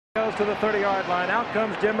goes to the 30-yard line. Out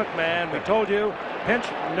comes Jim McMahon. We told you,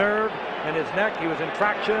 pinched nerve in his neck. He was in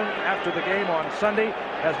traction after the game on Sunday.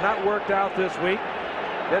 Has not worked out this week.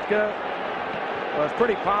 Ditka was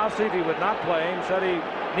pretty positive he would not play him. Said he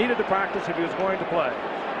needed to practice if he was going to play.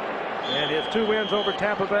 And his 2 wins over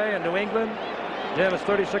Tampa Bay and New England. Jim is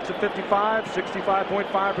 36 of 55,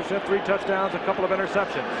 65.5%, 3 touchdowns, a couple of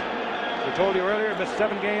interceptions. We told you earlier, missed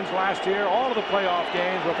 7 games last year, all of the playoff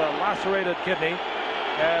games with a lacerated kidney,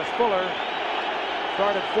 as Fuller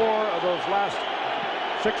started 4 of those last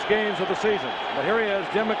 6 games of the season. But here he is,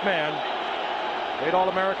 Jim McMahon, late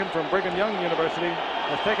All-American from Brigham Young University,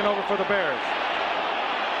 has taken over for the Bears.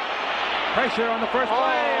 Pressure on the first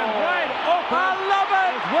play, and right open. I love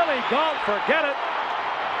it! Willie Gault, forget it.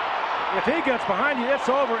 If he gets behind you, it's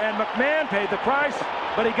over, and McMahon paid the price,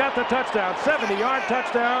 but he got the touchdown, 70-yard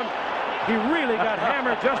touchdown. He really got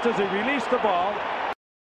hammered just as he released the ball.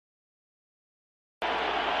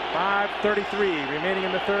 5:33 remaining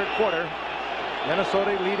in the third quarter.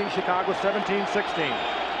 Minnesota leading Chicago 17-16.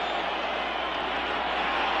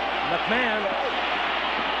 McMahon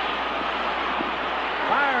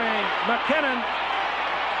firing. McKinnon.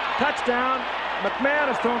 Touchdown. McMahon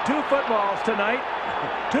has thrown 2 footballs tonight.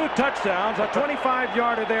 2 touchdowns. A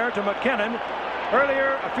 25-yarder there to McKinnon.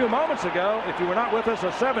 Earlier, a few moments ago, if you were not with us,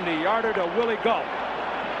 a 70-yarder to Willie Gault.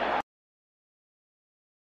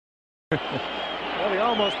 Well, he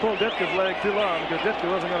almost pulled Ditka's leg too long because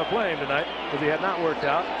Ditka wasn't going to play him tonight because he had not worked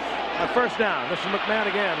out. On first down, this is McMahon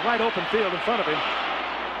again. Wide open field in front of him.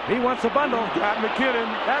 He wants a bundle. Got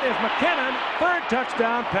McKinnon. That is McKinnon. 3rd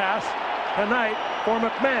touchdown pass tonight for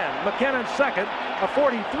McMahon. McKinnon's second, a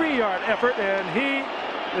 43-yard effort, and he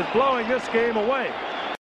is blowing this game away.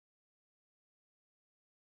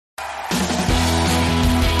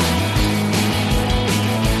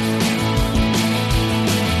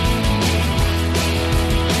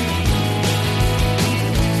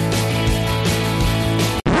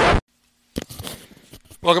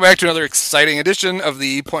 Welcome back to another exciting edition of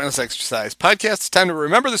the Pointless Exercise Podcast. It's time to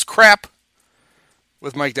remember this crap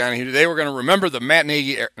with Mike Donahue. Today we're going to remember the Matt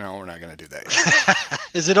Nagy era. No, we're not going to do that yet.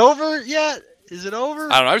 Is it over yet? Is it over?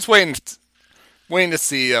 I don't know. I'm just waiting to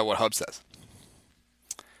see what Hub says.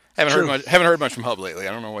 Haven't heard much from Hub lately.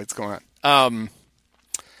 I don't know what's going on.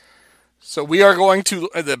 So we are going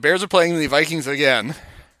to. The Bears are playing the Vikings again.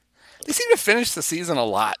 They seem to finish the season a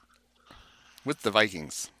lot with the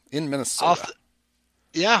Vikings in Minnesota.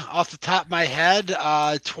 Off the top of my head,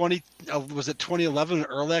 2011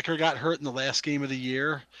 Urlacher got hurt in the last game of the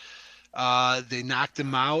year. They knocked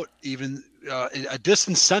him out. Even a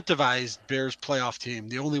disincentivized Bears playoff team,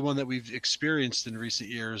 the only one that we've experienced in recent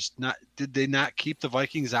years. Did they not keep the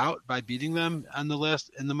Vikings out by beating them in the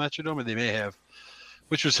Metrodome? Or they may have,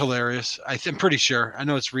 which was hilarious. I'm pretty sure. I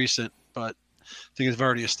know it's recent, but I think I've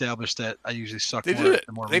already established that I usually suck. They did it.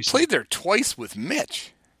 They played there twice with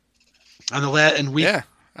Mitch. On the week,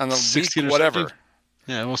 on the 16 week whatever.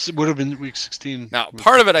 Yeah, well, it would have been week 16. Now,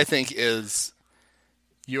 part of it, I think, is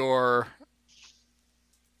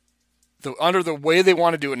under the way they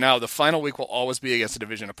want to do it now, the final week will always be against a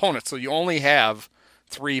division opponent. So you only have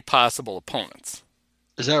 3 possible opponents.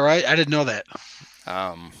 Is that right? I didn't know that.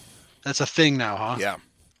 That's a thing now, huh? Yeah.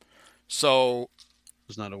 So I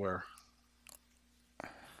was not aware.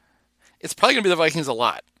 It's probably going to be the Vikings a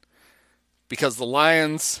lot. Because the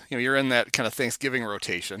Lions, you're in that kind of Thanksgiving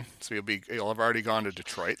rotation, so you'll have already gone to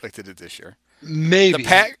Detroit like they did this year. Maybe.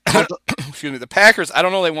 The Packers. I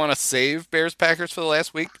don't know. They want to save Bears-Packers for the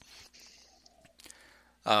last week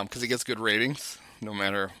because it gets good ratings no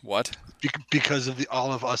matter what. Because of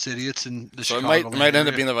all of us idiots in the so Chicago. It might end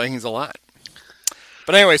up being the Vikings a lot.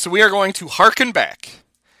 But anyway, so we are going to harken back.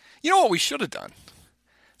 You know what we should have done?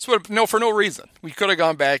 For no reason. We could have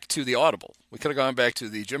gone back to the Audible. We could have gone back to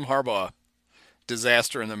the Jim Harbaugh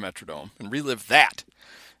disaster in the Metrodome and relived that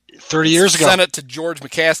 30 years ago. Sent it to George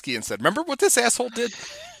McCaskey and said, remember what this asshole did?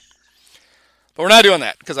 But we're not doing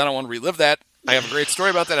that because I don't want to relive that. I have a great story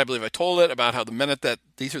about that. I believe I told it about how the minute that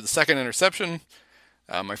they threw the second interception,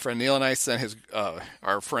 my friend Neil and I sent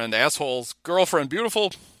our friend Asshole's girlfriend,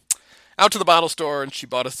 Beautiful, out to the bottle store, and she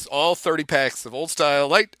bought us all 30 packs of Old Style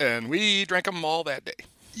Light, and we drank them all that day.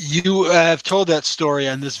 You have told that story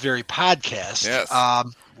on this very podcast. Yes.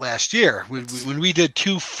 Last year when we did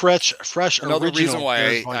 2 fresh Another original reason why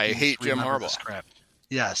Bears I hate Jim Harbaugh. Crap.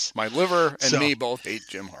 Yes. My liver and me both hate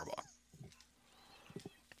Jim Harbaugh.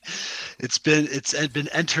 It's been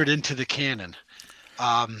entered into the canon.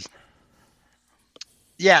 The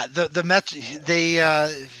Mets,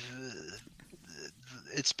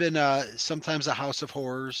 it's been sometimes a house of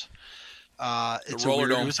horrors. It's Roller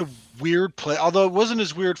Dome. It was a weird play, although it wasn't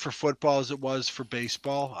as weird for football as it was for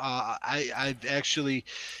baseball. I've actually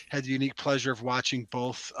had the unique pleasure of watching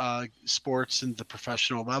both sports in the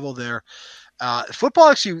professional level there. Football,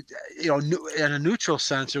 actually, in a neutral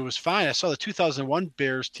sense, it was fine. I saw the 2001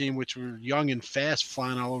 Bears team, which were young and fast,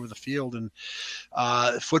 flying all over the field, and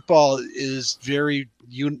football is very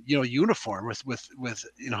uniform with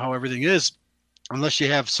how everything is. Unless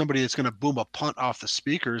you have somebody that's going to boom a punt off the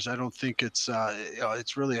speakers, I don't think it's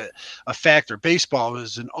really a factor. Baseball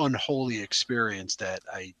is an unholy experience that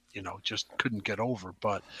I just couldn't get over.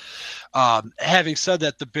 But having said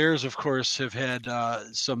that, the Bears, of course, have had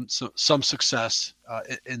some success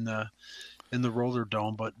in the Roller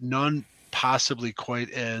Dome, but none possibly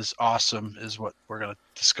quite as awesome as what we're going to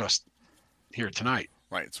discuss here tonight.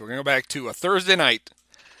 Right. So we're going to go back to a Thursday night,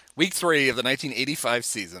 week 3 of the 1985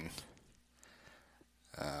 season.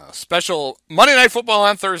 Special Monday Night Football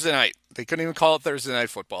on Thursday night. They couldn't even call it Thursday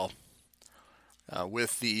Night Football.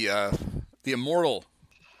 With the immortal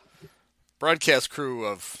broadcast crew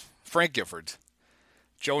of Frank Gifford,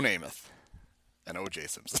 Joe Namath, and O.J.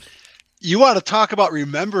 Simpson. You want to talk about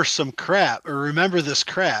remember some crap or remember this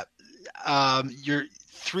crap?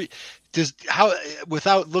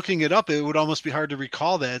 Without looking it up, it would almost be hard to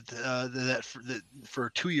recall that for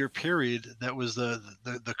a 2-year period that was the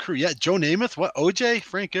crew. Yeah, Joe Namath, what, OJ,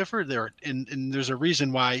 Frank Gifford, there, and there's a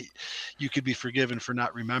reason why you could be forgiven for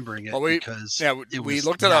not remembering it because we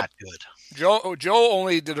looked it up. Good. Joe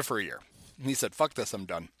only did it for a year. He said, "Fuck this, I'm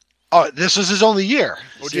done." Oh, this was his only year.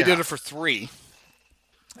 OJ did it for 3,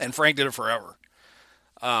 and Frank did it forever.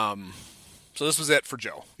 So this was it for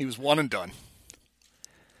Joe. He was one and done.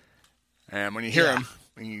 And when you hear him,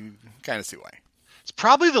 you kind of see why. It's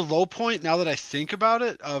probably the low point, now that I think about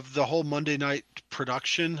it, of the whole Monday night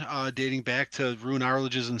production dating back to Roone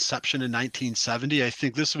Arledge's inception in 1970. I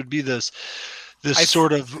think this would be this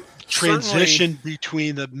sort of transition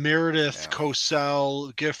between the Meredith,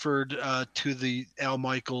 Cosell, Gifford to the Al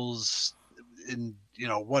Michaels and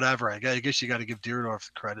whatever. I guess you got to give Deardorff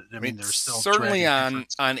the credit. I mean, they're still certainly on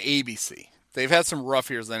ABC. They've had some rough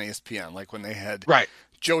years on ESPN, like when they had right.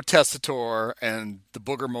 Joe Tessitore and the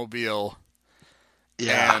Booger Mobile.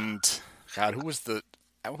 Yeah. And God, who was the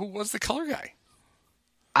color guy?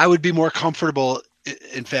 I would be more comfortable,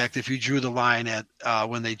 in fact, if you drew the line at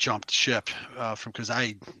when they jumped ship because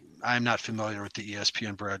I'm not familiar with the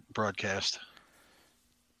ESPN broadcast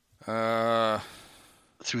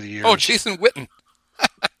through the years. Oh, Jason Witten.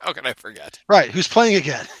 How can I forget? Right, who's playing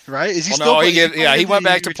again? Right? Is he still? No, he went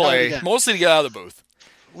back to play mostly to get out of the booth.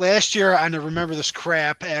 Last year, I remember this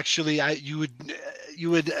crap. Actually, you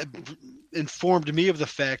had informed me of the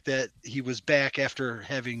fact that he was back after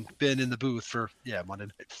having been in the booth for Monday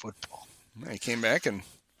Night Football. He came back and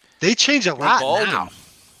they changed a lot now.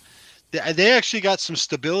 They actually got some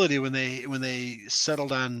stability when they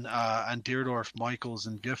settled on Deardorff, Michaels,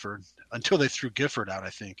 and Gifford until they threw Gifford out. I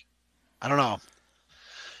think. I don't know.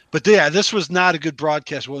 But this was not a good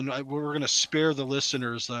broadcast. We're going to spare the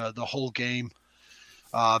listeners the whole game.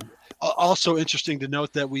 Also interesting to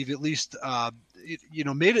note that we've at least made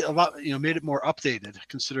it more updated,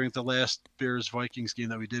 considering the last Bears Vikings game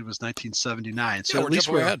that we did was 1979. So at least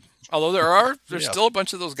we're ahead. Although there's still a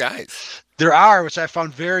bunch of those guys. There are, which I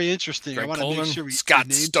found very interesting. Greg I want Coleman, to make sure Scott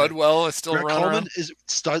Studwell is still around.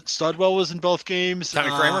 Studwell was in both games. Tommy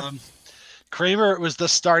Kramer. Kramer was the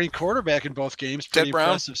starting quarterback in both games. Pretty Ted Brown?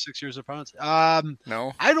 Impressive, 6 years upon.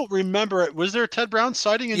 No, I don't remember it. Was there a Ted Brown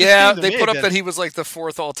sighting? They put up that he was like the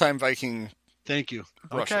 4th all-time Viking. Thank you.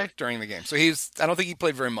 Rusher during the game. So I don't think he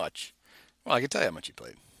played very much. Well, I can tell you how much he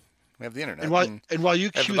played. We have the internet. And while you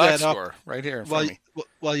cue that up, right here,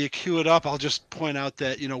 while you cue it up, I'll just point out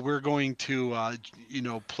that we're going to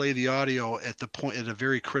play the audio at a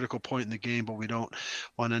very critical point in the game, but we don't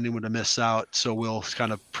want anyone to miss out. So we'll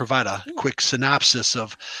kind of provide a quick synopsis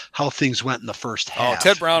of how things went in the first half. Oh,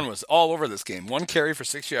 Ted Brown was all over this game. 1 carry for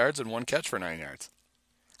 6 yards and 1 catch for 9 yards.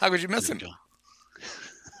 How could you miss him?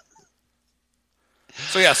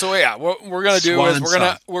 So what we're gonna do is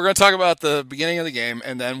we're gonna talk about the beginning of the game,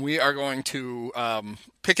 and then we are going to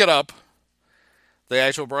pick it up, the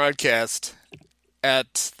actual broadcast,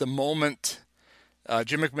 at the moment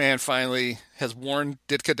Jim McMahon finally has worn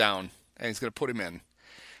Ditka down, and he's gonna put him in,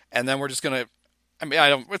 and then we're just gonna.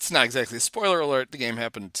 It's not exactly a spoiler alert. The game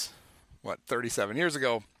happened 37 years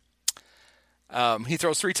ago. He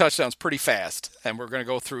throws 3 touchdowns pretty fast, and we're gonna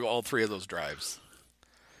go through all 3 of those drives.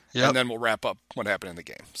 Yep. And then we'll wrap up what happened in the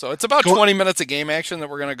game. So it's about 20 minutes of game action that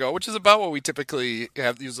we're going to go, which is about what we typically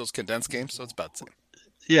use those condensed games. So it's about the same.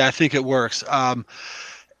 Yeah, I think it works.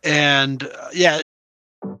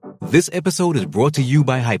 This episode is brought to you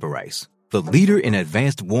by Hyperice, the leader in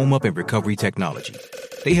advanced warm-up and recovery technology.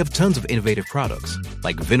 They have tons of innovative products,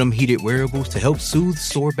 like Venom-heated wearables to help soothe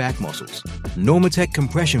sore back muscles, Normatec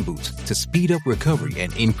compression boots to speed up recovery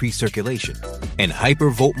and increase circulation, and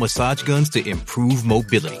Hypervolt massage guns to improve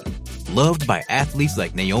mobility. Loved by athletes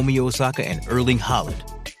like Naomi Osaka and Erling Haaland.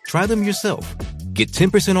 Try them yourself. Get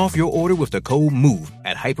 10% off your order with the code MOVE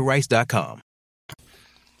at hyperice.com.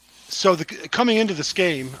 So coming into this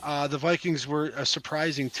game, the Vikings were a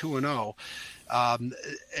surprising 2-0.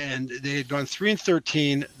 And they had gone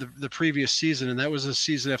 3-13 the previous season, and that was a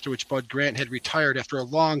season after which Bud Grant had retired after a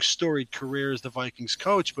long, storied career as the Vikings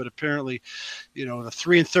coach. But apparently, the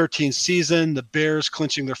 3-13 season, the Bears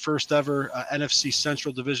clinching their first ever NFC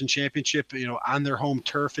Central Division championship, on their home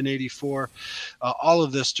turf in '84. All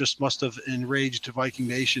of this just must have enraged Viking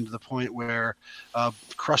Nation to the point where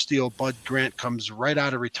crusty old Bud Grant comes right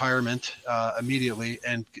out of retirement immediately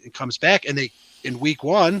and comes back, and in week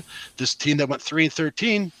one, this team that went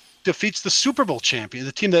 3-13 defeats the Super Bowl champion,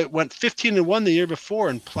 the team that went 15-1 the year before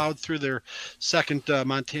and plowed through their second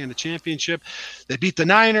Montana championship. They beat the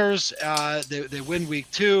Niners. They win week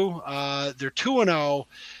two. They're 2-0.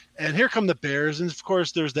 And here come the Bears. And of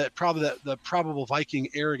course, there's the probable Viking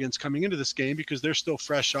arrogance coming into this game because they're still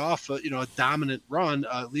fresh off, a dominant run,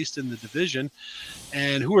 at least in the division.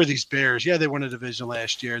 And who are these Bears? Yeah, they won a division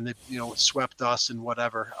last year and they, swept us and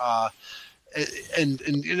whatever. And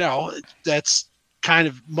that's kind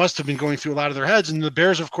of must have been going through a lot of their heads. And the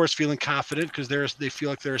Bears, of course, feeling confident because they feel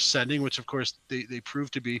like they're ascending, which of course they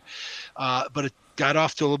proved to be. But it got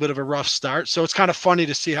off to a little bit of a rough start. So it's kind of funny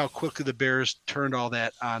to see how quickly the Bears turned all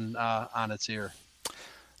that on its ear.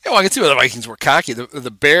 Yeah, well, I can see why the Vikings were cocky.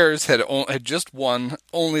 The Bears had just won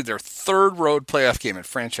only their third road playoff game in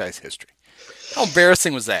franchise history. How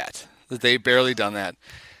embarrassing was that they barely done that?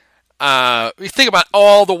 You think about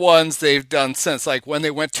all the ones they've done since, like when they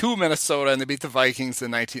went to Minnesota and they beat the Vikings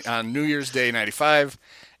on New Year's Day '95,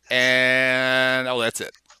 and that's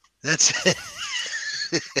it. That's it.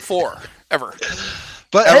 4 ever.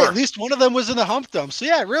 But ever. Hey, at least one of them was in the hump dump. So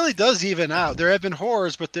yeah, it really does even out. There have been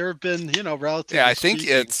horrors, but there have been relatively. Yeah, I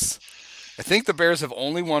think the Bears have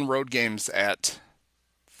only won road games at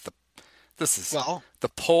the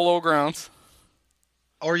Polo Grounds.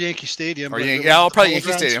 Or Yankee Stadium. Probably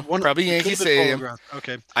Yankee Stadium. Probably Yankee Stadium.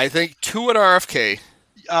 Okay. I think 2 at RFK.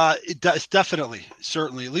 It does, definitely,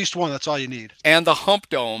 certainly. At least one, that's all you need. And the Hump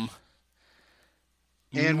Dome.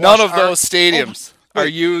 And none of those stadiums are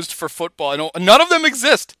used for football. None of them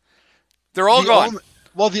exist. They're all gone.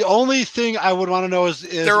 The only thing I would want to know is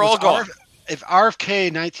they're all gone. If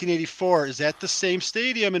RFK 1984, is that the same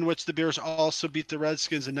stadium in which the Bears also beat the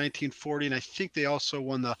Redskins in 1940? And I think they also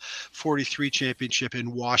won the 43 championship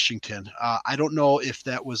in Washington. I don't know if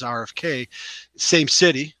that was RFK. Same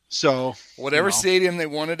city. So whatever stadium they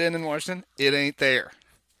won it in Washington, it ain't there.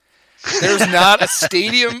 There's not a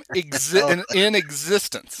stadium in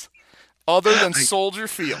existence other than Soldier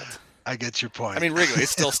Field. I get your point. I mean, Wrigley is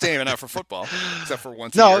still standing out for football, except for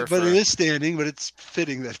once a year. No, but it is standing, but it's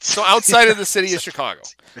fitting that. So outside of the city of Chicago,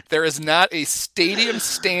 there is not a stadium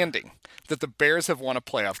standing that the Bears have won a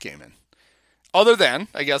playoff game in. Other than,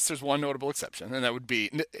 I guess there's one notable exception, and that would be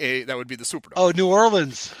the Superdome. Oh, New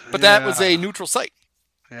Orleans. But that was a neutral site.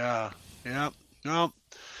 Yeah. No,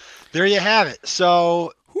 there you have it.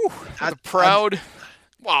 So the proud.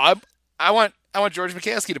 I want George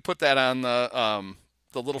McCaskey to put that on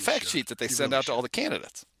the little fact sheet that they send out to all the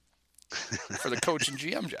candidates for the coach and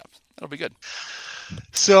GM jobs. That'll be good.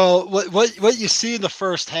 So what you see in the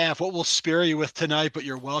first half, what we'll spare you with tonight, but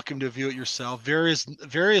you're welcome to view it yourself. Various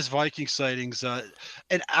Viking sightings.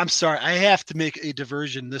 And I'm sorry, I have to make a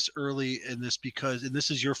diversion this early in this because, and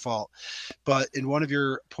this is your fault, but in one of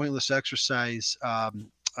your pointless exercise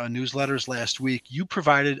newsletters last week, you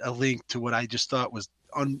provided a link to what I just thought was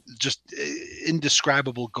just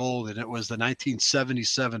indescribable gold, and it was the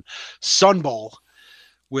 1977 Sun Bowl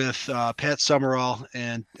with Pat Summerall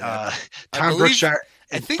and Tom Berkshire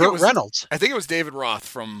and Burt Reynolds. I think it was David Roth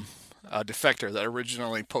from Defector that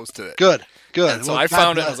originally posted it. Good. And so I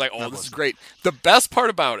found it and I was like, this is great. The best part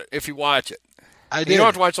about it, if you watch it, you don't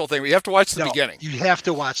have to watch the whole thing, but you have to watch the beginning. You have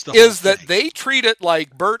to watch the whole thing. Is that they treat it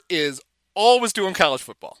like Burt is always doing college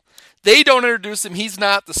football. They don't introduce him. He's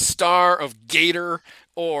not the star of Gator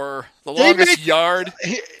or the longest yard.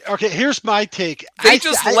 Okay, here's my take. They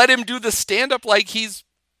let him do the stand-up like he's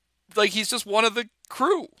just one of the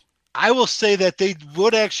crew. I will say that they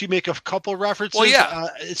would actually make a couple references. Well, yeah.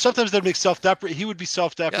 Sometimes they'd make self-deprecating. He would be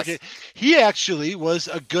self-deprecating. Yes. He actually was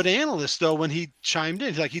a good analyst, though, when he chimed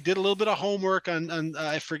in. Like, he did a little bit of homework on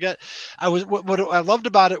I forget. What I loved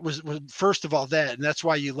about it was first of all that, and that's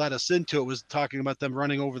why you let us into it, was talking about them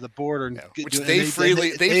running over the border, and which they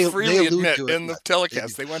freely admit in the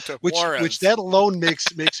telecast. They went to Juarez. Which that alone makes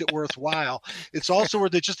it worthwhile. It's also where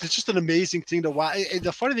it's just an amazing thing to watch. And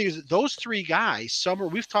the funny thing is, those three guys,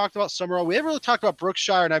 we've talked about Summerall. We haven't really talked about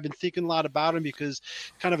Brookshire, and I've been thinking a lot about him because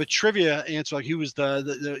kind of a trivia answer. Like, he was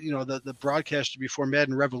the broadcaster before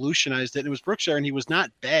Madden revolutionized it. And it was Brookshire, and he was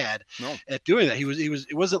not bad at doing that.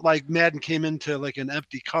 It wasn't like Madden came into like an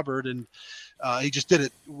empty cupboard and he just did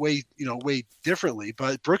it way differently.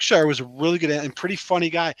 But Brookshire was a really good and pretty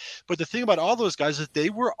funny guy. But the thing about all those guys is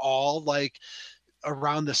they were all like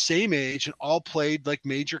around the same age and all played like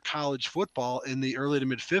major college football in the early to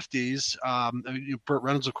mid 50s. Burt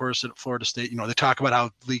Reynolds, of course, at Florida State. They talk about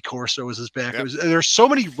how Lee Corso was his back. Yep. There's so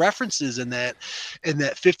many references in that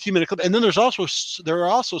 15-minute clip. And then there are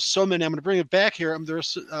also so many. I'm going to bring it back here.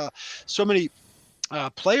 There's so many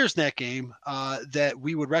players in that game that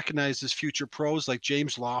we would recognize as future pros, like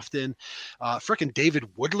James Lofton, frickin' David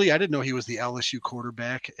Woodley. I didn't know he was the LSU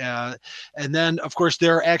quarterback. And then, of course,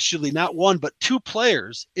 there are actually not one, but two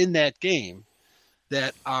players in that game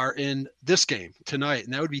that are in this game tonight.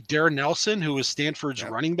 And that would be Darren Nelson, who was Stanford's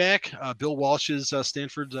running back, Bill Walsh's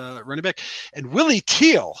Stanford's running back, and Willie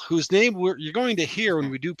Teal, whose name you're going to hear when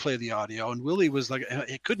we do play the audio. And Willie was like,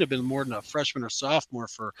 it couldn't have been more than a freshman or sophomore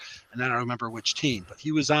and I don't remember which team, but he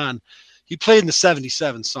played in the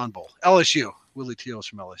 77 Sun Bowl. LSU. Willie Teal is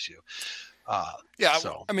from LSU.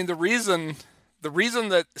 I mean, the reason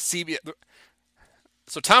that CBS,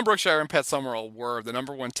 so Tom Brookshire and Pat Summerall were the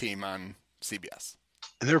number one team on CBS.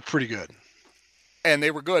 And they were pretty good. And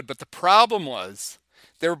they were good, but the problem was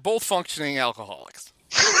they were both functioning alcoholics.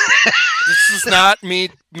 This is not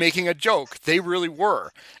me making a joke. They really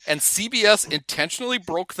were. And CBS intentionally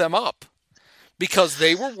broke them up because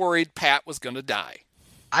they were worried Pat was going to die.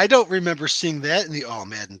 I don't remember seeing that in the All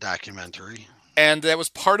Madden documentary. And that was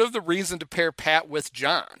part of the reason to pair Pat with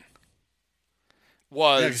John.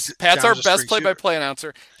 Pat's John's our best play-by-play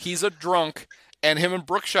announcer. He's a drunk. And him and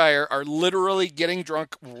Brookshire are literally getting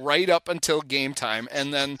drunk right up until game time,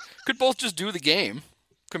 and then could both just do the game,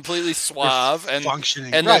 completely suave, and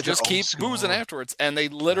functioning, and then just keep boozing afterwards. And they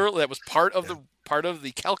literally that was part of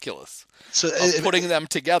the calculus of putting them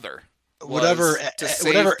together. To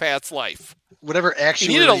save Pat's life. Whatever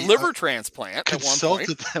actually he needed a liver transplant.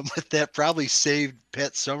 Consulted them with that probably saved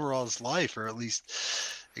Pat Summerall's life, or at least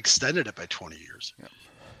extended it by 20 years.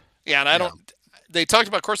 Yeah, and I don't. They talked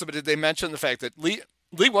about Corso, but did they mention the fact that Lee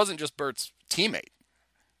wasn't just Bert's teammate?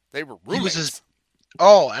 They were roommates.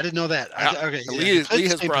 I didn't know that. Yeah. Okay, Lee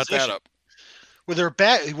has brought that up. Well,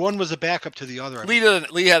 one was a backup to the other.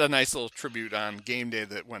 Lee had a nice little tribute on game day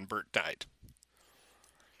that when Bert died.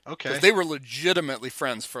 Okay. Because they were legitimately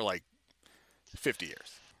friends for like 50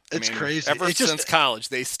 years. It's crazy. Ever since college,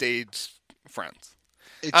 they stayed friends.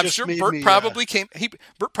 I'm sure Bert probably came to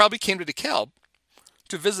DeKalb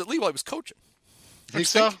to visit Lee while he was coaching. Think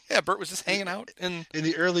so? Yeah, Bert was just hanging out in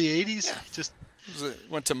the early 80s. Yeah. Just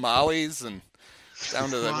went to Molly's and down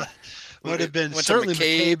to the would have been certainly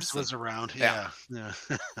McCabe's was around. Yeah.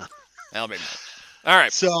 All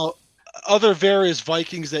right. So other various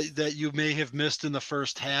Vikings that you may have missed in the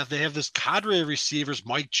first half. They have this cadre of receivers,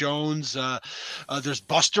 Mike Jones. There's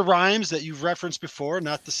Buster Rhymes that you've referenced before,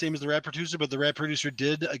 not the same as the Rap Producer, but the Rap Producer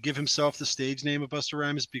did give himself the stage name of Buster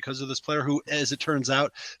Rhymes because of this player who, as it turns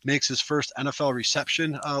out, makes his first NFL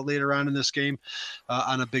reception later on in this game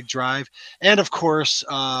on a big drive. And, of course,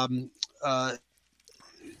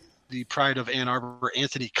 the pride of Ann Arbor,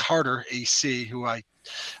 Anthony Carter, AC, who I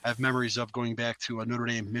have memories of going back to Notre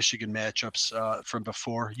Dame, Michigan matchups from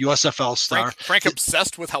before. USFL star. Frank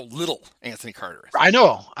obsessed with how little Anthony Carter is. I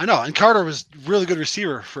know. And Carter was a really good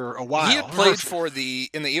receiver for a while. He had played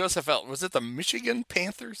in the USFL. Was it the Michigan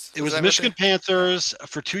Panthers? It was the Michigan Panthers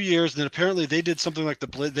for 2 years. And then apparently they did something like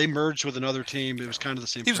they merged with another team. It was kind of the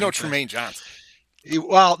same. He was franchise. No Tremaine Johnson.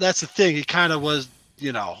 Well, that's the thing. He kind of was,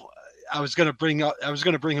 I was going to bring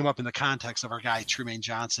him up in the context of our guy, Tremaine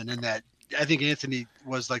Johnson, in that I think Anthony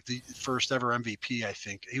was like the first ever MVP. I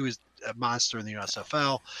think he was a monster in the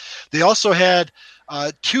USFL. They also had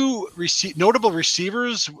two notable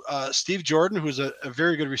receivers, Steve Jordan, who's a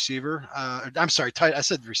very good receiver. I'm sorry, I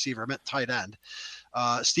said receiver. I meant tight end.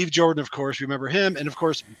 Steve Jordan, of course, remember him. And, of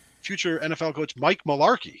course, future NFL coach Mike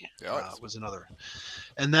Mularkey was another.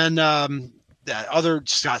 And then that other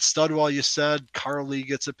Scott Studwell, you said, Carl Lee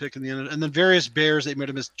gets a pick in the end, and then various Bears that made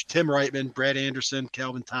him as Tim Reitman, Brad Anderson,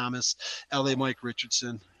 Calvin Thomas, L.A. Mike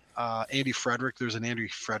Richardson, Andy Frederick. There's an Andy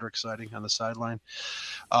Frederick sighting on the sideline,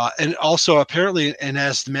 and also apparently an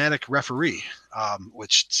asthmatic referee,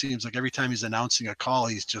 which seems like every time he's announcing a call,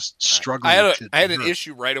 he's just struggling. I had an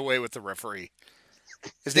issue right away with the referee.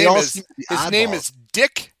 His name is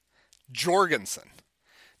Dick Jorgensen.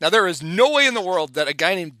 Now, there is no way in the world that a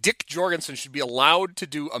guy named Dick Jorgensen should be allowed to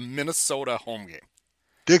do a Minnesota home game.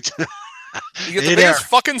 You get the biggest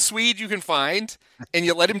fucking Swede you can find, and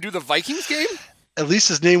you let him do the Vikings game? At least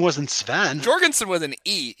his name wasn't Sven. Jorgensen with an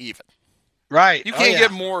E, even. Right. You can't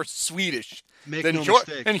get more Swedish than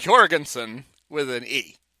Jorgensen with an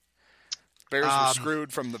E. Bears were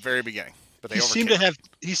screwed from the very beginning. But he seemed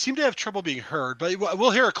to have trouble being heard, but we'll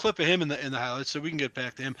hear a clip of him in the highlights, so we can get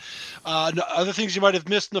back to him. Other things you might have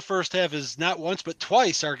missed in the first half is not once but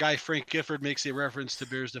twice our guy Frank Gifford makes a reference to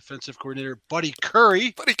Bears defensive coordinator Buddy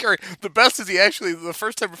Curry. Buddy Curry. The best is he actually the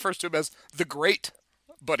first time refers to him as the great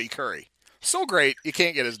Buddy Curry. So great you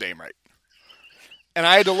can't get his name right. And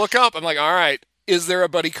I had to look up. I'm like, all right, is there a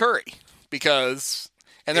Buddy Curry? Because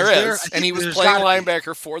there is, and he was playing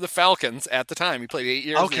linebacker for the Falcons at the time. He played 8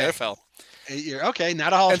 years in the NFL. 8 years. Okay,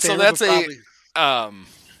 not a Hall of Famer. So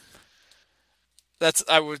that's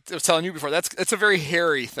I was telling you before. It's a very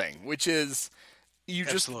hairy thing, which is you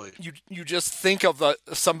just think of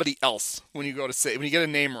somebody else when you get a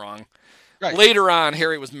name wrong. Right. Later on,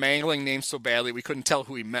 Harry was mangling names so badly we couldn't tell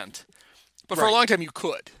who he meant. But for a long time, you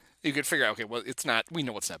could figure out. Okay, well, it's not. We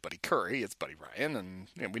know it's not Buddy Curry. It's Buddy Ryan,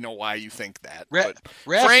 and we know why you think that.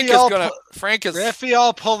 Rafael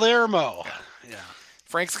Palermo. Yeah.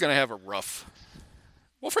 Frank's going to have a rough.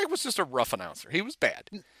 Well, Frank was just a rough announcer. He was bad.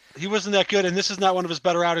 He wasn't that good, and this is not one of his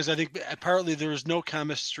better outings. I think partly there was no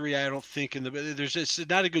chemistry. I don't think there's just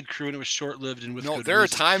not a good crew, and it was short-lived. And there are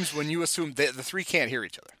times when you assume the three can't hear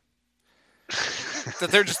each other.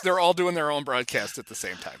 That they're all doing their own broadcast at the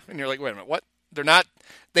same time, and you're like, wait a minute, what? They're not.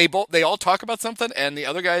 They all talk about something, and the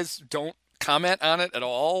other guys don't comment on it at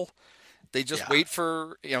all. They just wait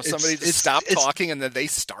for somebody to stop talking, and then they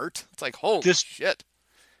start. It's like, holy shit.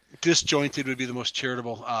 Disjointed would be the most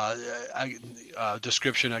charitable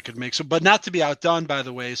description I could make. So, but not to be outdone, by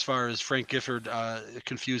the way, as far as Frank Gifford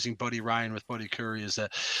confusing Buddy Ryan with Buddy Curry, is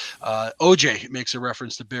that OJ makes a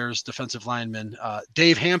reference to Bears defensive lineman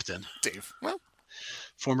Dave Hampton.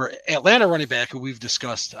 Former Atlanta running back who we've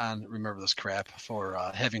discussed on Remember This Crap for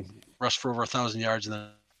having rushed for over 1,000 yards and then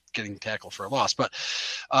getting tackled for a loss. But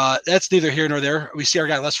that's neither here nor there. We see our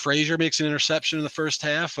guy Les Frazier makes an interception in the first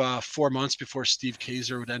half, 4 months before Steve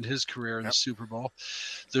Kaiser would end his career in the Super Bowl.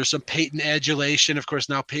 There's some Peyton adulation. Of course,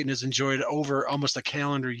 now Peyton has enjoyed over almost a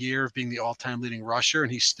calendar year of being the all-time leading rusher,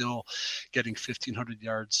 and he's still getting 1,500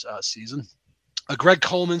 yards a season. A Greg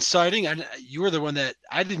Coleman sighting. And you were the one that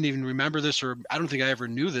I didn't even remember this, or I don't think I ever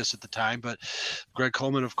knew this at the time. But Greg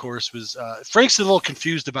Coleman, of course, was Frank's a little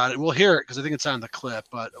confused about it. We'll hear it because I think it's on the clip.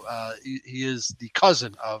 But he is the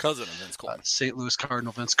cousin of Vince Coleman, St. Louis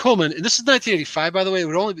Cardinal Vince Coleman. And this is 1985, by the way. The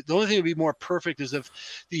only thing that would be more perfect is if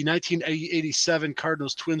the 1987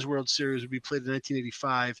 Cardinals Twins World Series would be played in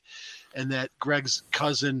 1985, and that Greg's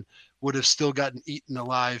cousin would have still gotten eaten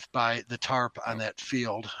alive by the tarp on that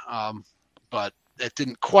field. But it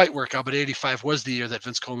didn't quite work out. But 85 was the year that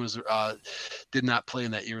Vince Coleman did not play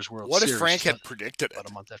in that year's World Series. What if Frank had predicted it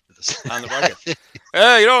about a month after this on the broadcast?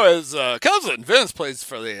 His cousin Vince plays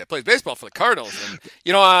baseball for the Cardinals, and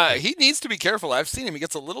he needs to be careful. I've seen him; he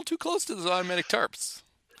gets a little too close to those automatic tarps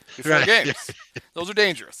before games. Those are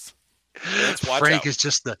dangerous. Frank is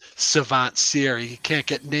just the savant seer. He can't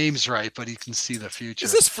get names right, but he can see the future.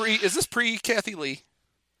 Is this pre Kathy Lee?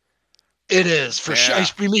 It is, for sure.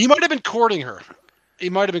 He might have been courting her.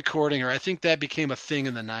 I think that became a thing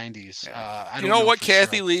in the 90s. You know what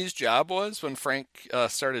Kathy Lee's job was when Frank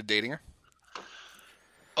started dating her?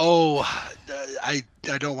 Oh, I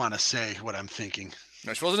don't want to say what I'm thinking.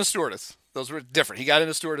 No, she wasn't a stewardess. Those were different. He got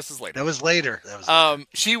into stewardesses later. That was later.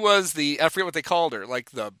 She was I forget what they called her,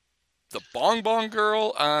 like the Bong Bong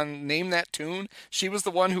girl on Name That Tune. She was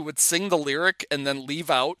the one who would sing the lyric and then leave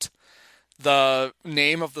out the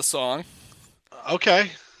name of the song. Okay.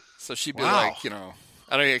 So she'd be like,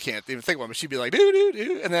 I can't even think about it, but she'd be like, doo, doo,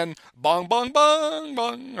 doo, and then bong, bong, bong,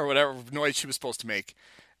 bong, or whatever noise she was supposed to make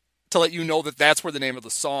to let you know that that's where the name of the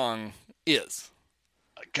song is.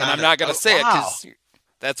 And I'm not going to say it because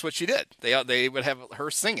that's what she did. They would have her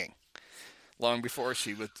singing long before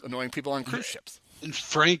she was annoying people on cruise ships. And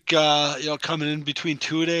Frank, coming in between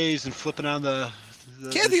 2 days and flipping on the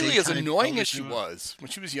Kathy Lee, as annoying as she was when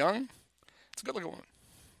she was young, it's a good looking woman.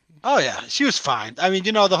 Oh yeah, she was fine. I mean,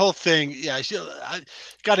 the whole thing. Yeah, she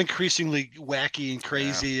got increasingly wacky and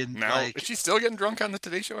crazy, and Now, is she still getting drunk on the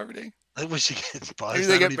Today Show every day? was she getting buzzed?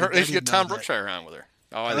 Maybe they should get Tom Brookshire on with her.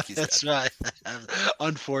 Oh, I think he's That's dead. right.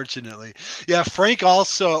 Unfortunately, yeah. Frank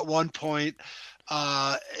also at one point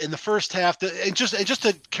in the first half, and just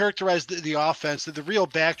to characterize the offense, the real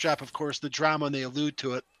backdrop, of course, the drama, and they allude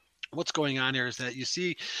to it. What's going on here is that you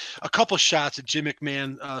see a couple shots of Jim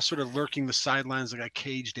McMahon sort of lurking the sidelines like a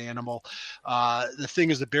caged animal. The thing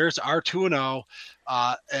is, the Bears are 2-0,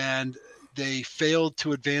 and they failed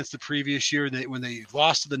to advance the previous year. When they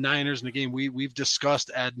lost to the Niners in the game, we've discussed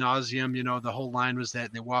ad nauseum. The whole line was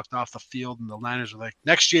that they walked off the field, and the Niners were like,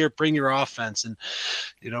 "Next year, bring your offense." And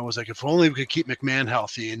it was like, if only we could keep McMahon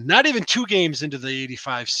healthy. And not even 2 games into the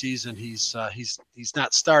 '85 season, he's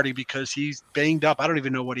not starting because he's banged up. I don't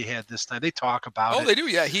even know what he had this time. They talk about it. Oh, they do.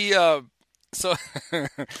 Yeah, he so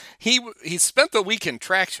he spent the week in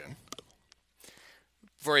traction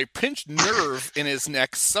for a pinched nerve in his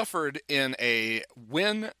neck suffered in a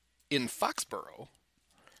win in Foxborough.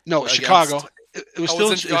 No, Chicago. It was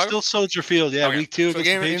still Soldier Field. Yeah, okay. week 2. So a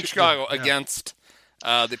game in Chicago against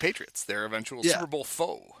the Patriots, their eventual Super Bowl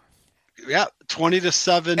foe. Yeah,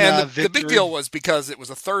 20-7 and victory. The big deal was because it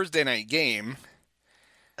was a Thursday night game.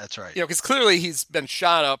 That's right. Because clearly he's been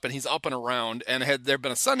shot up and he's up and around. And had there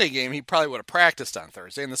been a Sunday game, he probably would have practiced on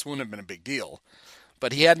Thursday, and this wouldn't have been a big deal.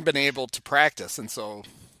 But he hadn't been able to practice, and so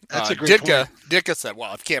that's a great point. Ditka said,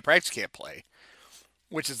 "Well, if you can't practice, you can't play,"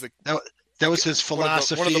 which is that was his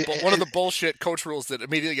philosophy. One of the bullshit coach rules that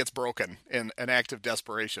immediately gets broken in an act of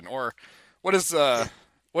desperation, or what does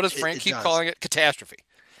Frank keep calling it? Catastrophe.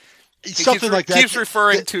 Something like that. Keeps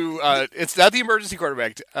referring to it's not the emergency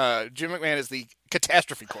quarterback. Jim McMahon is the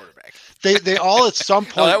catastrophe quarterback. They all at some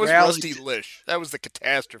point. No, that was Rusty Lish. That was the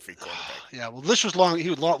catastrophe quarterback. Yeah, well, Lish was long.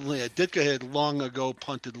 Ditka had long ago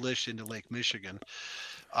punted Lish into Lake Michigan.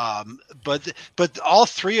 But all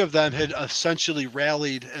 3 of them had essentially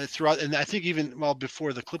rallied throughout, and I think even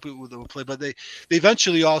before the clip would play, but they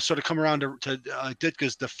eventually all sort of come around to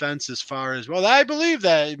Ditka's defense as far as, well, I believe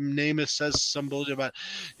that Namath says some bullshit about,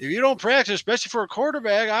 if you don't practice, especially for a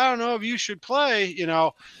quarterback, I don't know if you should play,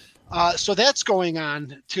 So that's going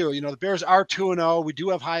on too. The Bears are 2-0. We do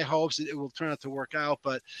have high hopes it will turn out to work out,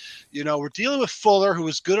 but we're dealing with Fuller, who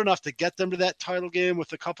was good enough to get them to that title game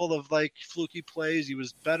with a couple of fluky plays. He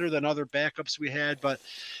was better than other backups we had,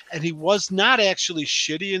 and he was not actually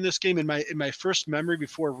shitty in this game. In my first memory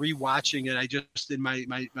before rewatching it, I just in my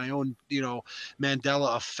own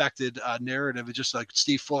Mandela affected narrative, it just like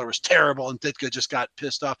Steve Fuller was terrible and Ditka just got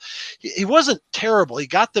pissed off. He wasn't terrible. He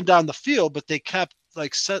got them down the field, but they kept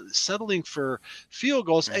settling for field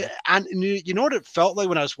goals. And you know what it felt like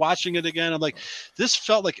when I was watching it again? I'm like, this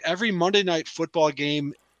felt like every Monday Night Football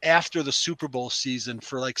game after the Super Bowl season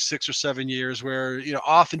for 6 or 7 years, where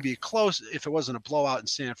often be close if it wasn't a blowout in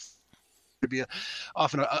San Francisco. It'd be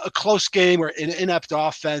often a close game where an inept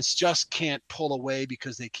offense just can't pull away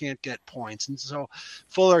because they can't get points. And so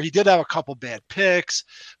Fuller, he did have a couple bad picks,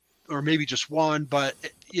 or maybe just one, but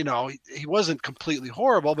he wasn't completely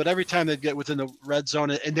horrible. But every time they'd get within the red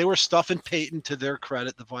zone, and they were stuffing Peyton, to their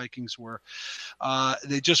credit, the Vikings were,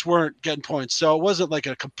 they just weren't getting points. So it wasn't like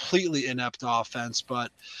a completely inept offense,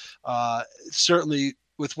 but certainly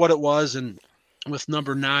with what it was, and with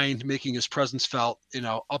number 9 making his presence felt,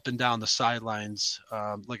 up and down the sidelines,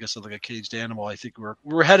 like I said, like a caged animal, I think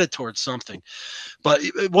we're headed towards something. But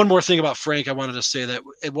one more thing about Frank, I wanted to say that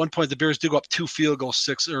at one point the Bears do go up 2 field goals,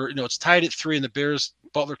 6, or it's tied at 3, and the Bears,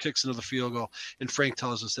 Butler kicks another field goal, and Frank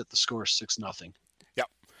tells us that the score is 6-0. Yep.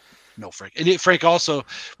 No, Frank. And Frank also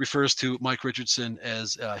refers to Mike Richardson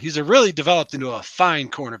as he's really developed into a fine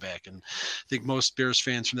cornerback, and I think most Bears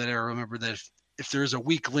fans from that era remember that if there's a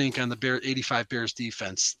weak link on the 85 Bears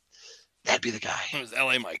defense, that'd be the guy. It was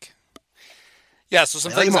L.A. Mike. Yeah, so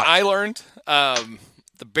some things that I learned.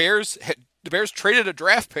 The Bears traded a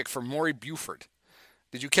draft pick for Maury Buford.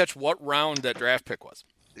 Did you catch what round that draft pick was?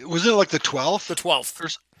 Was it like the 12th? The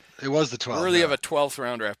 12th. It was the 12th. Worthy of a 12th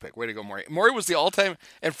round draft pick. Way to go, Maury. Maury was the all-time,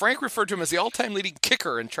 and Frank referred to him as the all-time leading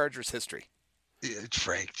kicker in Chargers history. It's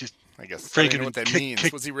Frank. I guess Frank, I don't know what that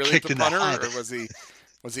means. Was he really the punter, or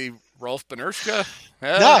was he Rolf Benershka?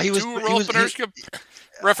 No, he was 2 Rolf Benershka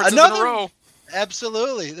references in a row.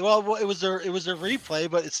 Absolutely. Well, it was a replay,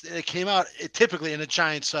 but it came out typically in a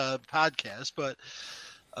Giants podcast. But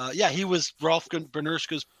yeah, he was Rolf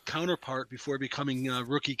Benershka's counterpart before becoming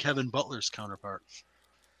rookie Kevin Butler's counterpart.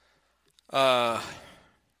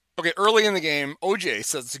 Okay, early in the game, OJ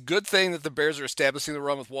says it's a good thing that the Bears are establishing the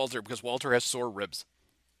run with Walter because Walter has sore ribs.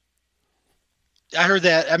 I heard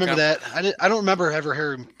that. I remember that. I don't remember ever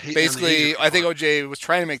hearing Peyton Basically, I think OJ was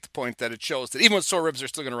trying to make the point that it shows that even with sore ribs, they're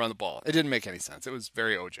still going to run the ball. It didn't make any sense. It was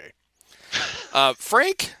very OJ.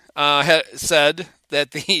 Frank had said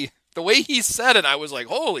that the way he said it, I was like,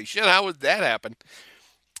 holy shit, how would that happen?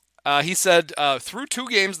 He said, through 2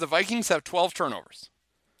 games, the Vikings have 12 turnovers.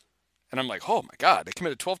 And I'm like, oh my God, they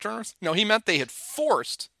committed 12 turnovers? No, he meant they had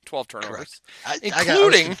forced 12 turnovers,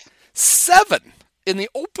 including 7 in the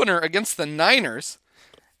opener against the Niners.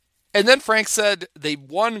 And then Frank said they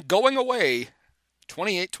won going away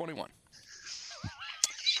 28-21.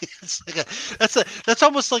 That's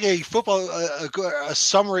almost like a football a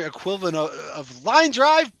summary equivalent of line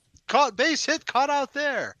drive, caught base hit, caught out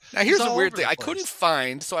there. Now here's the weird thing. I couldn't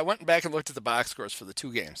find, so I went back and looked at the box scores for the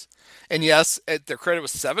 2 games. And yes, their credit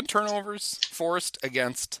was 7 turnovers forced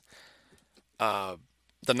against the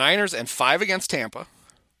Niners and 5 against Tampa.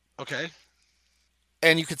 Okay.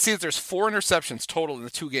 And you can see that there's 4 interceptions total in the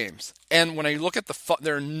 2 games. And when I look at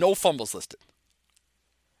there are no fumbles listed.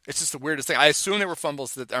 It's just the weirdest thing. I assume there were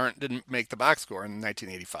fumbles that didn't make the box score in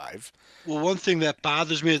 1985. Well, one thing that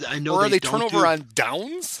bothers me, I know, or are they turnover on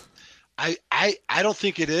downs? I don't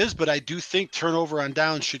think it is, but I do think turnover on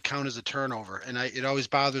downs should count as a turnover, and it always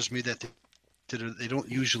bothers me that they don't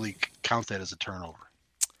usually count that as a turnover.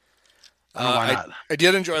 Why not? I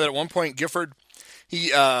did enjoy that at one point. Gifford,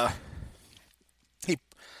 he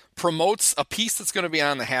promotes a piece that's going to be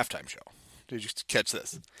on the halftime show. Did you catch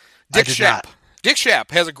this? Dick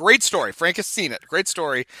Schaap has a great story. Frank has seen it. Great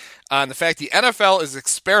story on the fact the NFL is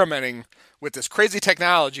experimenting with this crazy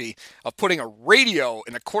technology of putting a radio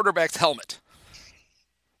in a quarterback's helmet.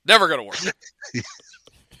 Never going to work.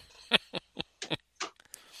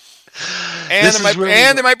 They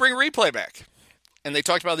might bring replay back. And they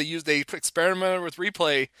talked about they experimented with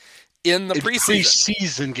replay in the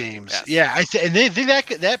preseason games. Yes. Yeah, and they think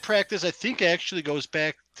that practice I think actually goes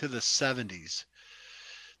back to the 70s.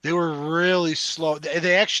 They were really slow.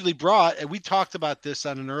 They actually brought, and we talked about this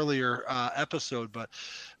on an earlier episode, but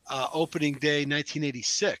opening day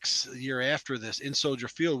 1986, the year after this, in Soldier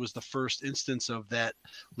Field was the first instance of that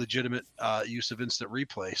legitimate use of instant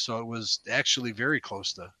replay. So it was actually very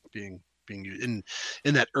close to being used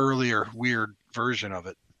in that earlier weird version of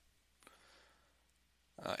it.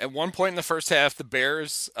 At one point in the first half, the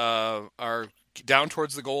Bears are down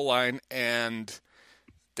towards the goal line, and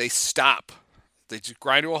they stop. They just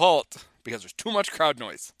grind to a halt because there's too much crowd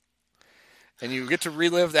noise. And you get to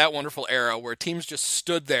relive that wonderful era where teams just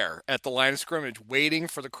stood there at the line of scrimmage waiting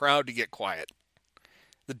for the crowd to get quiet.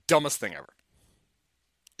 The dumbest thing ever.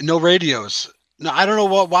 No radios. No, I don't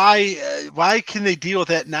know why can they deal with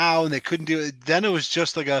that now and they couldn't do it? Then it was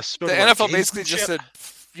just like a sort of NFL basically just said,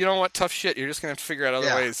 you know what, tough shit. You're just going to have to figure out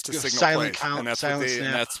other ways to signal silent plays. Count,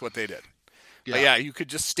 and that's what they did. Yeah. But yeah, you could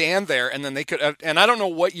just stand there, and then they could. And I don't know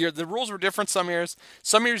what year the rules were different. Some years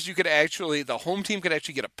you could the home team could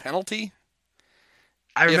actually get a penalty.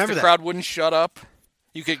 I remember if the crowd wouldn't shut up.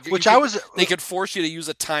 They could force you to use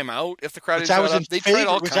a timeout if the crowd didn't shut up. They tried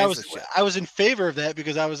all kinds of shit. I was in favor of that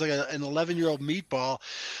because I was like an 11-year-old meatball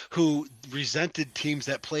who resented teams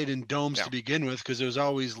that played in domes to begin with because it was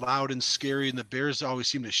always loud and scary, and the Bears always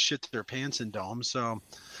seemed to shit their pants in domes. So,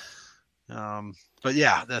 but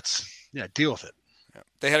yeah, deal with it. Yeah.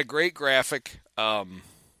 They had a great graphic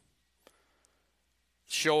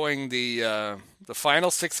showing the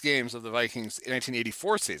final 6 games of the Vikings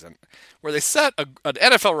 1984 season, where they set an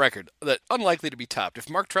NFL record that unlikely to be topped. If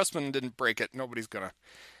Mark Trestman didn't break it, nobody's gonna.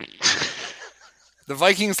 The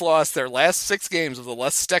Vikings lost their last 6 games of the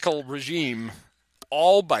Les Steckel regime,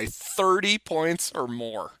 all by 30 points or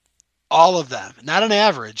more. All of them, not an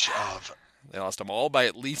average of. They lost them all by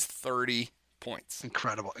at least 30 points.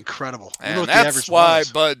 Incredible. And that's why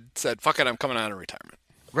Bud said, fuck it, I'm coming out of retirement.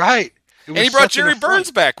 Right. And he brought Jerry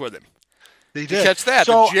Burns back with him. They did. Catch that.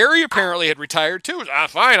 So, but Jerry apparently had retired too.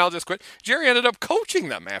 Fine, I'll just quit. Jerry ended up coaching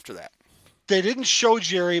them after that. They didn't show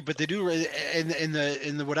Jerry, but they do in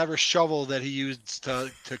the whatever shovel that he used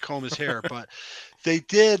to comb his hair. But they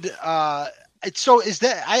did. So is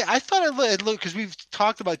that? I thought I looked because we've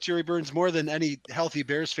talked about Jerry Burns more than any healthy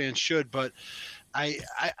Bears fan should, but. I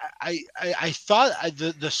thought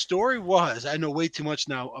the story was, I know way too much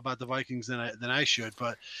now about the Vikings than I should,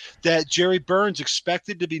 but that Jerry Burns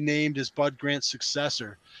expected to be named as Bud Grant's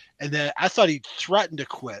successor, and that I thought he threatened to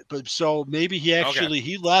quit, but so maybe he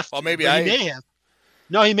left. Well, maybe he may have.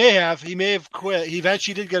 No, he may have quit. He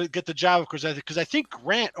eventually did get the job because I think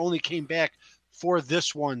Grant only came back for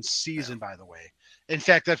this one season, by the way. In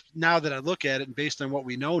fact, now that I look at it, and based on what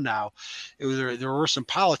we know now, there were some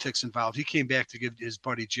politics involved. He came back to give his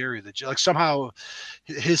buddy Jerry somehow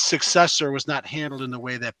his successor was not handled in the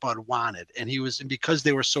way that Bud wanted, and because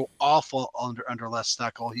they were so awful under Les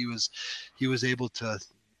Steckel, he was able to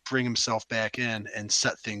bring himself back in and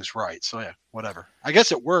set things right. So yeah, whatever. I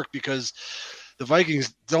guess it worked because the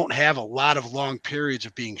Vikings don't have a lot of long periods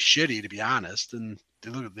of being shitty, to be honest. And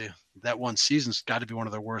look at that one season's got to be one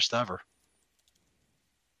of their worst ever.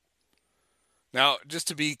 Now, just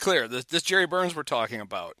to be clear, this Jerry Burns we're talking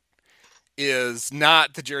about is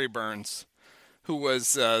not the Jerry Burns who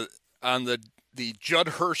was on the Judd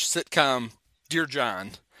Hirsch sitcom Dear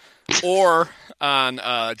John or on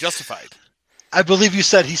Justified. I believe you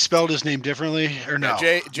said he spelled his name differently, or no?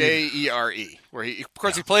 Jere, where he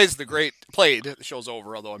plays played, the show's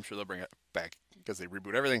over, although I'm sure they'll bring it back because they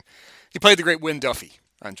reboot everything. He played the great Win Duffy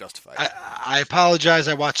on Justified. I apologize.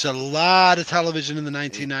 I watched a lot of television in the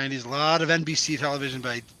 1990s, a lot of NBC television,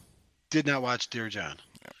 but I did not watch Dear John.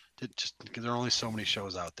 Yeah. Just because there are only so many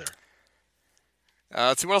shows out there.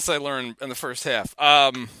 Let's see, what else I learned in the first half?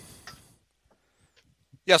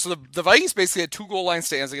 Yeah, so the Vikings basically had 2 goal line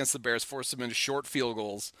stands against the Bears, forced them into short field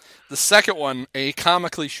goals. The second one, a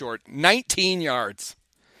comically short, 19 yards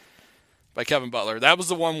by Kevin Butler. That was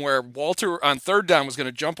the one where Walter, on third down, was going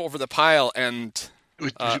to jump over the pile and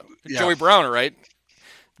Joey Browner, right?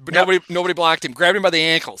 But nobody blocked him. Grabbed him by the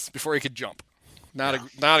ankles before he could jump. Not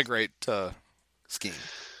a great scheme.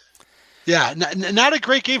 Yeah, not a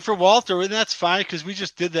great game for Walter, and that's fine because we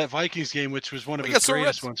just did that Vikings game, which was one of his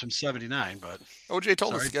greatest ones from '79. But OJ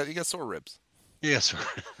told us he got sore ribs. Yes,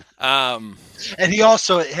 and he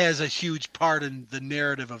also has a huge part in the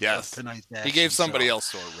narrative of tonight's action. He gave somebody else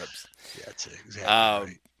sore ribs. Yeah, that's exactly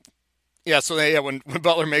right. Yeah, so when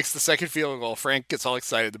Butler makes the second field goal, Frank gets all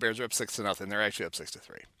excited. The Bears are up 6-0. They're actually up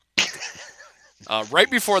 6-3.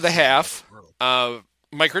 Right before the half,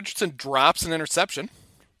 Mike Richardson drops an interception.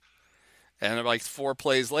 And like 4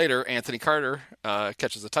 plays later, Anthony Carter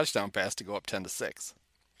catches a touchdown pass to go up 10-6.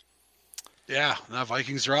 Yeah, now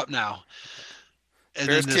Vikings are up now. And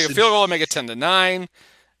Bears kick a field goal and make it 10-9,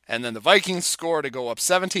 and then the Vikings score to go up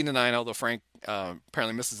 17-9. Although Frank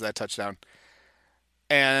apparently misses that touchdown.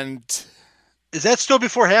 And is that still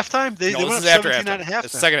before halftime? They went up 17 at halftime.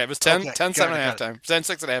 It's second half. It was 10-7 at halftime.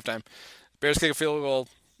 10-6 at halftime. Bears kick a field goal.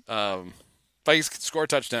 Vikings score a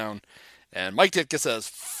touchdown. And Mike Ditka says,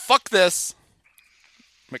 "Fuck this.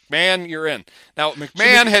 McMahon, you're in." Now,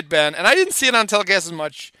 McMahon had been, and I didn't see it on telecast as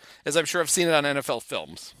much as I'm sure I've seen it on NFL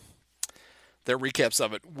films. Their recaps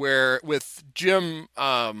of it, where with Jim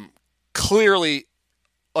clearly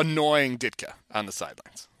annoying Ditka on the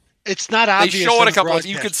sidelines. It's not obvious. They show it a couple of,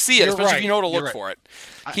 you could see it, especially if you know to look for it.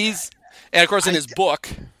 And of course in his book,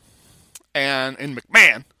 and in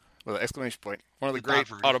McMahon, with an exclamation point, one of the great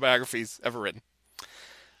autobiographies ever written.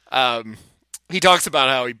 He talks about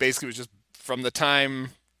how he basically was just, from the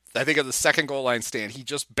time, I think, of the second goal line stand, he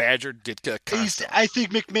just badgered Ditka constantly. I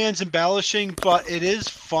think McMahon's embellishing, but it is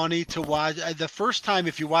funny to watch. The first time,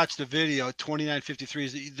 if you watch the video,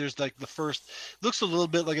 29:53, there's like the first, looks a little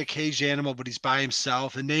bit like a caged animal, but he's by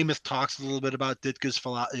himself. And Namath talks a little bit about Ditka's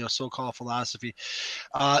so-called philosophy.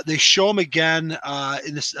 They show him again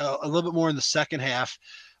in this a little bit more in the second half.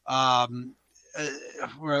 What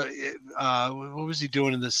was he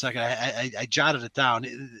doing in the second? I jotted it down.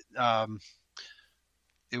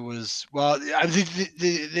 It was, well, I think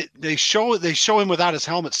they show him without his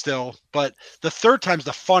helmet still, but the third time's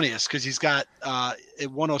the funniest because he's got at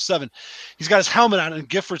 107, he's got his helmet on and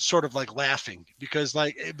Gifford's sort of like laughing because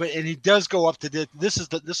and he does go up to this is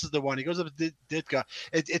the one he goes up to Ditka.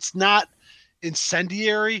 It's not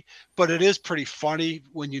incendiary, but it is pretty funny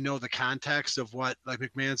when you know the context of what, like,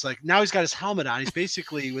 McMahon's like, now he's got his helmet on. He's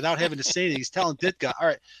basically, without having to say anything, he's telling Ditka, all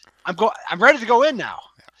right, I'm ready to go in now.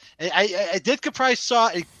 Ditka probably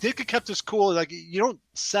Ditka kept his cool. Like, you don't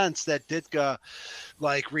sense that Ditka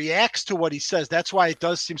like reacts to what he says. That's why it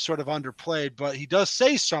does seem sort of underplayed, but he does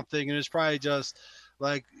say something and it's probably just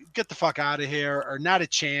like, get the fuck out of here, or not a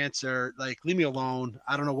chance, or like, leave me alone.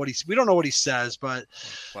 I don't know we don't know what he says, but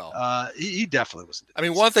he definitely was. I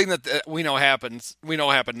mean, one thing that we know happened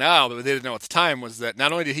now, but they didn't know at the time, was that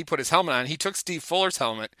not only did he put his helmet on, he took Steve Fuller's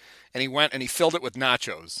helmet and he went and he filled it with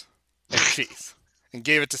nachos and cheese and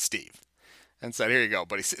gave it to Steve and said, "Here you go,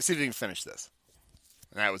 buddy. See if you can finish this."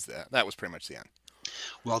 And that was pretty much the end.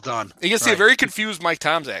 Well done. You can see a very confused Mike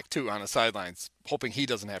Tomczak too on the sidelines, hoping he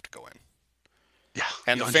doesn't have to go in. Yeah,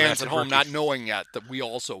 and the fans at home not knowing yet that we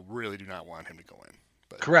also really do not want him to go in.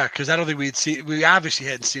 But correct, because I don't think we obviously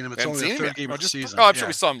hadn't seen him. It's only the third game of the season. Oh, I'm sure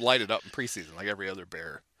we saw him light it up in preseason like every other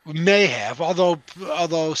Bear. May have,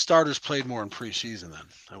 although starters played more in preseason. Then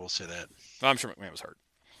I will say that. I'm sure McMahon was hurt.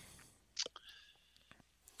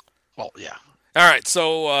 Well, yeah. All right,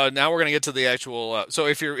 so now we're gonna get to the actual. So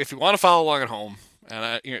if you want to follow along at home, and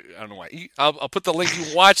I don't know why, I'll put the link. You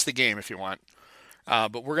can watch the game if you want.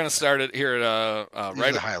 But we're gonna start it here at These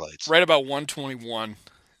are the highlights. Right about 1:21.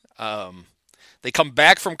 They come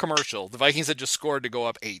back from commercial. The Vikings had just scored to go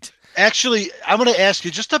up 8. Actually, I'm going to ask you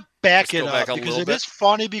just to back Let's it go back up a because little it bit. is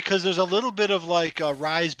funny because there's a little bit of like a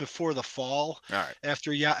rise before the fall. All right.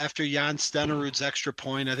 After Jan Stenerud's extra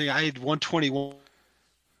point, I think I had 121.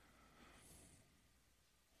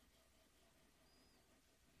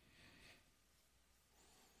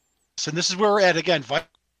 And this is where we're at again.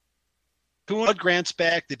 Grant's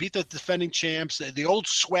back. They beat the defending champs. The old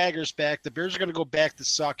swagger's back. The Bears are going to go back to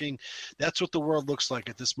sucking. That's what the world looks like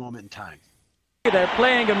at this moment in time. They're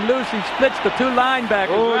playing him loose. He splits the two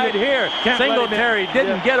linebackers right here. Singletary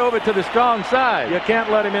didn't get over to the strong side. You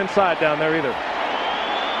can't let him inside down there either.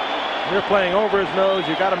 You're playing over his nose.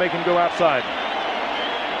 You got to make him go outside.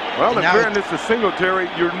 Well, in fairness to Singletary,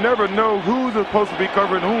 you never know who's supposed to be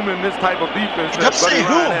covering whom in this type of defense that Buddy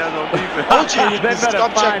Ryan has on defense. They better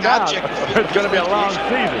find out. It's going to be a long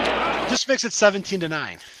season. Just makes it 17-9.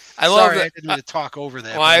 I love Sorry, that. I didn't mean to talk over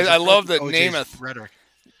that. Well, I love that OJ's rhetoric.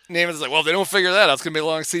 Namath's like, well, if they don't figure that out, it's going to be a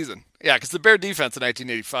long season. Yeah, because the Bear defense in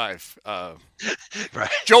 1985,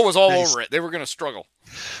 right. Joe was all over it. They were going to struggle.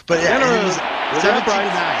 But yeah, it was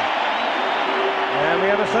 17-9. And we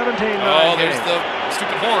have a 17-9 Oh, there's game. the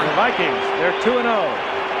stupid horn. The Vikings, they're 2-0.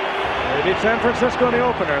 They beat San Francisco in the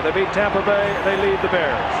opener. They beat Tampa Bay. They lead the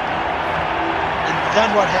Bears. And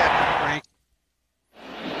then what happened, Frank?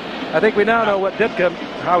 I think we now know what Ditka,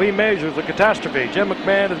 how he measures a catastrophe. Jim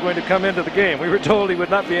McMahon is going to come into the game. We were told he would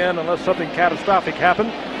not be in unless something catastrophic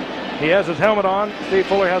happened. He has his helmet on. Steve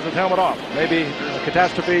Fuller has his helmet off. Maybe the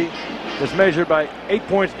catastrophe is measured by 8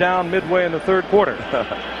 points down midway in the third quarter.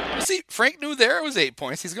 See, Frank knew there it was 8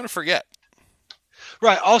 points. He's going to forget.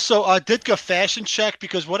 Right. Also, Ditka fashion check,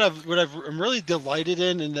 because what I'm really delighted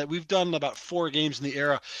in, and that we've done about 4 games in the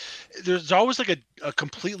era, there's always like a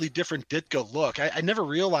completely different Ditka look. I never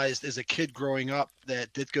realized as a kid growing up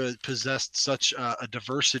that Ditka possessed such a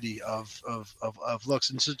diversity of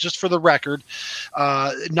looks. And so, just for the record,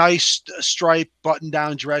 nice stripe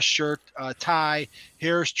button-down dress shirt, tie,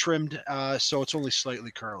 hair is trimmed, so it's only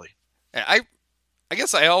slightly curly. I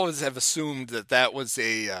guess I always have assumed that was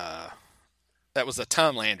a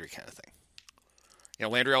Tom Landry kind of thing. You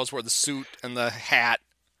know, Landry always wore the suit and the hat,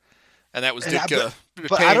 and that was Ditka.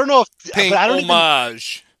 But I don't know if paying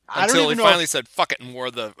homage until he finally said "fuck it" and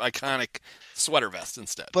wore the iconic sweater vest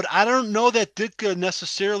instead. But I don't know that Ditka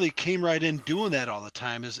necessarily came right in doing that all the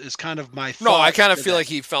time. Is kind of my thought. No, I kind of feel like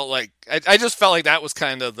he felt like I just felt like that was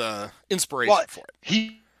kind of the inspiration for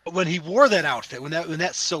it. When he wore that outfit, when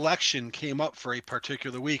that selection came up for a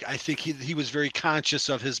particular week, I think he was very conscious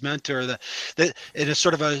of his mentor, that in a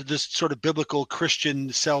sort of this sort of biblical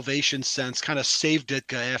Christian salvation sense, kind of saved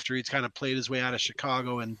Ditka after he'd kind of played his way out of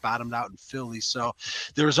Chicago and bottomed out in Philly. So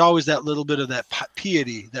there was always that little bit of that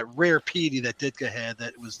piety, that rare piety that Ditka had,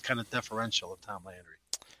 that was kind of deferential of Tom Landry.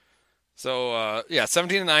 So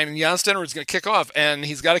 17-9, and Jan Stenerud's going to kick off, and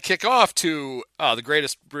he's got to kick off to the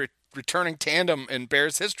greatest returning tandem in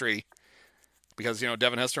Bears history, because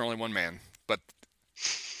Devin Hester only one man, but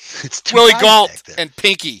it's Willie Gault and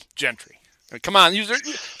Pinky Gentry. I mean, come on,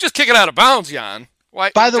 just kick it out of bounds, Jan.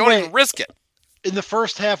 Why? By the don't way, even risk it. In the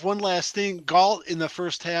first half, one last thing, Gault in the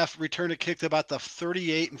first half returned a kick to about the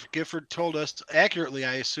 38, and Gifford told us accurately,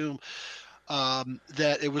 I assume,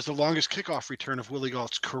 that it was the longest kickoff return of Willie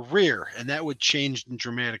Gault's career, and that would change in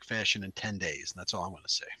dramatic fashion in 10 days. And that's all I'm going to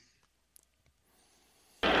say.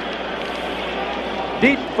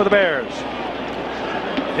 Deep for the Bears.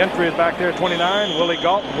 Gentry is back there, 29. Willie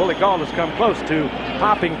Gault. Willie Gault has come close to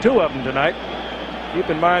popping 2 of them tonight. Keep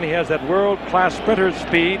in mind he has that world-class sprinter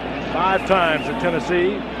speed 5 times at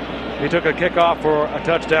Tennessee. He took a kickoff for a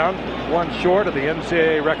touchdown, 1 short of the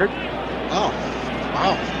NCAA record. Oh,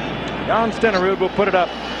 wow. Jan Stenerud will put it up.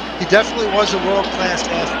 He definitely was a world-class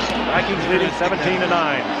athlete. Vikings leading 17-9.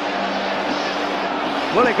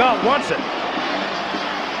 Willie Gault wants it.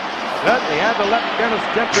 But he had to let Dennis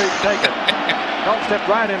Gentry take it. Gault stepped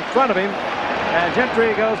right in front of him, and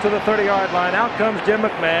Gentry goes to the 30-yard line. Out comes Jim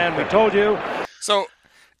McMahon. We told you. So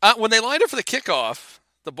when they lined up for the kickoff,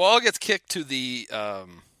 the ball gets kicked to the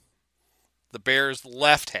Bears'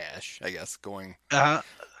 left hash, I guess, going.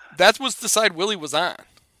 That was the side Willie was on.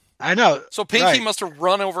 I know. So Pinky must have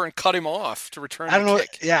run over and cut him off to return the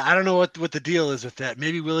kick. Yeah, I don't know what the deal is with that.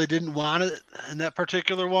 Maybe Willie didn't want it in that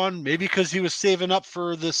particular one. Maybe because he was saving up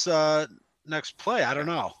for this next play. I don't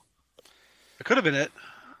know. It could have been it.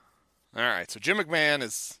 All right, so Jim McMahon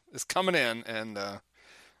is coming in, and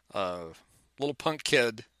little punk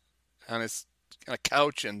kid on his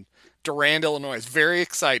couch in Durand, Illinois, is very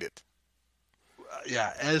excited.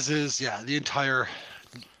 As is the entire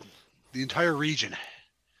region.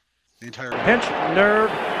 Pinched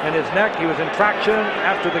nerve in his neck. He was in traction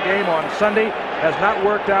after the game on Sunday. Has not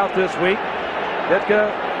worked out this week.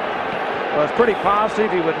 Ditka was pretty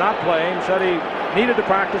positive he would not play. He said he needed to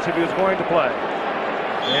practice if he was going to play.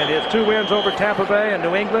 And his 2 wins over Tampa Bay and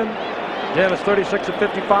New England. Jim is 36 of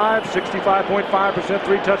 55, 65.5%,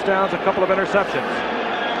 3 touchdowns, a couple of interceptions.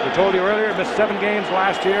 We told you earlier, he missed 7 games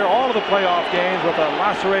last year, all of the playoff games with a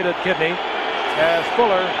lacerated kidney, as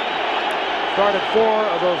Fuller started 4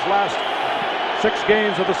 of those last 6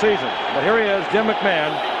 games of the season. But here he is, Jim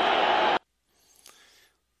McMahon.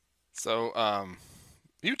 So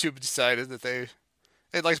YouTube decided that they'd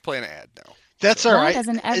like to play an ad now. That's all right. Why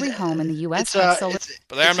doesn't every home in the U.S. have solar?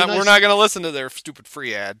 But we're not going to listen to their stupid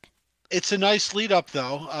free ad. It's a nice lead up,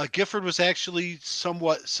 though. Gifford was actually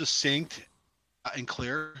somewhat succinct and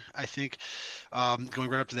clear, I think,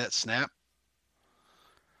 going right up to that snap.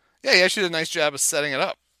 Yeah, he actually did a nice job of setting it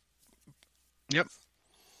up. Yep.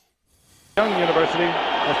 Young University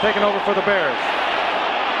has taken over for the Bears.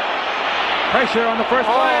 Pressure on the first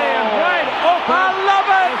play and wide open. I love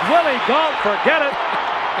it. Willie Gault, forget it.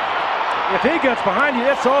 If he gets behind you,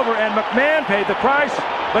 it's over. And McMahon paid the price,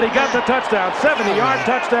 but he got the touchdown. 70-yard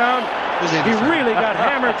touchdown. He really got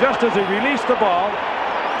hammered just as he released the ball.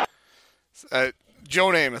 Joe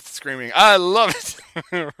Namath screaming, "I love it!"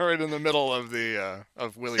 right in the middle of the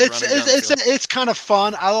of Willie. It's kind of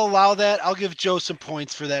fun. I'll allow that. I'll give Joe some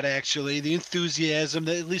points for that. Actually, the enthusiasm.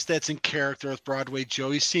 At least that's in character with Broadway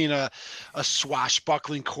Joe. He's seen a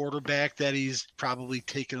swashbuckling quarterback that he's probably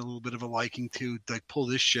taken a little bit of a liking to, like, pull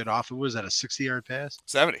this shit off. What was that? A 60-yard pass?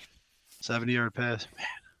 70-yard pass. Man,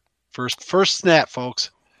 first snap, folks.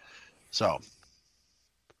 So.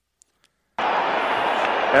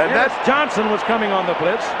 And that's Johnson was coming on the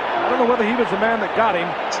blitz. I don't know whether he was the man that got him,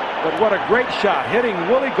 but what a great shot, hitting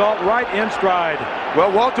Willie Gault right in stride.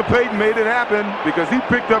 Well, Walter Payton made it happen because he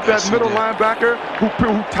picked up that middle linebacker who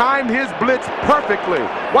timed his blitz perfectly.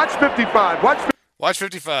 Watch 55. Watch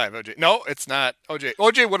 55, OJ. No, it's not OJ.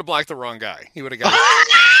 OJ would have blocked the wrong guy. He would have got.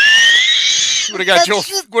 Would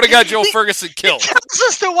have got Joe Ferguson killed. He tells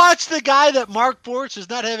us to watch the guy that Mark Bortz is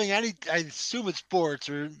not having any. I assume it's Bortz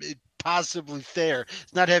or possibly Thayer.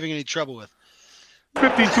 Is not having any trouble with.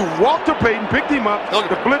 52. Walter Payton picked him up.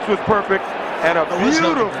 The blitz was perfect, and a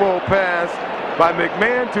beautiful pass by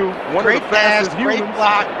McMahon to one of the fastest humans. Great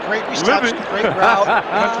block, great reception, great route.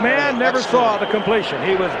 McMahon never saw the completion.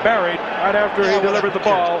 He was buried right after he delivered the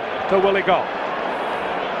ball to Willie Gault.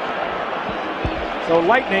 So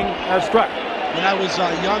lightning has struck. When I was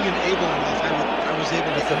young and able enough, I was able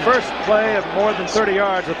to. It's the first play of more than 30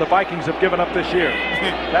 yards that the Vikings have given up this year.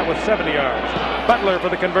 That was 70 yards. Butler for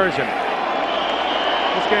the conversion.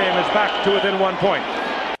 This game is back to within 1 point.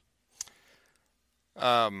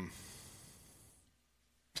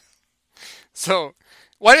 So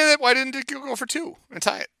why didn't it go for 2 and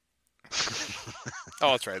tie it?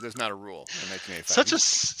 Oh, that's right. There's not a rule in 1985.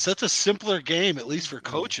 Such a simpler game, at least for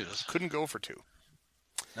coaches. Couldn't go for 2.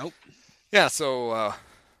 Nope. Yeah, so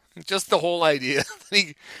just the whole idea.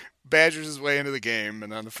 He badgers his way into the game,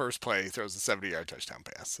 and on the first play, he throws a 70-yard touchdown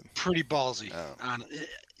pass. Pretty ballsy.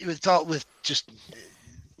 It was all with just.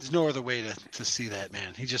 There's no other way to see that,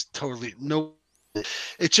 man. He just totally no.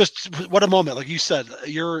 It's just what a moment, like you said.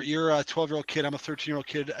 You're a 12-year-old kid. I'm a 13-year-old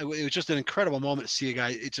kid. It was just an incredible moment to see a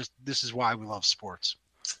guy. This is why we love sports.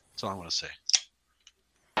 That's all I want to say.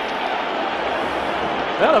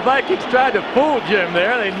 Well, the Vikings tried to fool Jim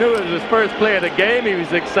there. They knew it was his first play of the game. He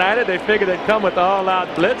was excited. They figured they'd come with the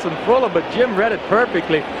all-out blitz and fool him, but Jim read it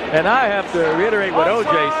perfectly. And I have to reiterate what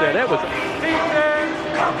OJ said. It was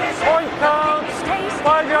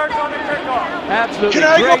 $5 yards on the kickoff. Absolutely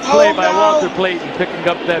great play by Walter Payton picking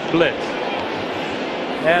up that blitz.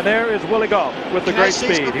 And there is Willie Gault with the great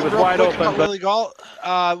speed. He was wide open. Willie Gault,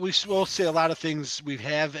 we'll say a lot of things we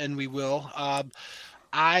have and we will.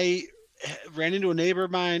 I ran into a neighbor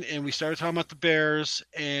of mine and we started talking about the Bears,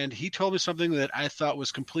 and he told me something that I thought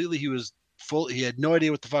was completely, he had no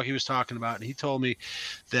idea what the fuck he was talking about. And he told me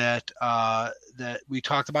that that we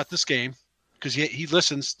talked about this game because he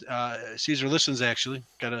listens. Caesar listens, actually.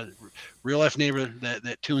 Got a real life neighbor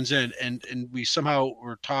that tunes in, and we somehow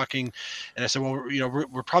were talking, and I said, well,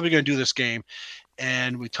 we're probably going to do this game.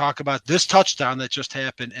 And we talk about this touchdown that just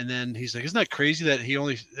happened. And then he's like, isn't that crazy that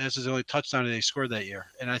that's his only touchdown that he scored that year?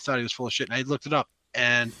 And I thought he was full of shit. And I looked it up,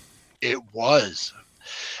 and it was.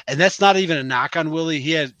 And that's not even a knock on Willie.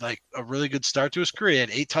 He had like a really good start to his career. He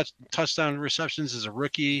had 8 touchdown receptions as a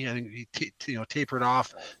rookie. I think he tapered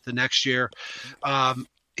off the next year.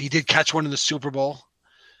 He did catch one in the Super Bowl.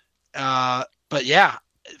 But yeah,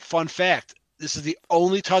 fun fact: this is the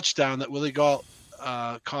only touchdown that Willie Gault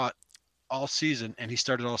caught all season, and he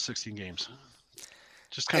started all 16 games.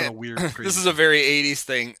 Just kind of weird. This is a very 80s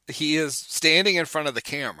thing. He is standing in front of the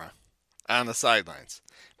camera on the sidelines,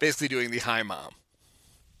 basically doing the hi mom.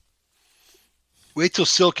 Wait till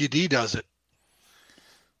Silky D does it.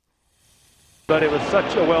 But it was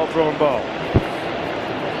such a well-thrown ball.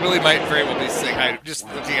 Willie might very well be saying hi, just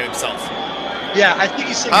looking at himself. Yeah, I think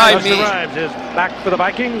he's saying hi. Buster Rhymes is back for the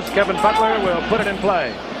Vikings. Kevin Butler will put it in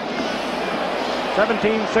play.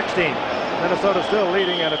 17-16. Minnesota still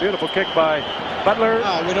leading, and a beautiful kick by Butler.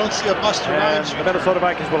 We don't see a Buster Rhymes. The Minnesota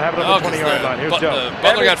Vikings will have it on the 20-yard line. Here's Joe.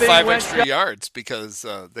 Butler got 5 extra yards because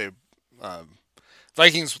they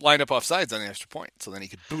Vikings lined up offsides on the extra point, so then he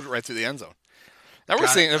could boot it right through the end zone. Now we're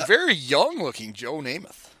seeing a very young-looking Joe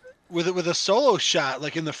Namath. With a solo shot,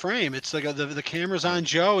 like in the frame. It's like the camera's on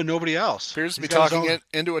Joe and nobody else. Appears to be talking it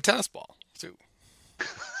into a tennis ball, too.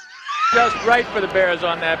 Just right for the Bears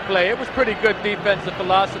on that play. It was pretty good defensive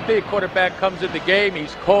philosophy. Quarterback comes in the game.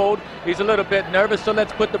 He's cold. He's a little bit nervous, so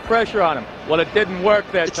let's put the pressure on him. Well, it didn't work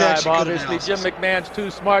that time, obviously. Jim McMahon's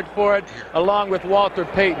too smart for it, along with Walter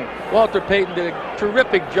Payton. Walter Payton did a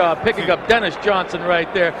terrific job picking up Dennis Johnson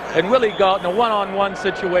right there. And Willie Gault in a one-on-one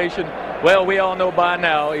situation, well, we all know by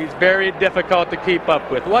now he's very difficult to keep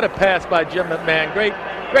up with. What a pass by Jim McMahon.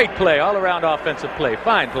 Great play, all-around offensive play.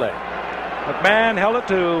 Fine play. McMahon held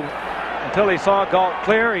it until he saw Gault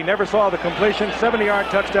clear. He never saw the completion. 70-yard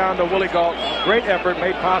touchdown to Willie Gault. Great effort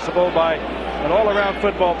made possible by an all-around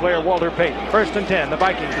football player, Walter Payton. 1st and 10. The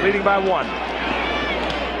Vikings leading by 1.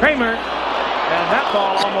 Kramer, and that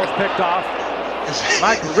ball almost picked off.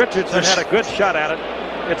 Mike Richardson had a good shot at it.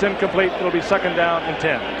 It's incomplete. It'll be 2nd down and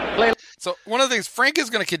 10. So one of the things, Frank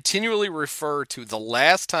is going to continually refer to the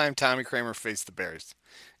last time Tommy Kramer faced the Bears,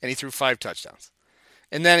 and he threw 5 touchdowns.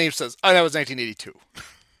 And then he says, oh, that was 1982.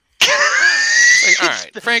 Like, all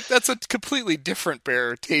right, Frank, that's a completely different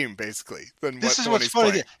Bear team, basically, than this is when what's he's funny.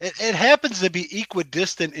 playing. It happens to be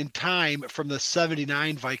equidistant in time from the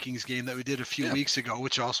 79 Vikings game that we did a few weeks ago,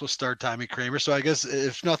 which also starred Tommy Kramer. So I guess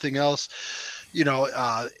if nothing else,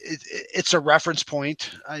 it's a reference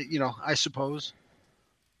point, I suppose.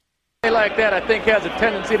 Like that, I think, has a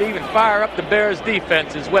tendency to even fire up the Bears'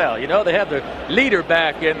 defense as well. They have their leader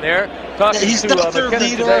back in there. Talking he's to not their McKinnon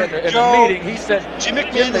leader. today in the meeting, he said Jim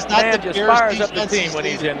McMahon is not the just Bears' fires up the defense team when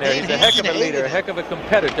he's in there. He's a heck of a leader, a heck of a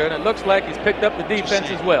competitor, and it looks like he's picked up the defense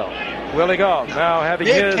as well. Willie Gault now having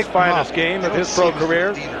his finest game of his pro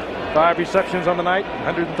career. 5 receptions on the night,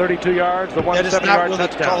 132 yards, the 170-yard touchdown. That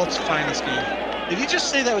is not Willie Gault's finest game. Did he just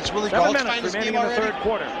say that was Willie Gault's finest game already? In the 3rd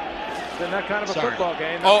quarter. In that kind of a football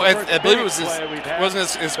game. I believe it was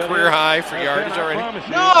wasn't his career high for yardage already?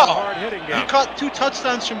 No! He caught 2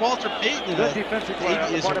 touchdowns from Walter Payton. Good defensive play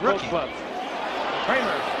as a rookie.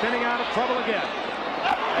 Kramer spinning out of trouble again.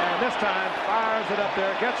 And this time fires it up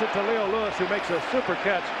there, gets it to Leo Lewis, who makes a super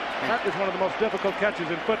catch. That is one of the most difficult catches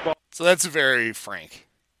in football. So that's very Frank.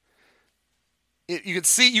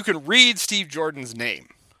 You can read Steve Jordan's name.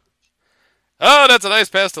 Oh, that's a nice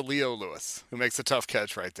pass to Leo Lewis, who makes a tough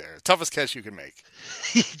catch right there. Toughest catch you can make.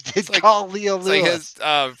 He did call Leo Lewis.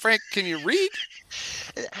 Frank, can you read?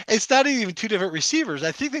 It's not even 2 different receivers.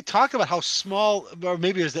 I think they talk about how small, or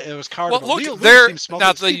maybe it was Carter. Well, look, you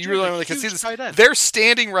really can see this. They're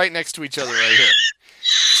standing right next to each other right here.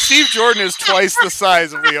 Steve Jordan is twice the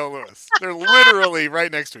size of Leo Lewis. They're literally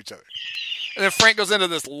right next to each other. And then Frank goes into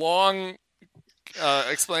this long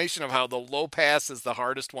explanation of how the low pass is the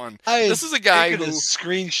hardest one. This is a guy who a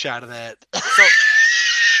screenshot of that. So,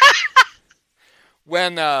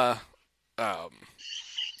 when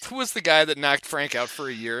who was the guy that knocked Frank out for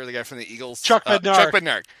a year? The guy from the Eagles, Chuck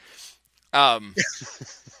Bednarik.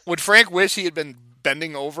 Would Frank wish he had been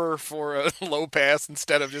bending over for a low pass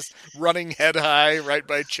instead of just running head high right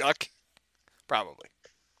by Chuck? Probably.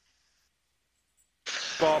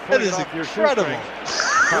 That is incredible.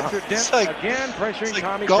 Richard Dent again pressuring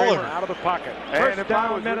Tommy Kramer out of the pocket. First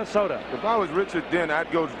down, Minnesota. If I was Richard Dent, I'd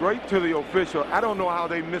go straight to the official. I don't know how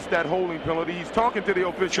they missed that holding penalty. He's talking to the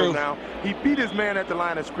official now. He beat his man at the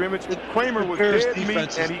line of scrimmage. Kramer was dead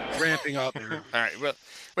meat, and he's ramping up here. All right, well,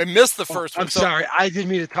 we missed the first one. I'm sorry, I didn't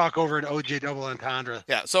mean to talk over an OJ double entendre.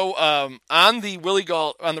 Yeah, so on the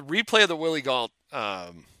replay of the Willie Gault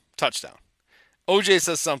touchdown, OJ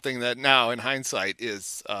says something that now, in hindsight,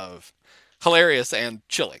 is hilarious and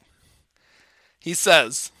chilling. He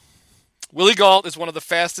says, Willie Gault is one of the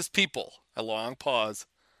fastest people, a long pause,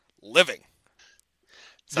 living.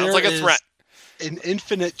 Sounds like a threat. An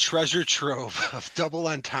infinite treasure trove of double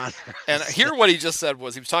entendre. And here what he just said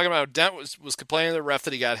was, he was talking about how Dent was complaining to the ref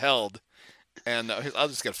that he got held. And I'll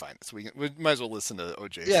just gotta find this. We might as well listen to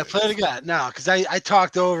OJ. Yeah, play it again. No, because I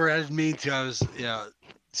talked over. I didn't mean to. I was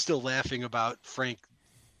still laughing about Frank.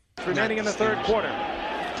 Remaining in the third quarter.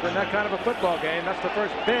 It's been that kind of a football game. That's the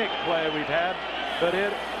first big play we've had. But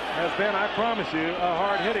it has been, I promise you, a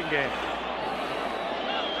hard-hitting game.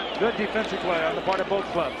 Good defensive play on the part of both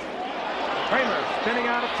clubs. Kramer spinning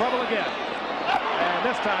out of trouble again. And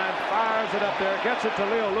this time fires it up there, gets it to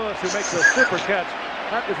Leo Lewis, who makes a super catch.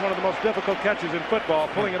 That is one of the most difficult catches in football,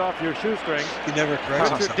 pulling it off your shoestrings. He never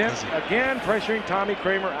corrects Richard himself, Dent again pressuring Tommy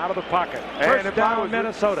Kramer out of the pocket. And First down,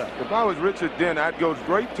 Minnesota. If I was Richard Dent, I'd go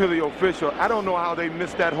straight to the official. I don't know how they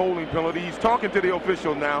missed that holding penalty. He's talking to the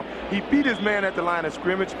official now. He beat his man at the line of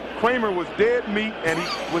scrimmage. Kramer was dead meat, and he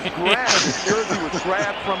was grabbed. His jersey was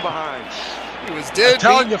grabbed from behind. He was dead. I'm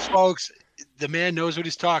telling you, folks, the man knows what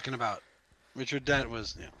he's talking about. Richard Dent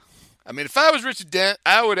was. Yeah. I mean, if I was Richard Dent,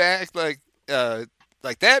 I would act like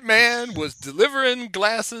that man was delivering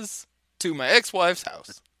glasses to my ex-wife's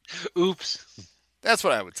house. Oops. That's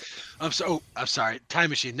what I would say. I'm sorry. Time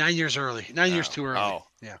machine. 9 years early. 9 years too early. Oh.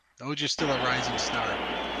 Yeah. OJ's still a rising star.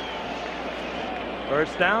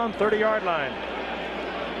 First down, 30-yard line.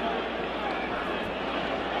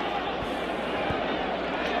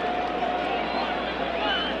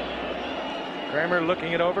 Kramer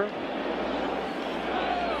looking it over.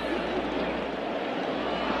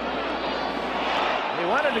 He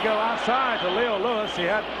wanted to go outside to Leo Lewis. He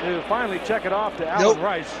had to finally check it off to Alan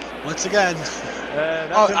Rice. Once again.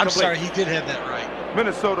 I'm sorry. He did have that right.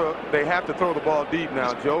 Minnesota, they have to throw the ball deep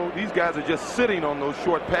now, Joe. These guys are just sitting on those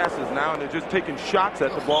short passes now, and they're just taking shots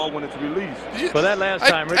at the ball when it's released. Well, that last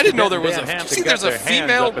time, I didn't know there was there's a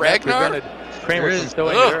female Ragnar? Kramer from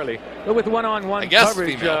throwing it early. But with one-on-one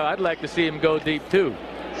coverage, I'd like to see him go deep, too.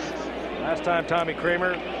 Last time Tommy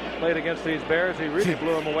Kramer played against these Bears, he really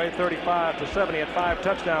blew them away 35-7. He had 5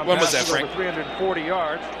 touchdown when was that, passes Frank? over 340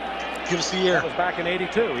 yards. Give us the year. That was back in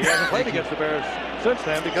 '82. He hasn't played against the Bears since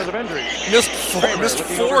then because of injuries. Missed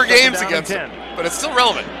four games against them, but it's still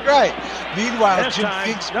relevant. Right. Meanwhile, this Jim time,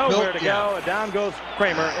 Fink's nowhere to go. And down goes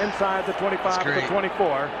Kramer inside the 25 to the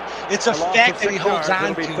 24. It's a fact that he holds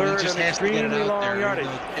on to. He just has to get it out there.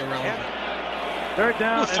 Irrelevant. Third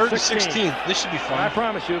down and 16. This should be fun. I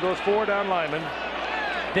promise you, those 4 down linemen,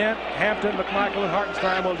 Dent, Hampton, McMichael, and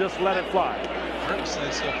Hartenstein will just let it fly.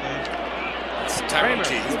 Hartenstein's so fun. Kramer,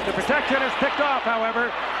 the protection is picked off,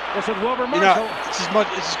 however. This is Wilbur Marshall. It's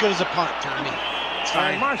as good as a punt, Tommy. It's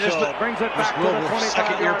fine. And Marshall brings it back to the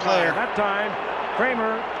 25-yard line. That time,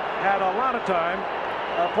 Kramer had a lot of time.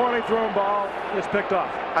 A poorly thrown ball is picked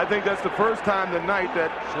off. I think that's the first time tonight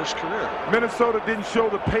that first career Minnesota didn't show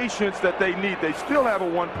the patience that they need. They still have a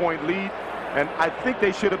 1-point lead. And I think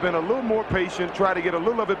they should have been a little more patient, try to get a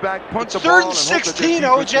little of it back, punt the ball, and hope that their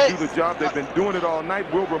defense can do the job. They've been doing it all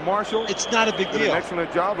night. Wilbur Marshall, it's not a big deal. Did an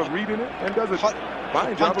excellent job of reading it and does a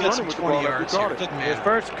fine job of running with the ball. His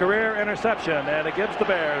first career interception, and it gives the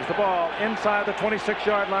Bears the ball inside the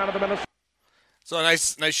 26-yard line of the Minnesota. So a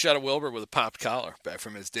nice shot of Wilbur with a popped collar back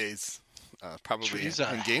from his days, probably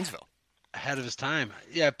in Gainesville. Ahead of his time.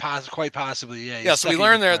 Yeah, quite possibly. Yeah, so we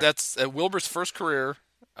learned there that's Wilbur's first career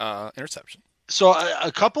interception. So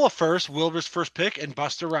a couple of firsts, Wilbur's first pick, and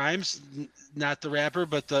Busta Rhymes, not the rapper,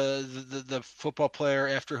 but the football player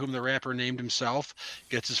after whom the rapper named himself,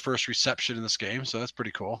 gets his first reception in this game. So that's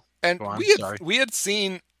pretty cool. And we had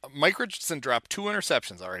seen Mike Richardson drop 2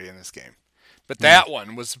 interceptions already in this game. But that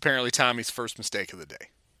one was apparently Tommy's first mistake of the day.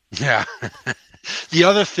 Yeah. The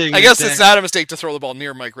other thing I guess it's not a mistake to throw the ball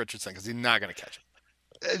near Mike Richardson because he's not going to catch it.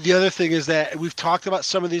 The other thing is that we've talked about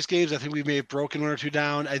some of these games. I think we may have broken 1 or 2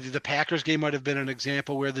 down. The Packers game might have been an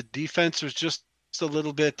example where the defense was just a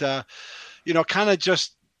little bit, kind of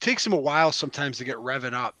just takes them a while sometimes to get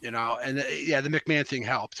revving up, And the McMahon thing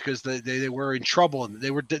helped because they were in trouble and they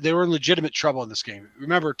were in legitimate trouble in this game.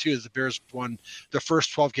 Remember too, the Bears won the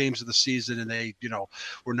first 12 games of the season and they,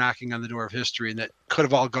 were knocking on the door of history, and that could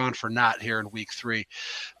have all gone for naught here in week 3.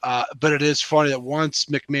 But it is funny that once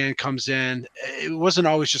McMahon comes in, it wasn't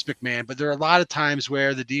always just McMahon, but there are a lot of times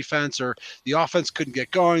where the defense or the offense couldn't get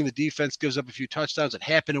going. The defense gives up a few touchdowns. It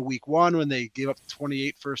happened in week 1 when they gave up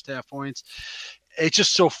 28 first half points. It's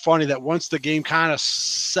just so funny that once the game kind of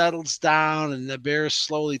settles down and the Bears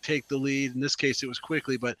slowly take the lead, in this case it was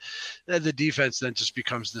quickly, but the defense then just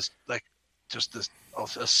becomes this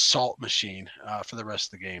assault machine for the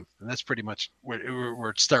rest of the game. And that's pretty much where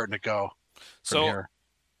it's starting to go from here.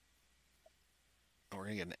 we're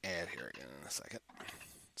going to get an ad here again in a second.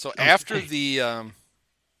 So after the,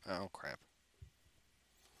 oh crap.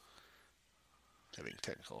 Having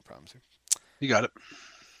technical problems here. You got it.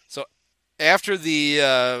 So after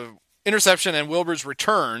the interception and Wilbur's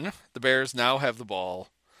return, the Bears now have the ball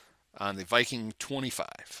on the Viking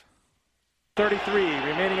 25. 33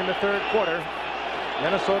 remaining in the third quarter.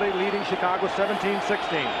 Minnesota leading Chicago 17-16.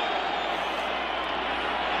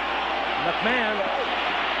 McMahon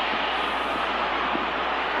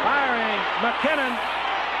firing. McKinnon.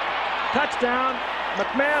 Touchdown.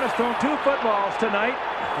 McMahon has thrown 2 footballs tonight.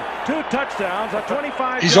 2 touchdowns. A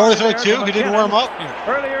 25. He's only thrown 2. He didn't warm up.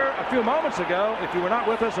 Earlier, a few moments ago, if you were not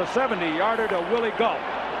with us, a 70-yarder to Willie Galt.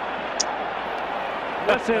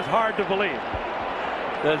 This is hard to believe.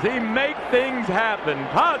 Does he make things happen,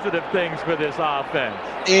 positive things for this offense?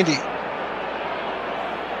 Andy,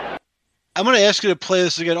 I'm going to ask you to play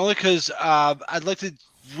this again only because I'd like to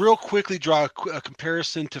real quickly draw a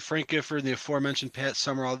comparison to Frank Gifford and the aforementioned Pat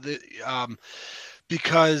Summerall,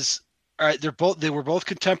 because all right, they were both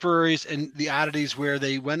contemporaries, and the oddities where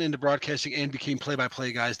they went into broadcasting and became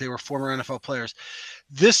play-by-play guys. They were former NFL players.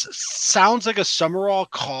 This sounds like a Summerall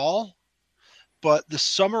call, but the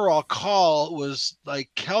Summerall call was like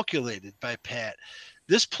calculated by Pat.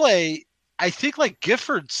 This play, I think, like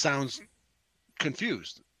Gifford sounds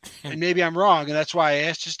confused. And maybe I'm wrong, and that's why I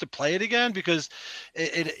asked just to play it again, because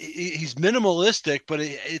he's minimalistic, but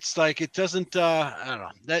it's like it doesn't. I don't know.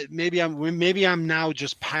 That maybe I'm now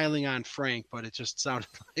just piling on Frank, but it just sounded.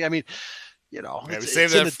 I mean, you know, save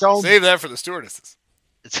that for the stewardesses.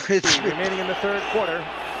 It's remaining in the third quarter.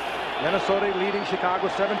 Minnesota leading Chicago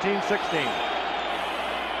 17-16.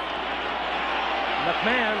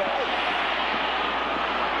 McMahon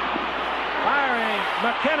firing.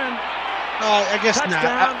 McKinnon. I guess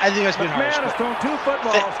touchdown. Not. I think that's been harsh. McMahon has thrown 2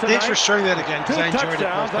 footballs tonight. Thanks for sharing that again, because I enjoyed it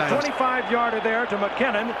both times. A 25-yarder there to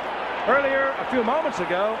McKinnon. Earlier, a few moments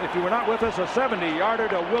ago, if you were not with us, a 70-yarder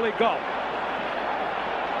to Willie Galt.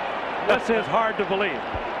 This is hard to believe.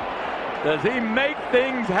 Does he make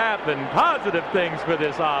things happen, positive things for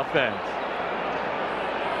this offense?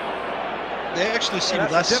 They actually seem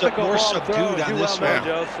more subdued on this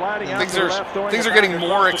one. Things are getting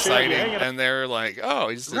more exciting, and they're like, oh,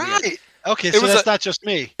 he's right. Okay, so that's not just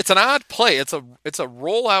me. It's an odd play. It's a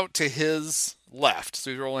rollout to his left,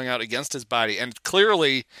 so he's rolling out against his body, and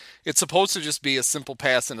clearly it's supposed to just be a simple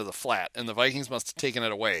pass into the flat, and the Vikings must have taken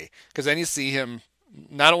it away, because then you see him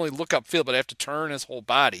not only look upfield, but have to turn his whole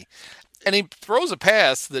body, and he throws a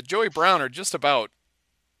pass that Joey Browner just about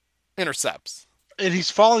intercepts. And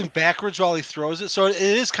he's falling backwards while he throws it. So it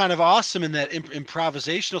is kind of awesome in that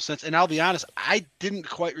improvisational sense. And I'll be honest, I didn't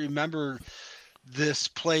quite remember this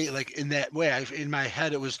play like in that way. In my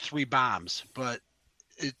head, it was 3 bombs, but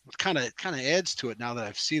it kind of adds to it now that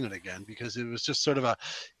I've seen it again, because it was just sort of a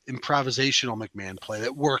improvisational McMahon play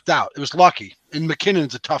that worked out. It was lucky. And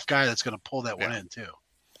McKinnon's a tough guy that's going to pull that one in too.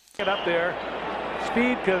 Get up there.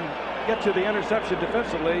 Speed can get to the interception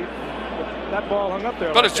defensively. That ball hung up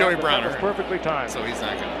there. But it's Joey Browner. That was perfectly timed. So he's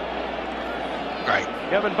not going to. Right.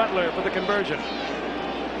 Kevin Butler for the conversion.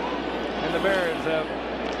 And the Bears have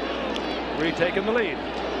retaken the lead.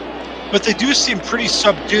 But they do seem pretty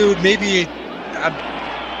subdued. Maybe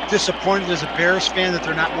I'm disappointed as a Bears fan that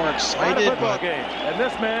they're not more excited. Football game. And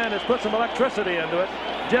this man has put some electricity into it.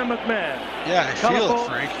 Jim McMahon. Yeah, I feel it,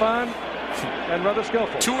 Frank. Fun, and rather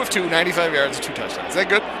skillful. 2 of 2, 95 yards, 2 touchdowns. Is that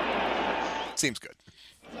good? Seems good.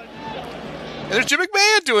 And there's Jim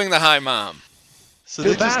McMahon doing the high mom. So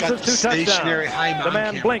they just got the stationary high mom. The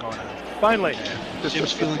man blinked. Finally. Yeah.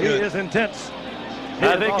 Jim's feeling good. He is intense.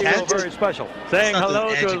 I think he's very special. Saying hello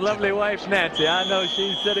to his lovely wife, Nancy. I know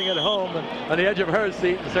she's sitting at home and on the edge of her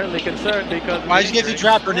seat and certainly concerned because... Why'd you get to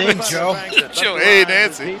drop her name, Joe? Joe, hey,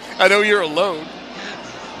 Nancy. I know you're alone.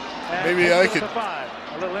 Maybe I could...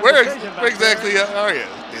 Where exactly are you,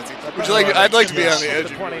 Nancy? Would you like? I'd like to be on the edge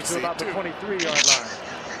of your seat, about the 23-yard line.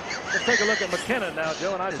 Let's take a look at McKinnon now,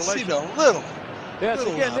 Joe, in isolation. See a little. Yes,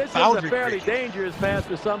 again, this is a fairly dangerous pass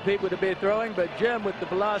for some people to be throwing, but Jim, with the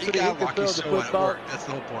velocity he can throw the football, that's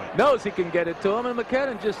the whole point. Knows he can get it to him, and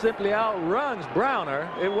McKinnon just simply outruns Browner.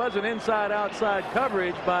 It was an inside-outside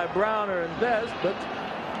coverage by Browner and Dest, but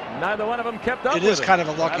neither one of them kept up with it. It is kind of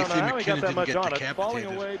a lucky thing McKinnon didn't get decapitated. Falling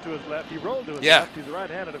away to his left, he rolled to his left. He's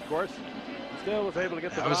right-handed, of course. Still was able to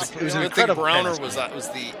get the velocity. It was an incredible Browner was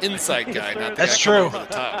the inside guy, not the That's guy true. over the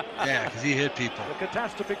top. Yeah, because he hit people. The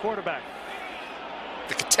catastrophe quarterback.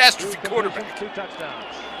 The catastrophe quarterback. 2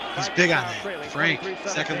 touchdowns. He's big on that. Frank,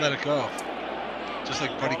 second let it go. Just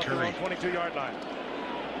like Buddy Curry. 22-yard line.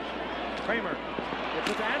 Kramer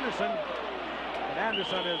gets it to Anderson. And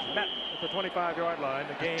Anderson is met the 25-yard line.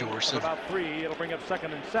 The game Dorson. of about 3. It'll bring up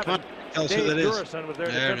 2nd and 7. Come on, tell us who Dave that is. Dorson was there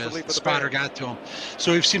There it defensively is. for the Spotter Bears. got to him.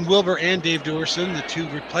 So we've seen Wilbur and Dave Dorson, the two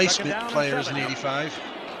replacement Second down and players 7. in 85.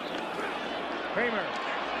 Kramer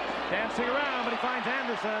dancing around, but he finds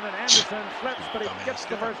Anderson, and Anderson slips, but he gets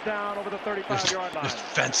the first down over the 35-yard line. Just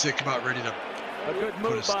Fensick about ready to. A good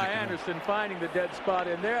Put a move stick by in him. Anderson, finding the dead spot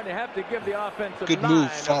in there, and they have to give the offensive Good line move, of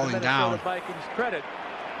the falling Minnesota down. Vikings credit.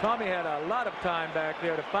 Tommy had a lot of time back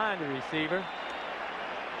there to find the receiver.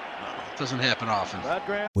 It doesn't happen often. Brad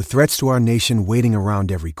Graham. With threats to our nation waiting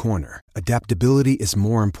around every corner, adaptability is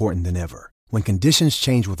more important than ever. When conditions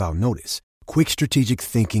change without notice, quick strategic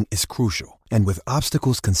thinking is crucial. And with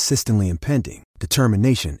obstacles consistently impending,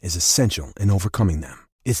 determination is essential in overcoming them.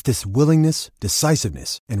 It's this willingness,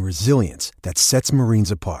 decisiveness, and resilience that sets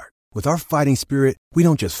Marines apart. With our fighting spirit, we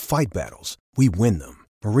don't just fight battles, we win them.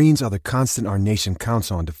 Marines are the constant our nation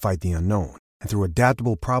counts on to fight the unknown. And through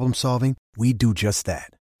adaptable problem solving, we do just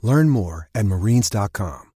that. Learn more at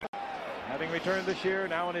Marines.com. Having returned this year,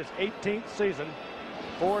 now in his 18th season,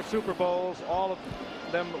 4 Super Bowls, all of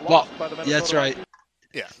them lost by the Minnesota Yeah, that's right. Vikings.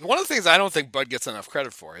 Yeah, one of the things I don't think Bud gets enough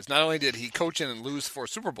credit for is not only did he coach in and lose 4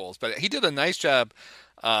 Super Bowls, but he did a nice job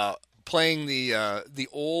playing the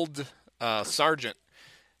old sergeant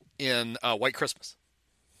in White Christmas.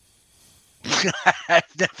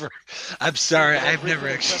 I'm sorry, I've never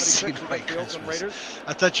actually seen White Christmas.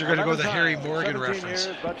 I thought you were going to go the Harry Morgan reference.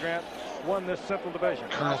 Years, Bud Grant won this Central Division.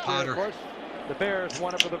 Colonel Last year, Potter. of course, the Bears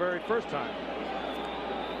won it for the very first time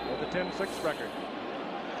with a 10-6 record.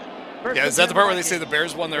 Yeah, is that the part where they say the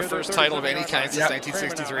Bears won their first title of any kind since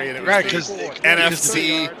 1963? And it was Right, the 'cause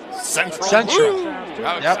NFC Central. Central. Woo!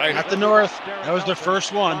 How Yep, exciting. at the North. That was their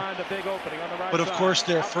first one. But of course,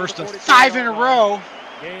 their first of 5 in a row.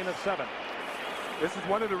 Gain of 7. This is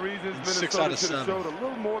one of the reasons 6 Minnesota out of should have 7. showed a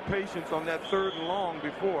little more patience on that 3rd and long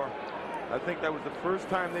before. I think that was the first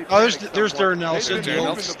time they. Oh, there's panicked Darren somewhat. Nelson, They've been the old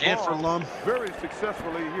moving the Stanford ball alum. very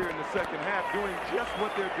successfully here in the second half, doing just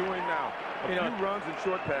what they're doing now. A few runs and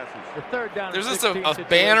short passes. The 3rd down. There's and just a 16 situation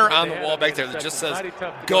banner that on they the had wall on back the there that just interception. says, Mighty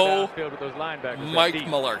tough to "Go downfield with those linebackers. They're Mike deep.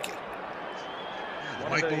 Malarkey." The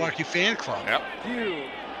Mike Malarkey fan club. Yep. Few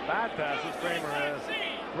bad passes Kramer has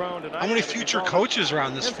thrown tonight. How many but he future called it coaches are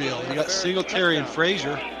on this instantly field? a You got Bears Singletary and touchdown.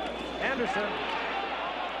 Frazier. Anderson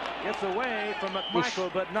gets away from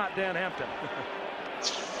McMichael, but not Dan Hampton. It's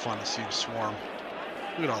fun to see him swarm.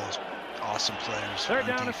 Look at all those awesome players. 3rd on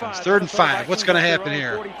down and defense. 5. 3rd and 5. What's going to happen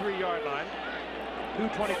here? 43-yard line.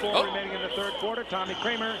 2:24 remaining in the 3rd quarter. Tommy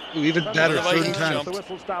Kramer. Ooh, even better. The 3rd and Vikings 10. The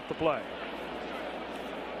whistle stopped the play.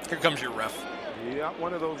 Here comes your ref. Yeah,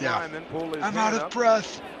 one of those Yeah. linemen pulled his I'm hand out of up.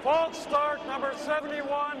 breath. False start, number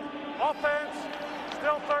 71. Offense,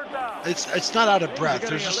 still 3rd down. It's not out of Things are breath. getting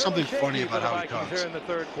There's a just little something shaky funny for about the how he Vikings comes. here in the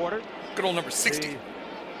 3rd quarter. Good old number 60. The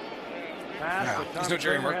pass Yeah. that There's Tommy no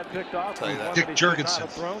Jerry Kramer Mark. had picked off Tell you was that. one Dick that he should not Jurgensen.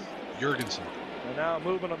 have thrown. Jurgensen. And now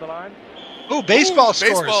movement on the line. Ooh, baseball Ooh,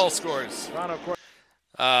 scores. Baseball scores. Toronto, of course,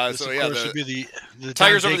 This, So of yeah, course, should the, be the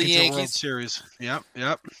Tigers Don over the Dankins World Yankees. Series. Yep.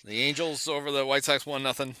 the Angels over the White Sox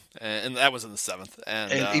 1-0, and that was in the 7th.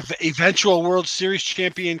 And, And eventual World Series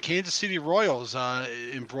champion Kansas City Royals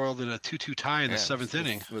embroiled in a 2-2 tie in the 7th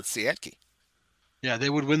inning. with Siatke. Yeah, they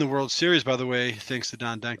would win the World Series, by the way, thanks to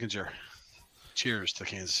Don Denkinger. Cheers to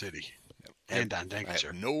Kansas City and Don I Denkinger.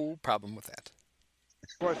 have no problem with that.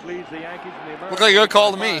 of course, leads the Yankees in the American. Look like a good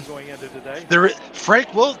call to me. Going into today.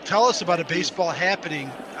 Frank will tell us about a baseball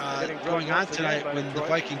happening going on tonight when the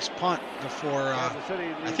Vikings punt before. Kansas City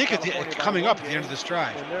leads I think California by coming one up at the end game of this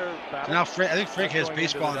drive. in their battle. Now, I think Frank has That's going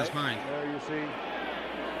into baseball in his today. mind. There you see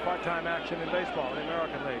part-time action in baseball in the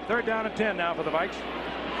American League. 3rd down and 10 now for the Vikes.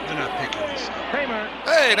 They're not picking this up. Kramer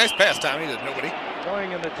Hey, nice pass, Tommy, to nobody.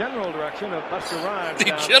 going in the general direction of Buster Rhymes. The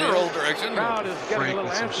downfield. general direction. Crowd is getting Frank a little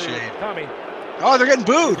with some antsy. shade. Tommy, Oh, they're getting you've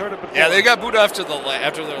booed. heard it before. Yeah, they got booed after their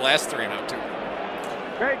last 3 and out too.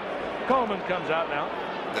 Greg Coleman comes out now.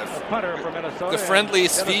 A punter from Minnesota. The friendly and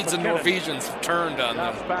Dennis Swedes and McKinnon Norwegians turned on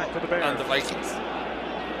knocks back to the Bears. the Vikings.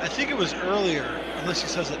 I think it was earlier, unless he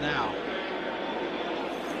says it now.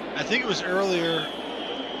 I think it was earlier.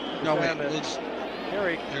 No, wait. And, Let's,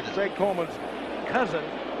 Harry, There it is. Greg Coleman's cousin,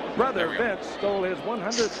 brother There we go. Vince, stole his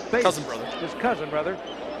 100th base. Cousin brother. His cousin brother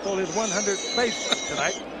stole his 100th base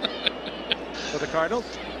tonight for the Cardinals.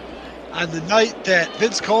 on the night that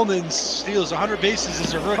Vince Coleman steals 100 bases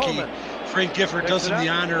as a rookie, Coleman Frank Gifford does him the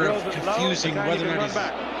honor of drills it low, confusing the guy whether or can not run he's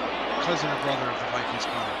back. cousin or brother of the Vikings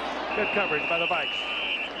punter. Good coverage by the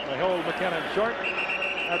Vikes. They hold McKinnon short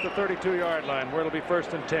at the 32-yard line, where it'll be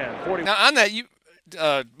 1st and 10. 40. Now on that,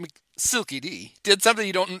 Silky D did something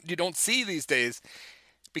you don't see these days.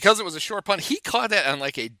 because it was a short punt, he caught that on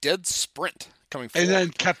like a dead sprint coming forward. And then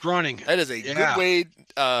kept running. That is a good way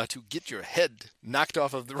to get your head knocked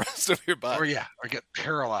off of the rest of your body. Or get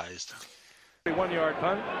paralyzed. 1-yard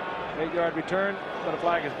punt, 8-yard return, but a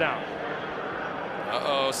flag is down.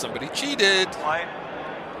 Uh-oh, somebody cheated.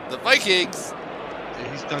 The Vikings.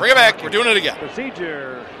 Bring it back. We're doing it again.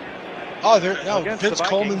 Procedure. Vince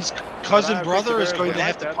Coleman's cousin brother is going to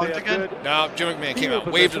have to punt again? No, Jim McMahon came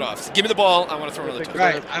out, waved it off. Give me the ball. I want to throw another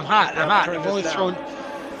touchdown. Right, I'm hot.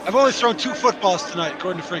 I've only thrown 2 footballs tonight,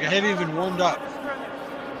 according to Frank. I haven't even warmed up.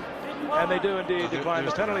 And they do indeed decline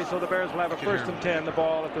the penalty, so the Bears will have a 1st and 10, the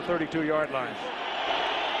ball at the 32-yard line.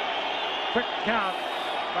 Quick count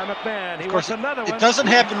by McMahon. Of course, it doesn't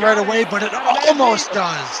happen right away, but it almost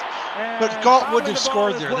does. But Galt wouldn't have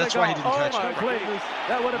scored there. That's why he didn't catch it.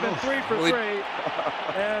 That would have been 3 for 3.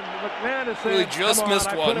 And McMahon is saying, really just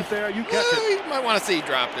missed one. Put it there, you catch it. You might want to say he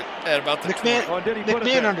dropped it at about the McMahon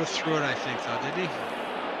underthrew it, I think, though, did he?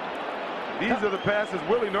 These are the passes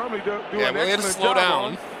Willie normally do an Willie had to slow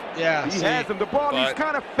down. Yeah, he has him. The ball, he's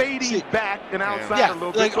kind of fading back and outside a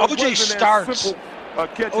little bit. Like OJ starts.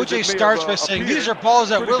 OJ starts by saying, these are balls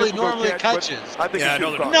that Willie normally catches.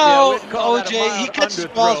 No, OJ, he catches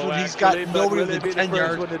balls when he's got nobody within 10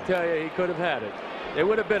 yards. Wouldn't tell you he could have had it. It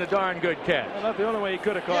would have been a darn good catch. Well, that's the only way he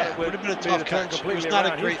could have caught it. Would have been a tough catch. It was not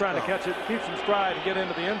a great He's trying to catch it, keep some stride, and get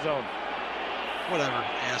into the end zone. Whatever,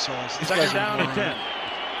 assholes. 2nd down and 10.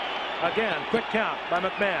 Again, quick count by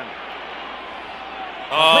McMahon.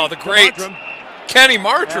 Oh, the great Kenny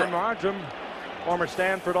Marjoram. And Marjoram, former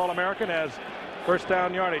Stanford All-American, has 1st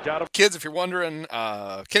down yardage out of. Kids, if you're wondering,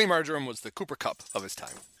 Kenny Marjoram was the Cooper Kupp of his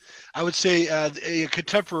time. I would say a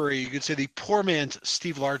contemporary, you could say the poor man's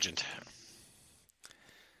Steve Largent.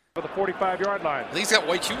 For the 45-yard line. He's got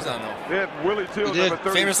white shoes on, though. They had Willie Till, number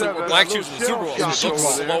 37. Famously wore black shoes in the Super Bowl. He looks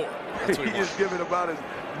slower. He is giving about his.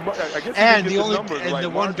 And the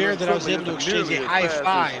one Bear that I was able to exchange a high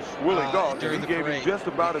five during the parade. Just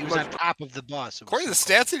about he was on top of the bus. According to the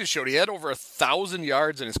stats he just showed, he had over 1,000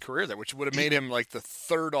 yards in his career there, which would have made him like the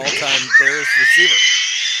 3rd all-time Bears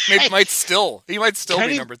receiver. He might still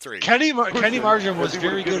be number 3. Kenny Marjoram was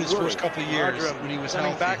very good his first couple of years when he was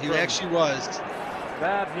healthy. He actually was.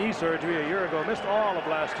 Bad knee surgery a year ago. Missed all of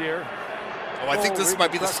last year. Oh, I think this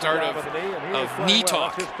might be the start of knee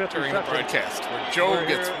talk during the broadcast, where Joe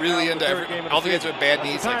gets really into all the guys with bad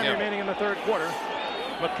knees like him. Remaining in the 3rd quarter.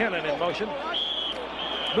 McKinnon in motion.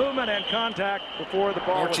 Movement and contact before the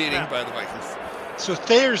ball. More cheating by the Vikings. So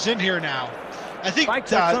Thayer's in here now. I think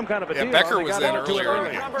some kind of a deal. Becker was in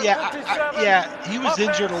earlier. Yeah, he was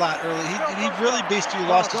injured a lot early. He really basically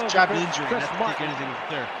lost his job to injury. Not to take anything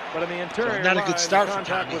there. But in the interior, so not a good start for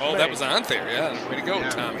Tommy. Oh, that was on Thayer. Yeah, way to go,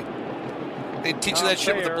 Tommy. They teach you that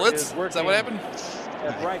shit with the blitz? Is that what happened?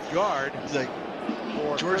 At right guard. It's like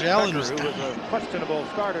George Allen was a questionable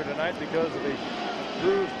starter tonight because of the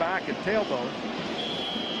bruised back and tailbone.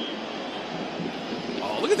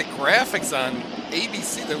 Oh, look at the graphics on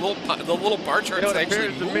ABC. The little bar charts actually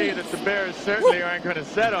appears to me that the Bears certainly aren't going to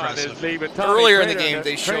set on this lead. But earlier in the game,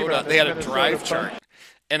 they showed they had a drive chart,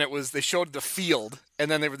 and they showed the field, and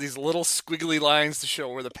then there were these little squiggly lines to show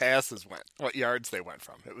where the passes went, what yards they went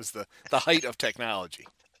from. It was the height of technology.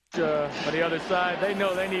 On the other side, they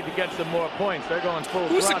know they need to get some more points. They're going full.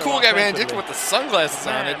 Who's the cool guy, man? Dick with the sunglasses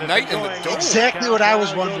on at night in the dome. Exactly what I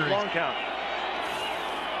was wondering.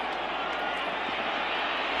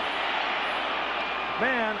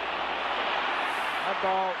 Man, that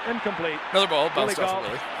ball incomplete. Another ball bounced off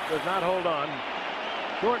Willie. Does not hold on.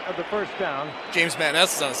 Short of the 1st down. James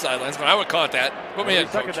Madness is on the sidelines, but I would caught that. Put me in,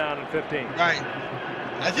 Coach. 2nd down and 15. Right.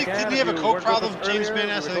 I think, didn't he have a coke problem, James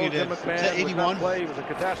Madness? I think he did. Was that 81? He was a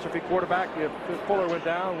catastrophe quarterback. If Fuller went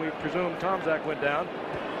down, we presume Tomczak went down.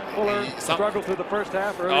 Fuller struggled through the first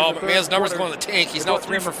half. Oh, but man's numbers going in the tank. He's now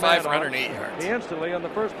 3 for 5 for 108 yards. He instantly, on the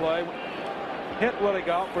first play, hit Willie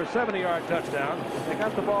Galt for a 70-yard touchdown. They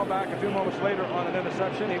got the ball back a few moments later on an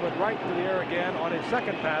interception. He went right to the air again on his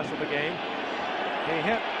 2nd pass of the game. He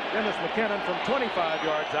hit Dennis McKinnon from 25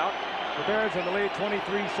 yards out. The Bears in the lead,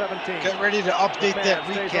 23-17. Get ready to update that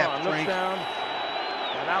recap, Frank. Down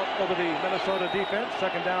and out over the Minnesota defense.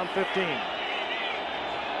 2nd down, 15.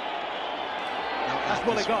 That's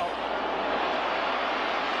Willie Galt.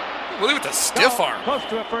 Willie with the stiff arm. Close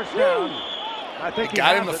to a 1st down. I think he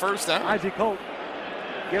got him the 1st down. Isaac Holt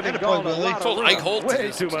giving Galt a lot of room. Ike Holt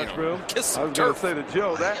way too much room. Kiss I was going to say to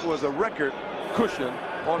Joe, that was a record cushion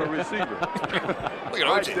on a receiver. Look at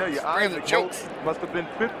OJ. I tell you, Isaac Holt must have been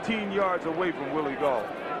 15 yards away from Willie Galt.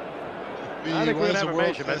 I think we have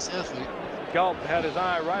information. Galt had his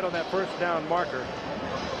eye right on that 1st down marker.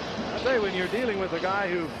 say, when you're dealing with a guy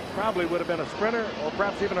who probably would have been a sprinter or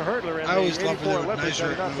perhaps even a hurdler in I always the loved when 84 they would Olympics, measure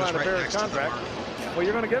and it not when it was signed a right Bears next to the contract, mark. well,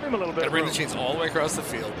 you're going to give him a little bit Gotta of bring room. the chains all the way across the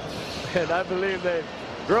field. And I believe they've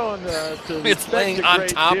grown to It's respect laying a on great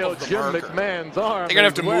top deal of the Jim marker. McMahon's arm. They're gonna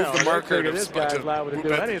have to as move well. the marker They figure to this guy's to liable to move do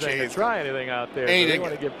back the anything, to chains. try anything out there. So Anything. they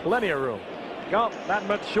want to give plenty of room. Well, that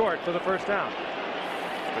much short for the first down.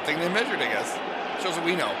 Good thing they measured, I guess. Shows what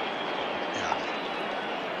we know. Yeah.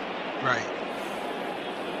 Right.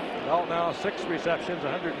 Dalton now 6 receptions,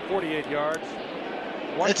 148 yards.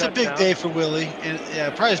 One It's a big touchdown. day for Willie, and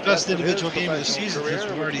probably his best Best of his individual game of the professional season career, since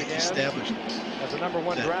we've which already began established as a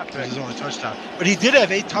 #1 that draft was pick. his only touchdown. But he did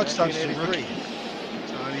have 8 touchdowns as a 1983. rookie,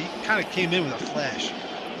 so he kind of came in with a flash.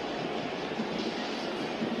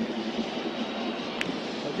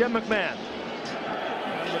 Jim McMahon.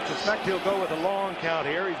 I would suspect he'll go with a long count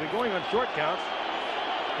here. He's been going on short counts.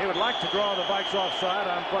 He would like to draw the Vikes offside.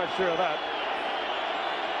 I'm quite sure of that.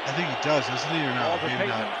 I think he does, doesn't he, or not? Walter Maybe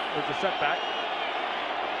Payton not. with the setback.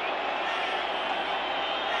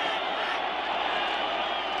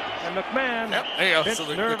 And McMahon. Yep, there you go. pinched So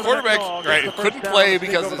the nerve in that quarterback, ball, right, gets the couldn't first down play to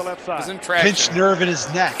sneak because over the left it side. was in traction. Pinched nerve in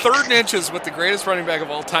his neck. 3rd and inches with the greatest running back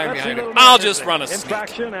of all time Let's see behind him. little I'll bit just of run a in sneak.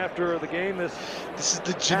 traction after the game this This is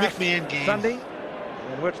the Jim past McMahon game. Sunday,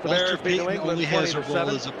 in which the Walter Bears beat New Payton England only has a role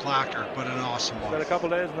 20-7. as a blocker, but an awesome Spent one. a couple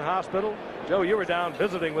days in the hospital. Joe, you were down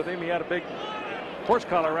visiting with him. He had a big horse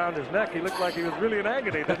collar around his neck. He looked like he was really in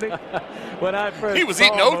agony, didn't he? When I first He was saw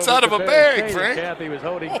eating him oats over out at of the a Bears bag, training Frank. camp, he was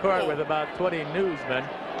holding court with about 20 newsmen,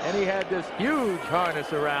 and he had this huge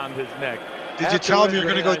harness around his neck. Did you tell him you were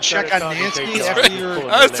going to go check on Nancy after your...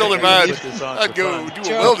 I told him I'd I'd go do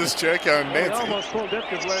a wellness check on He Nancy. almost pulled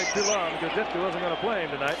Ditka's leg too long because Ditka wasn't going to play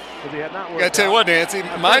him tonight because he had not worked Gotta tell you out. what, Nancy,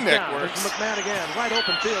 A my first neck down. works. Mr. McMahon again, wide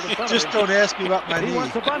open field in front Just of him. don't ask me about my He knee.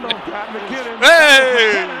 wants a bundle. Got McKinnon.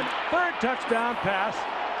 Hey! McKinnon, 3rd touchdown pass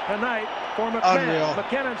tonight for McMahon. Unreal.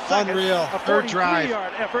 McKinnon 2nd. Unreal. A 3rd drive.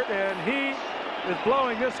 43-yard effort, and he is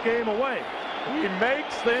blowing this game away. He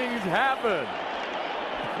makes things happen.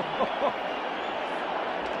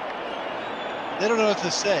 They don't know what to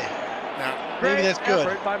say. Now, Maybe Great that's good.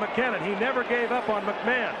 effort by McKinnon. He never gave up on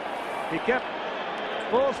McMahon. He kept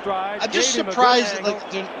full stride. I'm just gave him a good surprised, angle.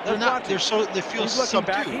 like they're Let's not. watch They're it. so they feel He's looking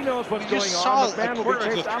back. subdued. He knows what's You going just on. saw a McMahon will be quarter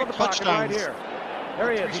chased go out of 3 the pocket right touchdowns. here.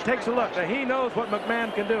 There he is. He takes a look. Now he knows what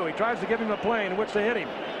McMahon can do. He tries to give him a plane in which to hit him,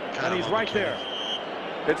 and he's right there.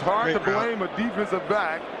 It's hard Great to route. blame a defensive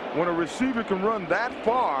back when a receiver can run that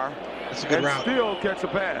far That's a good and route. still catch a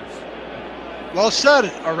pass. Well said, A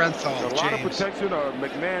Orenthal, lot of James. protection.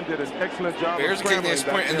 McMahon did an excellent job. Bears of are kicking the scrambling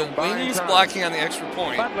extra point, and the back there, buying wings time. blocking on the extra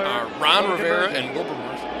point Butler, are Ron no Rivera conversion. and Wilbur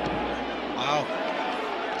Murphy. Wow.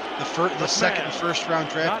 The second and first round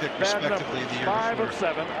draft Not pick, bad respectively, numbers. the year 5 before. of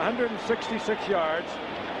 7, 166 yards,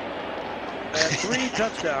 and 3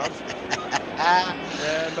 touchdowns.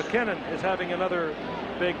 And McKinnon is having another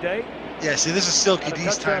big day. Yeah, see, this is Silky And a D's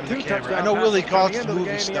touchdown, time in the 2 camera. I touchdown know Willie passes Gault's coming the into movie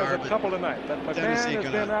game. He star, has a but couple tonight. But Dennis McMahon ain't has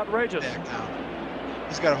gonna been outrageous. back down.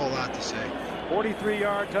 He's got a whole lot to say.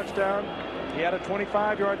 43-yard touchdown. He had a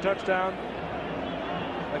 25-yard touchdown.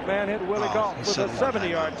 McMahon hit Willie Gault he's with a settled on that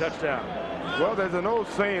 70-yard now. touchdown. Well, there's an old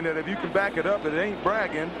saying that if you can back it up, it ain't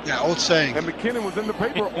bragging. Yeah, old saying. And McKinnon was in the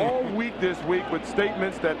paper all week this week with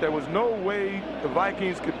statements that there was no way the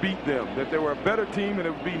Vikings could beat them, that they were a better team and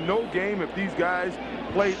it would be no game if these guys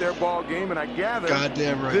played their ball game. And I gather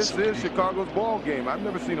Goddamn right, this Silky. is Chicago's ball game. I've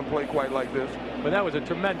never seen them play quite like this. But that was a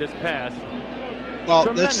tremendous pass. Well,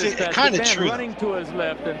 Tremendous that's pass. kind of McMahon true. running to his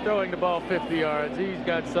left and throwing the ball 50 yards. He's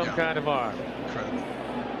got some Yeah. kind of arm. Incredible.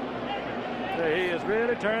 He has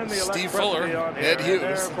really turned the Steve electricity Fuller, on here. Ed And Hughes,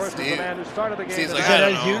 there, of course, is the Steve. man who started the game. Steve's tonight. like, I don't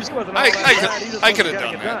Ed know. Hughes? He wasn't I all that could- bad. He just I wasn't could have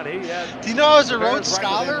getting done it that. He had Do you know I was a the Bears Rhodes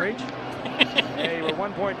right within Scholar? reach. They were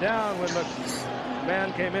 1 point down when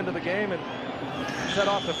McMahon came into the game and set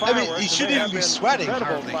off the I fireworks. mean, he and shouldn't they even have be been sweating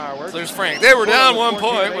incredible hardly. fireworks. So there's Frank. They were down Fuller 1 was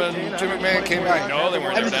point 14, when 18, Jim McMahon came Right. back. No, they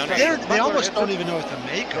weren't. I They were mean, down 8. they almost don't even know what to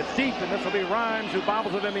make of It's it. deep, and this will be Rhymes who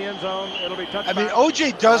bobbles it in the end zone. It'll be touchdown. I mean,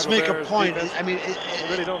 OJ does Chicago make a Bears point. defense. I mean, They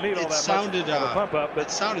really don't need all it that sounded much of a pump up, but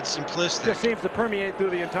it sounded it simplistic. just seems to permeate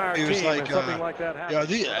through the entire He team. was like, and something like that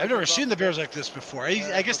happens. I've never seen the Bears like this before.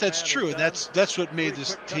 I guess that's true, and that's what made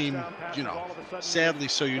this team, sadly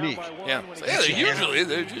so unique. Yeah. So, yeah,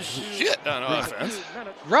 they're just shit on offense.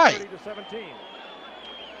 Right.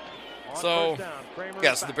 So,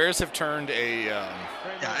 yeah, so the Bears have turned a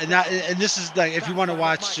Yeah, and this is like, if you want to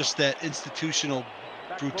watch just that institutional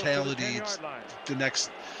brutality, it's the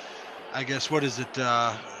next, I guess, what is it,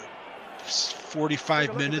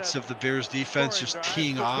 45 minutes of the Bears defense just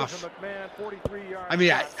teeing off. I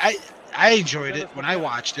mean, I enjoyed it when I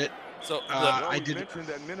watched it. So I did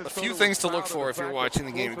a few things to look for if you're watching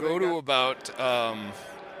the game. Go to about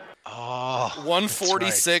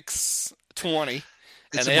 146:20,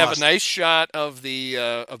 and they have a nice shot of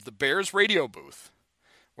the Bears radio booth,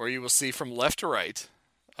 where you will see from left to right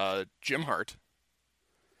Jim Hart,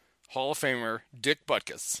 Hall of Famer Dick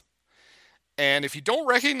Butkus. And if you don't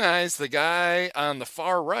recognize the guy on the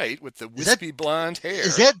far right with the wispy blonde hair...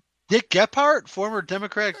 Is that Dick Gephardt, former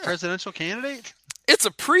Democratic presidential candidate? It's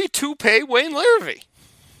a pre-toupee Wayne Larrivee.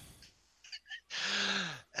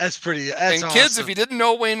 That's pretty... and kids, if you didn't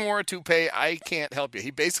know Wayne wore a toupee, I can't help you.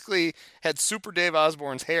 He basically had Super Dave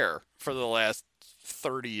Osborne's hair for the last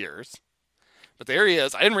 30 years. But there he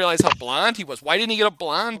is. I didn't realize how blonde he was. Why didn't he get a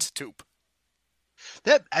blonde toupee?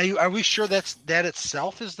 Are we sure that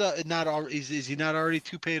itself is is he not already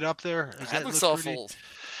toupeed up there? That looks awful.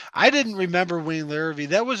 I didn't remember Wayne Larrivee.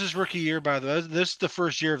 That was his rookie year, by the way. This is the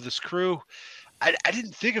first year of this crew. I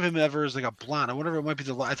didn't think of him ever as like a blonde. I wonder if it might be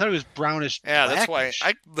I thought he was brownish. Yeah, blackish. That's why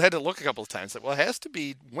I had to look a couple of times. Well, it has to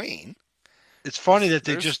be Wayne. It's funny that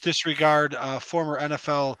they just disregard former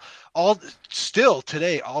NFL, still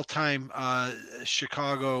today, all-time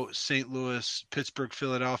Chicago, St. Louis, Pittsburgh,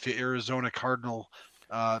 Philadelphia, Arizona Cardinal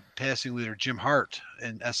passing leader Jim Hart,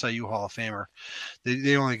 and SIU Hall of Famer.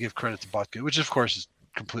 They only give credit to Butkus, which of course is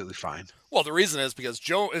completely fine. Well, the reason is because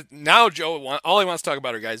Joe all he wants to talk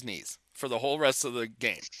about are guys' knees for the whole rest of the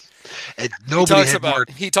game. And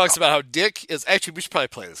he talks about how Dick is actually. We should probably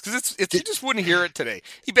play this because you just wouldn't hear it today.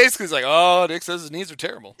 He basically is like, "Oh, Dick says his knees are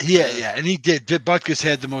terrible." Yeah, and he did. Butkus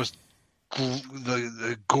had the most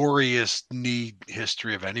the goriest knee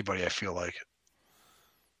history of anybody. I feel like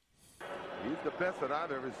he's the best that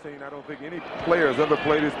I've ever seen. I don't think any player has ever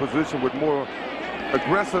played his position with more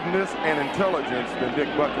aggressiveness and intelligence than Dick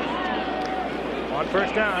Butkus. On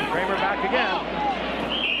first down, Kramer back again.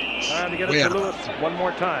 Trying to get it to Lewis one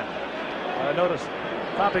more time. I noticed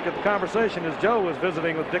the topic of the conversation as Joe was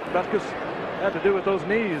visiting with Dick Butkus had to do with those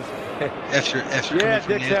knees. Yeah,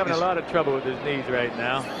 Dick's having a lot of trouble with his knees right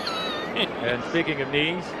now. And speaking of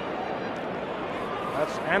knees,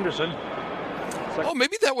 that's Anderson. Oh,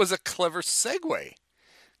 maybe that was a clever segue.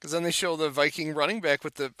 Because then they show the Viking running back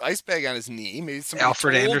with the ice bag on his knee. Maybe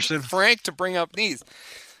Alfred Anderson. Frank to bring up knees.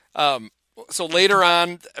 So later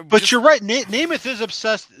on... But you're right. Namath is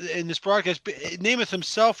obsessed in this broadcast. Namath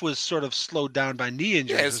himself was sort of slowed down by knee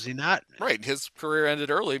injuries, was he not? Right. His career ended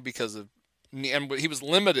early because of knee, and he was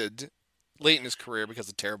limited late in his career because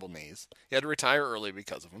of terrible knees. He had to retire early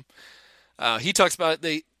because of them. He talks about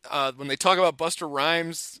when they talk about Buster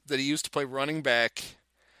Rhymes, that he used to play running back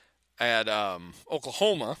at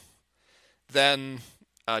Oklahoma. Then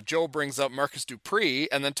Joe brings up Marcus Dupree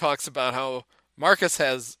and then talks about how Marcus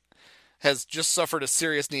has just suffered a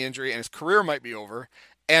serious knee injury and his career might be over.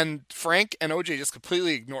 And Frank and OJ just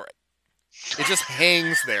completely ignore it. It just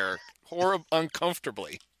hangs there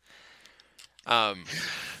uncomfortably. Yeah,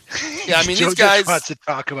 I mean, these guys just wants to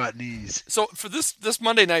talk about knees. So for this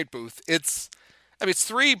Monday night booth, it's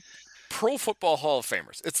three Pro Football Hall of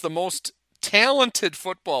Famers. It's the most talented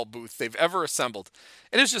football booth they've ever assembled.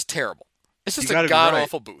 And it's just terrible. It's just a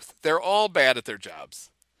god-awful booth. They're all bad at their jobs.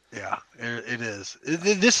 Yeah, it is.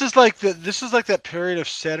 This is like that period of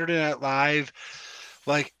Saturday Night Live,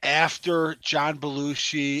 like after John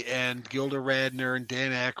Belushi and Gilda Radner and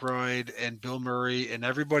Dan Aykroyd and Bill Murray and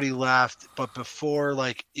everybody left, but before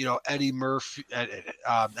Eddie Murphy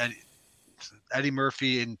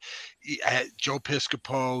and Joe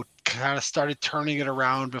Piscopo kind of started turning it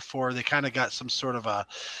around before they kind of got some sort of a,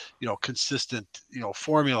 consistent,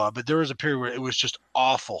 formula. But there was a period where it was just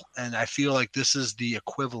awful. And I feel like this is the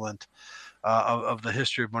equivalent of the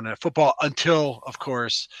history of Monday Night Football until, of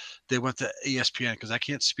course, they went to ESPN, because I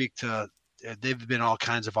can't speak to they've been all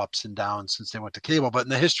kinds of ups and downs since they went to cable. But in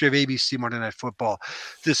the history of ABC Monday Night Football,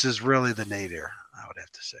 this is really the nadir, I would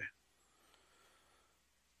have to say.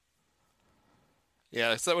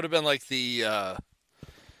 Yeah, so that would have been like the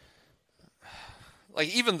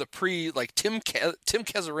even the Tim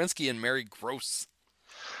Kazurinsky and Mary Gross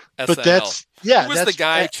SNL. But who was the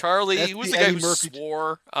guy? Charlie. Who was the guy who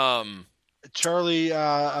swore? Charlie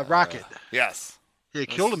Rocket. Yes. He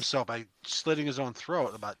killed himself by slitting his own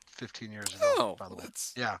throat about 15 years ago. Oh, by the way.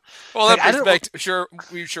 Yeah. Well, that brings back to,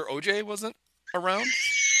 were you sure OJ wasn't around?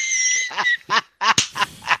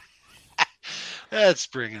 That's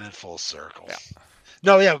bringing it full circle. Yeah.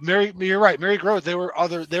 No, yeah, you're right. Mary Gross, they were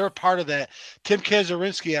part of that. Tim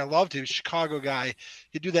Kazurinsky, I loved him, Chicago guy.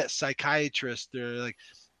 He'd do that psychiatrist. They're like,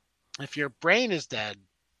 if your brain is dead,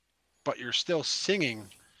 but you're still singing,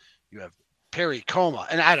 you have pericoma.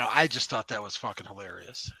 And I just thought that was fucking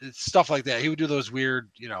hilarious. It's stuff like that. He would do those weird,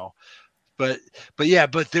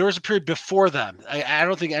 But there was a period before them. I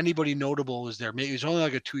don't think anybody notable was there. Maybe it was only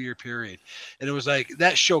like a 2-year period, and it was like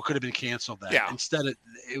that show could have been canceled. Then instead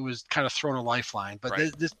it was kind of thrown a lifeline. But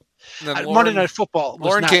this Monday Night Football.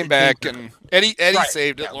 Lauren came back, and Eddie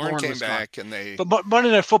saved it. Lauren came back, and they. But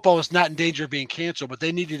Monday Night Football was not in danger of being canceled, but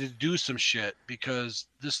they needed to do some shit because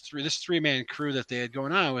this 3-man crew that they had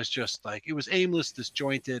going on was just like it was aimless,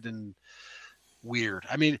 disjointed, and weird.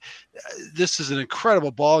 I mean, this is an incredible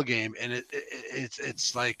ball game, and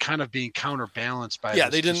it's like kind of being counterbalanced by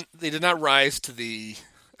they did not rise to the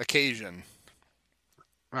occasion.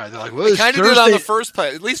 Right, they're like, well, they kind of did on the first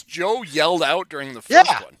play. At least Joe yelled out during the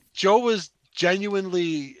first one. Joe was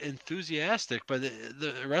genuinely enthusiastic, but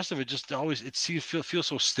the rest of it just always feels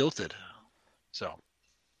so stilted. So.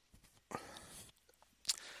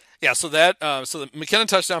 Yeah, so the McKinnon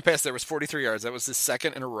touchdown pass there was 43 yards. That was his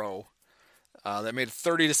second in a row. That made it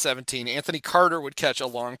 30-17. Anthony Carter would catch a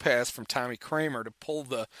long pass from Tommy Kramer to pull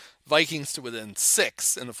the Vikings to within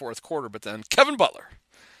 6 in the fourth quarter, but then Kevin Butler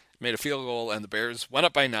made a field goal, and the Bears went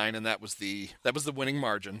up by 9, and that was the winning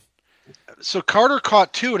margin. So Carter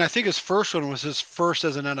caught 2, and I think his first one was his first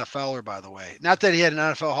as an NFLer, by the way. Not that he had an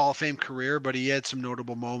NFL Hall of Fame career, but he had some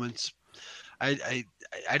notable moments. I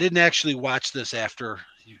didn't actually watch this after.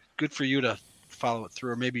 Good for you to follow it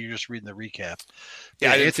through, or maybe you're just reading the recap.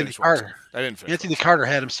 Yeah, Anthony Carter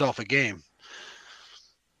had himself a game,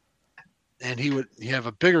 and he have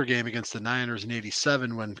a bigger game against the Niners in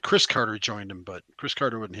 '87 when Chris Carter joined him, but Chris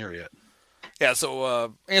Carter wasn't here yet. Yeah,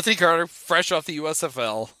 so Anthony Carter, fresh off the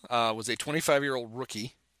USFL, was a 25-year-old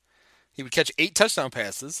rookie. He would catch 8 touchdown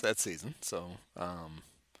passes that season. So,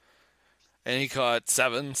 and he caught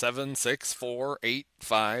 7, 6, 4, 8,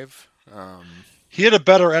 5. He had a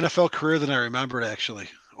better NFL career than I remembered, actually,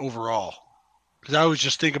 overall. Because I was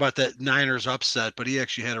just thinking about that Niners upset, but he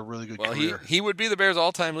actually had a really good career. He would be the Bears'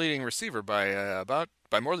 all-time leading receiver by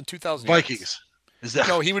more than 2,000 Vikings. Yards. Is that?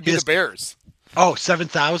 No, he would be the Bears. Oh,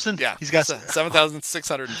 7,000? Yeah, he's got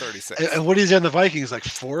 7,636. And what is he on the Vikings? Like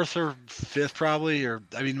 4th or 5th, probably. Or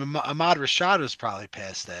I mean, Ahmad Rashad was probably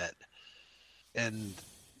past that. And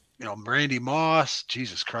Randy Moss.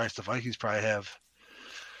 Jesus Christ, the Vikings probably have.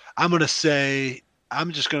 I'm going to say,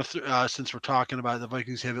 since we're talking about it, the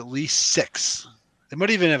Vikings have at least 6. They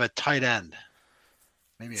might even have a tight end.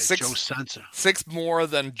 Maybe Joe Sensa. 6 more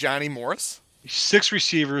than Johnny Morris? 6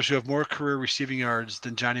 receivers who have more career receiving yards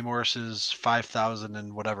than Johnny Morris's 5,000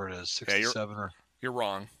 and whatever it is, 67. You're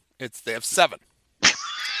wrong. They have 7.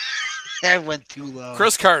 That went too low.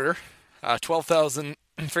 Chris Carter,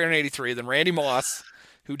 12,383. Then Randy Moss,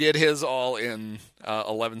 who did his all in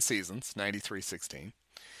 11 seasons, 93-16.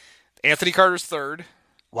 Anthony Carter's 3rd.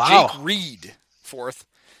 Wow. Jake Reed, 4th.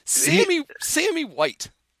 Sammy White.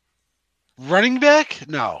 Running back?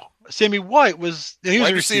 No. Sammy White was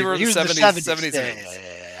a receiver. He was in the 70s.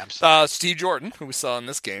 Yeah, I'm sorry. Steve Jordan, who we saw in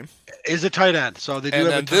this game, is a tight end. So they do have a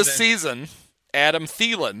tight end. This season, Adam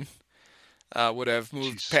Thielen would have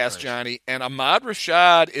moved past Johnny, and Ahmad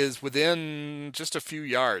Rashad is within just a few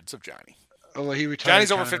yards of Johnny. Oh, well, he retired.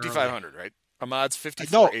 Johnny's over 5,500, right? Ahmad's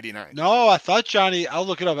 54.89. No, I thought Johnny. I'll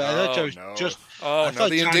look it up. I thought Johnny just. Oh no,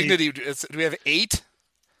 the indignity. Do we have 8?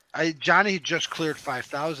 Johnny just cleared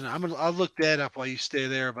 5,000. I'll look that up while you stay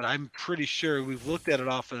there, but I'm pretty sure we've looked at it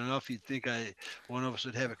often enough. You'd think one of us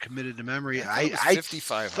would have it committed to memory. I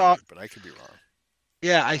 5,500, but I could be wrong.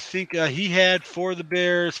 Yeah, I think he had for the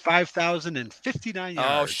Bears 5,059 yards.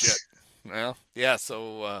 Oh shit! Well, yeah.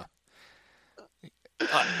 So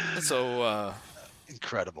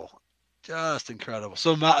incredible, just incredible.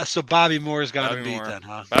 So Bobby Moore's got to beat then,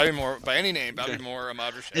 huh? Bobby Moore by any name. Bobby Moore,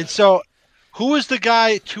 Ahmad Rashad. And so. Who was the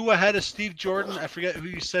guy 2 ahead of Steve Jordan? I forget who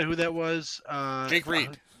you said who that was. Jake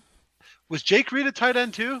Reed. Was Jake Reed a tight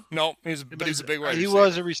end too? No, he's a big wide receiver. He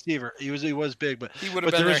was a receiver. He was big, but he would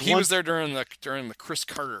have been there. He was there during the Chris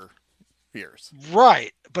Carter years.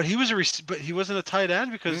 Right, but he was but he wasn't a tight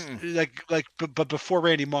end because but before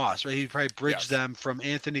Randy Moss, right? He probably bridged them from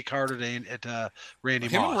Anthony Carter to Randy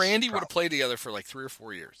Moss. Him and Randy would have played together for like 3 or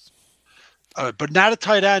 4 years. But not a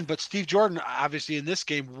tight end, but Steve Jordan, obviously, in this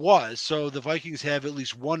game was. So the Vikings have at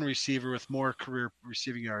least one receiver with more career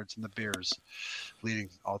receiving yards than the Bears,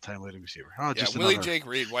 all-time leading receiver. Willie Jake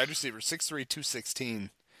Reed, wide receiver, 6'3", 216,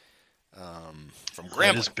 from Grambling.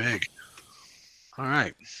 That is big. All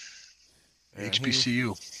right.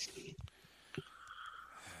 HBCU.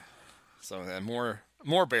 So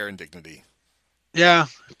more Bear indignity. Yeah,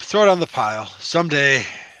 throw it on the pile. Someday.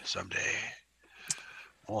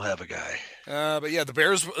 We'll have a guy. But yeah, the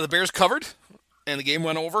Bears covered, and the game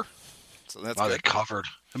went over. So that's good. They covered.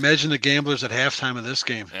 Imagine the gamblers at halftime of this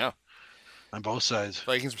game. Yeah, on both sides.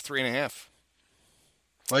 Vikings were 3.5.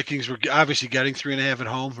 Vikings were obviously getting 3.5 at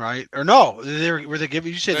home, right? Or no, were they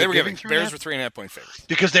giving? You said They were giving giving. Bears were 3.5-point favorites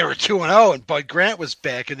because they were 2-0, and Bud Grant was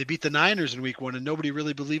back, and they beat the Niners in Week 1, and nobody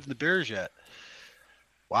really believed in the Bears yet.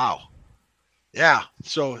 Wow. Yeah.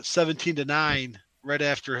 So 17-9, right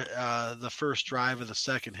after the first drive of the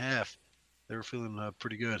second half, they were feeling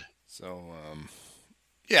pretty good. So,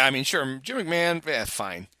 yeah, I mean, sure, Jim McMahon,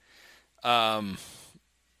 fine.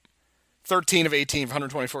 13 of 18 for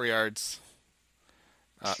 124 yards.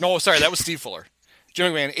 No, sorry, that was Steve Fuller.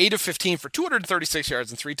 Jim McMahon, 8 of 15 for 236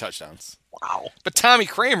 yards and 3 touchdowns. Wow. But Tommy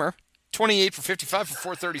Kramer, 28 for 55 for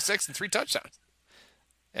 436 and 3 touchdowns.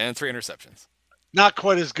 And 3 interceptions. Not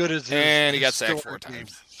quite as good as and he got sacked 4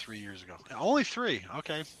 times 3 years ago. Only 3.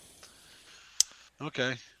 Okay.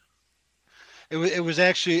 It was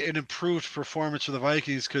actually an improved performance for the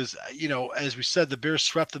Vikings because, as we said, the Bears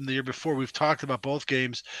swept them the year before. We've talked about both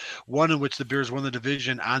games, one in which the Bears won the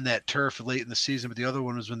division on that turf late in the season, but the other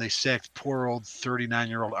one was when they sacked poor old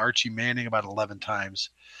 39-year-old Archie Manning about 11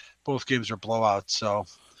 times. Both games were blowouts. So,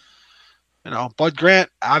 Bud Grant,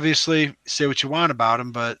 obviously, say what you want about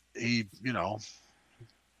him, but he,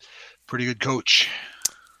 pretty good coach.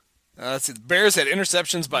 Let's see. The Bears had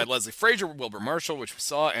interceptions by Leslie Frazier, Wilbur Marshall, which we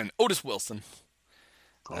saw, and Otis Wilson.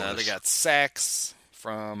 They got sacks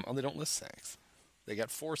from... Oh, they don't list sacks. They got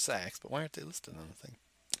 4 sacks, but why aren't they listed on the thing?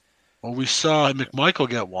 Well, we saw McMichael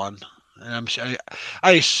get one, and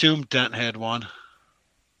I assume Dent had one.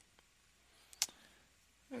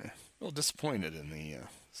 A little disappointed in the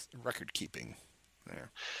record keeping there.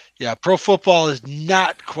 Yeah, Pro Football is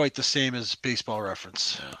not quite the same as Baseball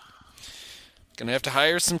Reference. Yeah. Gonna have to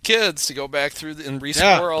hire some kids to go back through and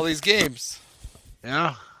rescore all these games.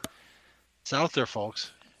 Yeah, it's out there,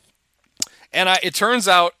 folks. And it turns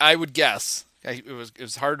out, I would guess it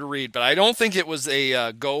was hard to read, but I don't think it was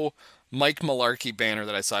a Go Mike Mularkey banner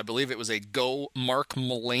that I saw. I believe it was a Go Mark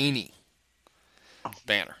Mullaney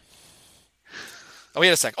banner. Oh, wait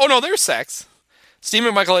a sec. Oh no, there's sacks. Steve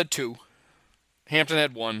McMichael had 2. Hampton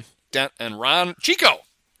had 1. Dent and Ron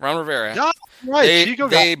Rivera. Yeah, right.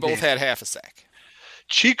 They both had half a sack.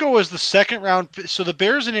 Chico was the second round. So the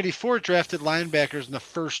Bears in '84 drafted linebackers in the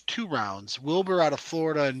first 2 rounds. Wilbur out of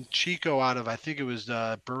Florida and Chico out of, I think it was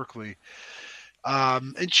Berkeley.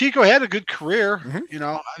 And Chico had a good career.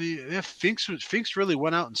 Mm-hmm. Finks really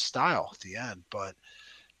went out in style at the end. But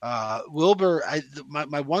Wilbur,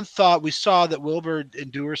 my one thought, we saw that Wilbur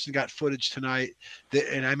and Duerson got footage tonight,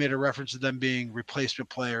 and I made a reference to them being replacement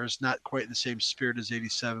players, not quite in the same spirit as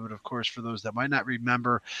 '87, but of course, for those that might not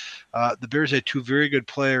remember, the Bears had 2 very good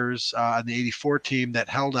players on the '84 team that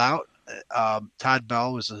held out. Todd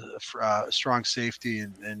Bell was a strong safety,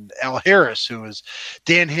 and Al Harris, who was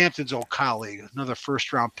Dan Hampton's old colleague, another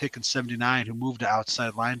first-round pick in '79, who moved to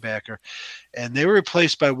outside linebacker. And they were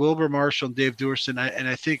replaced by Wilbur Marshall and Dave Duerson. And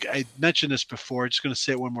I think I mentioned this before. I'm just going to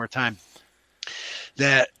say it one more time,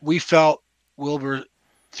 that we felt Wilbur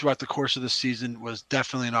throughout the course of the season was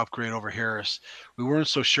definitely an upgrade over Harris. We weren't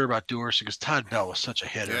so sure about Duerson because Todd Bell was such a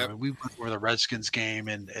hitter. Yep. I mean, we went over the Redskins game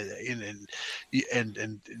and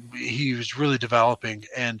he was really developing.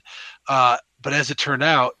 And but as it turned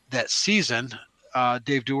out, that season,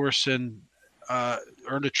 Dave Duerson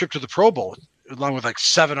earned a trip to the Pro Bowl along with like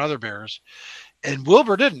 7 other Bears, and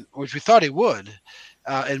Wilbur didn't, which we thought he would.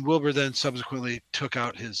 And Wilbur then subsequently took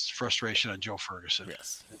out his frustration on Joe Ferguson.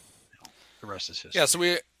 Yes. The rest is history. Yeah, so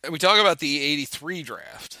we talk about the '83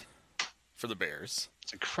 draft for the Bears.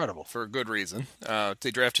 It's incredible. For a good reason. They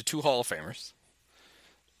drafted 2 Hall of Famers.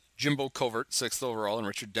 Jimbo Covert, 6th overall, and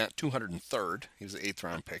Richard Dent, 203rd. He was an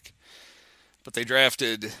 8th-round pick. But they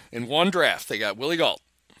drafted, in one draft, they got Willie Gault,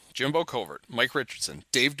 Jimbo Covert, Mike Richardson,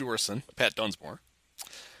 Dave Duerson, Pat Dunsmore,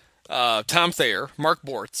 Tom Thayer, Mark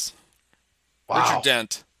Bortz, Richard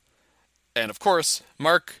Dent, and, of course,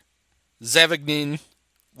 Mark Zavagnin,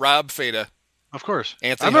 Rob Feda. Of course.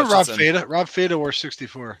 Anthony I remember Hutchinson, Rob Feda wore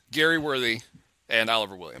 64. Gary Worthy, and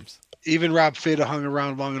Oliver Williams. Even Rob Feda hung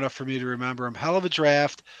around long enough for me to remember him. Hell of a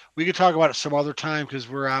draft. We could talk about it some other time because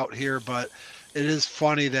we're out here, but it is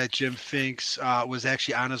funny that Jim Finks was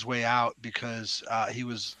actually on his way out because he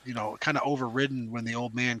was, kind of overridden when the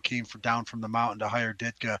old man came down from the mountain to hire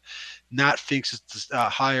Ditka. Not Finks'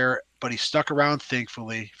 hire, but he stuck around,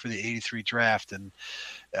 thankfully, for the '83 draft. And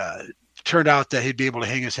turned out that he'd be able to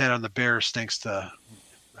hang his head on the Bears thanks to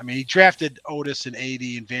I mean, he drafted Otis in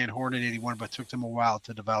 80 and Van Horn in 81, but it took them a while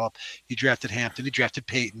to develop. He drafted Hampton. He drafted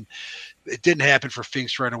Peyton. It didn't happen for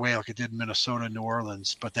Finks right away like it did in Minnesota and New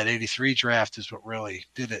Orleans, but that 83 draft is what really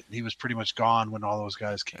did it. He was pretty much gone when all those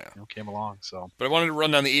guys came along. So, but I wanted to run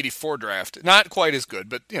down the 84 draft. Not quite as good,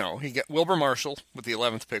 but, he got Wilbur Marshall with the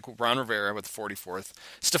 11th pick, Ron Rivera with the 44th,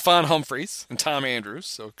 Stephon Humphreys and Tom Andrews,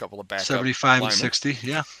 so a couple of backup 75 linemen. and 60,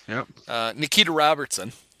 yeah. Yep. Nikita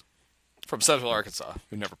Robertson from Central Arkansas,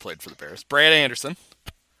 who never played for the Bears. Brad Anderson.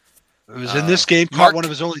 It was in this game, caught one of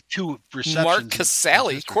his only 2 receptions. Mark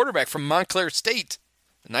Casale, quarterback from Montclair State,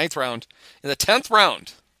 the 9th round. In the 10th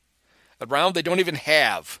round, a round they don't even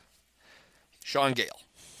have, Sean Gale.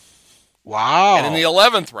 Wow. And in the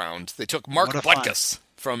 11th round, they took Mark Butkus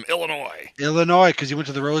from Illinois. Illinois, because he went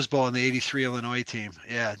to the Rose Bowl in the 83 Illinois team.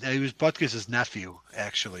 Yeah, he was Butkus' nephew,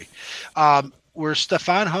 actually. Were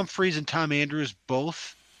Stephon Humphreys and Tom Andrews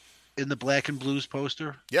both in the Black and Blues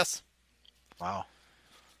poster? Yes. Wow.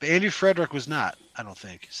 But Andrew Frederick was not, I don't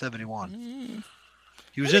think. 71.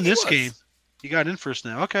 He was in this game. He got in first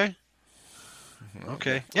now. Okay.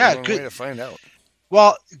 Okay. Yeah, good. Way to find out.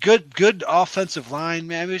 Well, good offensive line,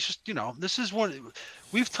 man. I mean, it's just, this is one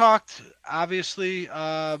we've talked obviously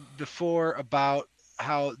before about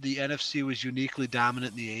how the NFC was uniquely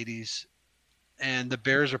dominant in the 80s, and the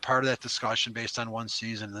Bears are part of that discussion based on one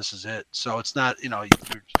season. This is it. So it's not,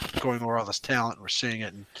 you're going over all this talent. We're seeing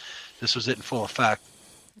it, and this was it in full effect.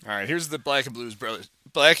 All right, here's the Black and Blues Brothers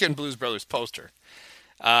poster.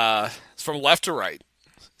 It's from left to right.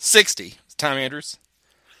 60, Tom Andrews,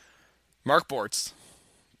 Mark Bortz,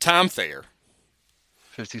 Tom Thayer,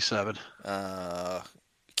 57,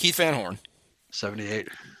 Keith Van Horn, 78,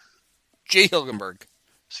 Jay Hilgenberg,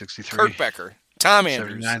 63, Kurt Becker, Tom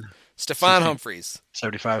Andrews, 79, Stephon Humphreys,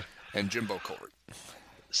 75, and Jimbo Colbert,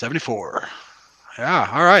 74. Yeah,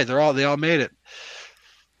 all right, they all made it.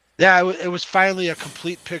 Yeah, it was finally a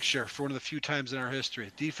complete picture for one of the few times in our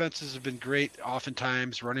history. Defenses have been great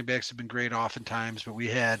oftentimes. Running backs have been great oftentimes. But we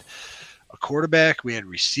had a quarterback. We had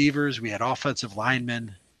receivers. We had offensive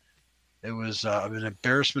linemen. It was an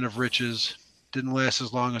embarrassment of riches. Didn't last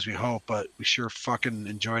as long as we hoped, but we sure fucking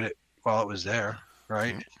enjoyed it while it was there,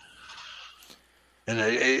 right? And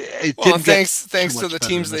it didn't thanks to the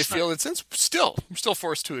teams they fielded since. We're still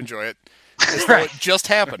forced to enjoy it. It just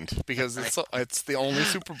happened because it's the only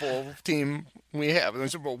Super Bowl team we have, the only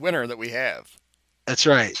Super Bowl winner that we have. That's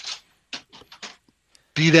right.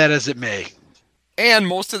 Be that as it may. And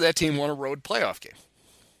most of that team won a road playoff game.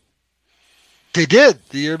 They did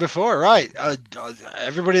the year before, right?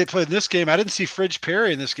 Everybody that played in this game, I didn't see Fridge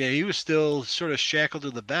Perry in this game. He was still sort of shackled to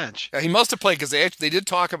the bench. He must have played because they did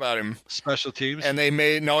talk about him. Special teams, and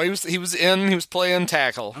he was playing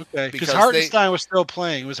tackle. Okay, because Hartenstein was still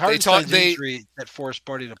playing. It was Hartenstein's injury that forced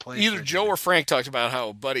Buddy to play. Either Joe or Frank talked about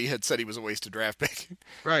how Buddy had said he was a wasted draft pick,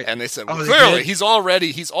 right? And they said, well, clearly he's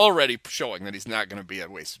already showing that he's not going to be a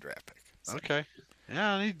wasted draft pick. So. Okay,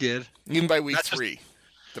 yeah, he did. Even by week 3.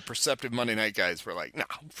 The perceptive Monday night guys were like, "No,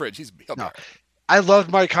 Fridge, he'll be all right." I loved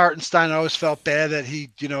Mike Hartenstein. I always felt bad that he,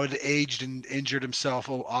 had aged and injured himself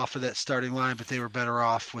off of that starting line, but they were better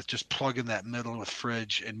off with just plugging that middle with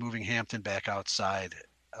Fridge and moving Hampton back outside.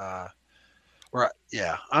 I'm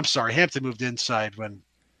sorry, Hampton moved inside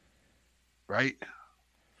right?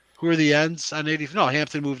 Who are the ends on 80? No,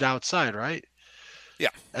 Hampton moved outside, right?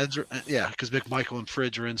 Yeah. Because McMichael and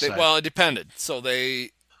Fridge were inside. It depended. So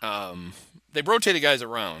they rotated guys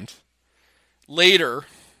around. Later,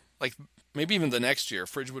 like maybe even the next year,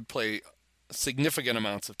 Fridge would play significant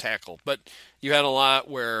amounts of tackle. But you had a lot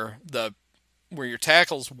where your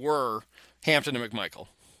tackles were Hampton and McMichael.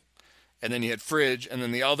 And then you had Fridge, and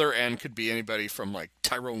then the other end could be anybody from like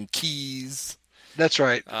Tyrone Keys. That's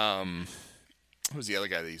right. Who's the other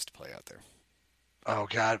guy that used to play out there? Oh,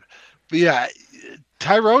 God. But yeah,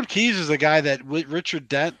 Tyrone Keys is the guy that Richard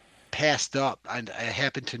Dent passed up. I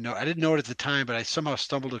happened to know. I didn't know it at the time, but I somehow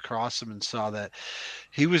stumbled across him and saw that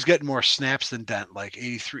he was getting more snaps than Dent, like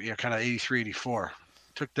 83, kind of 83, 84.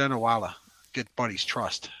 Took Dent a while to get Buddy's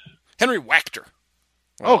trust. Henry Wachter.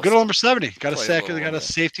 Good old number 70. Got a sack and got a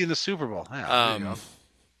safety in the Super Bowl. Yeah,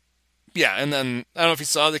 yeah, and then I don't know if you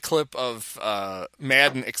saw the clip of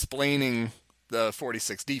Madden explaining the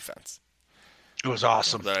 46 defense. It was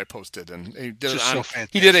awesome that I posted, and he did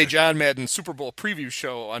did a John Madden Super Bowl preview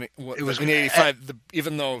show in '85,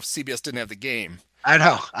 even though CBS didn't have the game. I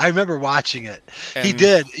know. I remember watching it. And he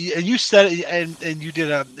did, and you said it, and you did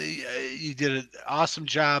an awesome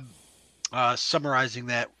job summarizing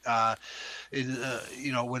that.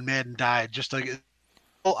 When Madden died, just like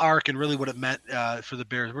arc and really what it meant for the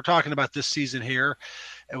Bears. We're talking about this season here,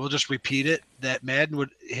 and we'll just repeat it, that Madden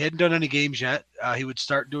hadn't done any games yet. He would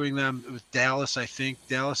start doing them with Dallas, I think.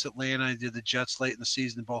 Dallas, Atlanta. He did the Jets late in the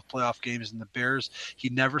season, both playoff games, and the Bears. He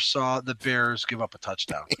never saw the Bears give up a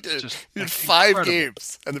touchdown. He did 5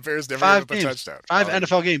 games, and the Bears never gave up a touchdown. 5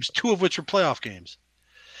 NFL games, 2 of which were playoff games.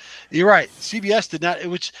 You're right. CBS did not.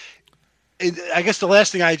 I guess the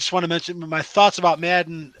last thing I just want to mention, my thoughts about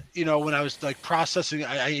Madden, when I was like processing,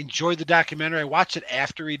 I enjoyed the documentary. I watched it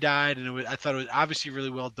after he died, and I thought it was obviously really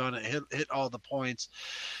well done. It hit all the points.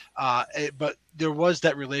 But there was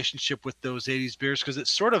that relationship with those 80s Bears because it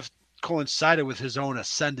sort of coincided with his own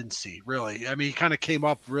ascendancy, really. I mean, he kind of came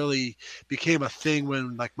up, really became a thing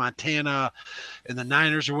when like Montana and the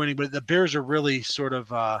Niners are winning, but the Bears are really sort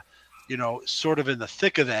of in the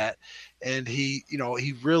thick of that. And he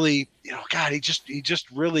really, God, he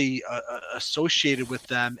just really associated with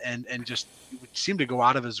them and just seemed to go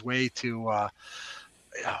out of his way to,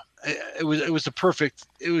 it was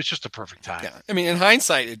just a perfect time. Yeah. I mean, in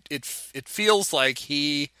hindsight, it feels like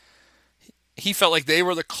he felt like they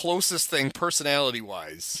were the closest thing personality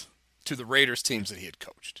wise to the Raiders teams that he had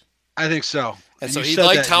coached. I think so. And so he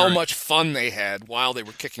liked how much fun they had while they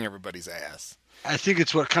were kicking everybody's ass. I think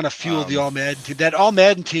it's what kind of fueled the All-Madden team. That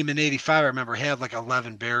All-Madden team in '85, I remember, had like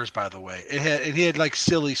 11 Bears. By the way, he had like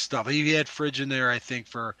silly stuff. He had Fridge in there, I think,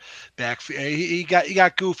 for back. He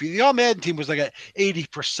got goofy. The All-Madden team was like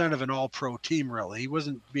 80% of an All-Pro team. Really, he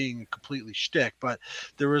wasn't being completely shtick, but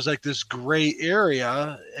there was like this gray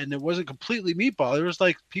area, and it wasn't completely meatball. There was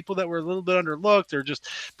like people that were a little bit underlooked, or just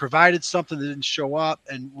provided something that didn't show up,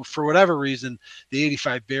 and for whatever reason, the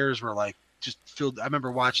 '85 Bears were like. Just filled. I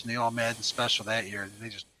remember watching the All-Madden special that year, and they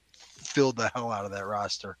just filled the hell out of that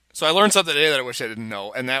roster. So I learned something today that I wish I didn't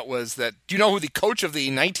know, and that was that. Do you know who the coach of the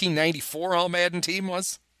 1994 All-Madden team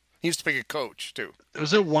was? He used to pick a coach too.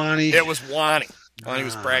 Was it Wani? It was Wani. Wani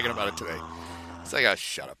was bragging about it today. It's like,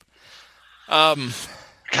 shut up.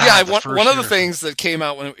 One of the things that came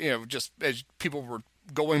out when just as people were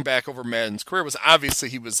going back over Madden's career was obviously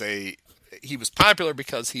he was popular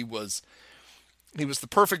because he was the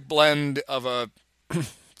perfect blend of a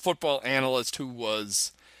football analyst who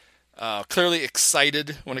was clearly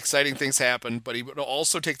excited when exciting things happened, but he would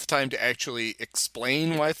also take the time to actually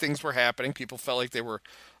explain why things were happening. People felt like they were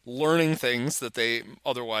learning things that they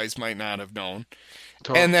otherwise might not have known.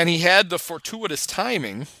 Totally. And then he had the fortuitous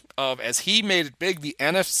timing of, as he made it big, the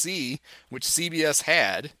NFC, which CBS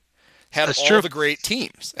had all true. The great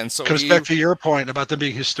teams, and so comes back to your point about them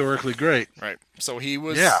being historically great. Right. So he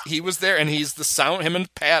was there, and he's the sound. Him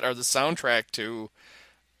and Pat are the soundtrack to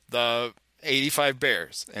the '85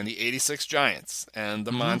 Bears and the '86 Giants and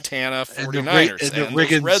the Montana 49ers and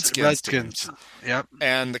the Redskins. Yep.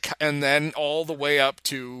 And then all the way up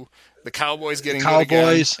to the Cowboys getting Cowboys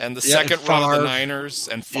good again, and the second run of the Niners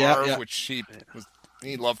and Favre, which he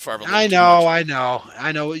loved Favre. I know.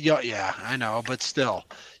 Yeah, I know, but still.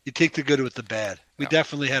 You take the good with the bad. We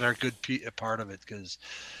definitely had our good part of it because,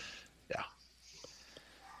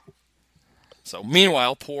 So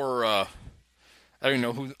meanwhile, poor, I don't even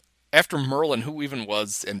know who, after Merlin, who even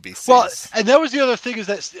was NBC. Well, and that was the other thing is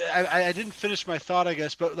that I didn't finish my thought, I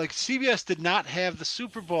guess, but like CBS did not have the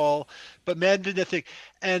Super Bowl, but Madden did that thing.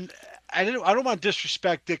 And I don't want to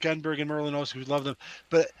disrespect Dick Enberg and Merlin Olsen, who love them,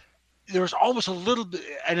 but there was almost a little bit,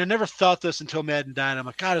 and I never thought this until Madden died. I'm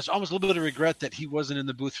like, God, it's almost a little bit of regret that he wasn't in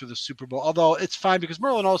the booth for the Super Bowl. Although it's fine because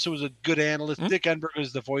Merlin also was a good analyst. Mm-hmm. Dick Enberg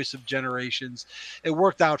was the voice of generations. It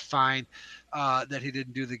worked out fine that he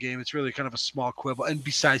didn't do the game. It's really kind of a small quibble. And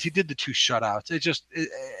besides, he did the 2 shutouts.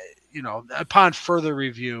 Upon further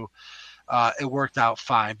review, it worked out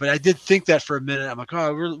fine. But I did think that for a minute. I'm like,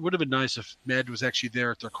 it would have been nice if Madden was actually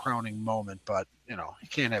there at their crowning moment. But, you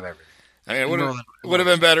can't have everything. I mean, it would have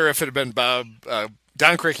been better if it had been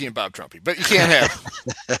Don Criqui and Bob Trumpy, but you can't have.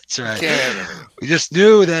 That's right. You can't have everything. We just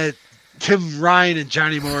knew that Tim Ryan and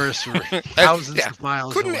Johnny Morris were thousands of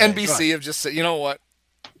miles Couldn't away. NBC have just said, you know what,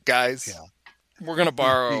 guys, we're gonna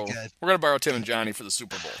borrow Tim and Johnny for the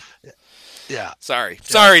Super Bowl. Yeah. Sorry,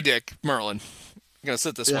 Dick Merlin. I'm gonna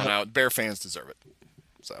sit this one out. Bear fans deserve it.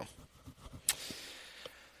 So,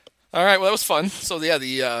 all right. Well, that was fun. So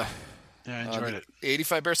I enjoyed it.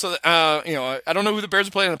 85 Bears. So, I don't know who the Bears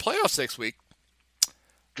are playing in the playoffs next week.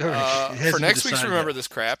 For next week's Remember This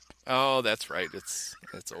Crap. Oh, that's right. It's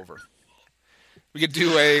over. We could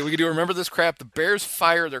do Remember This Crap. The Bears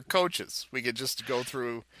fire their coaches. We could just go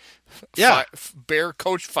through Bear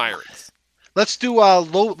coach firings. Let's do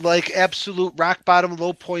low, like absolute rock bottom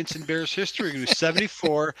low points in Bears history. We're gonna do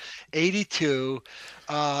 74, 82.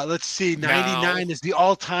 Let's see, 99 is the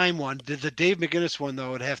all-time one. The Dave McGinnis one,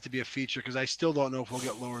 though, would have to be a feature because I still don't know if we'll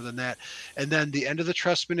get lower than that. And then the end of the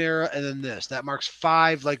Trustman era, and then this. That marks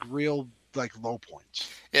 5 like real like low points.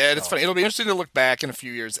 Yeah, and it's funny. It'll be interesting to look back in a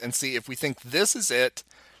few years and see if we think this is it,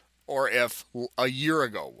 or if a year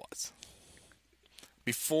ago was.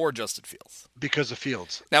 Before Justin Fields. Because of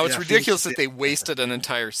Fields. Now, it's ridiculous that they wasted an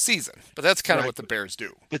entire season, but that's kind of what the Bears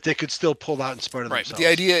do. But they could still pull out in spite of themselves. But the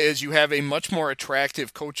idea is you have a much more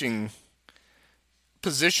attractive coaching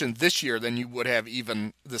position this year than you would have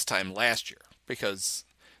even this time last year, because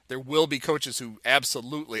there will be coaches who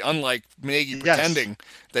absolutely, unlike Nagy pretending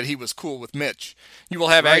that he was cool with Mitch, you will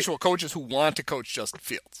have actual coaches who want to coach Justin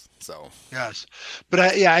Fields. So yes, but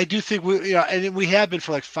I do think and we have been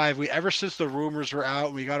for like 5 weeks ever since the rumors were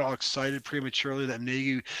out. We got all excited prematurely that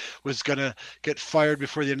Nagy was gonna get fired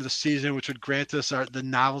before the end of the season, which would grant us the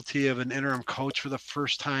novelty of an interim coach for the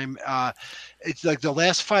first time. It's like the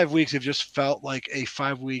last 5 weeks have just felt like a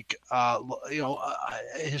 5-week,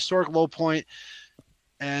 historic low point.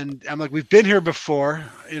 And I'm like, we've been here before,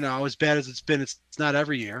 as bad as it's been. It's not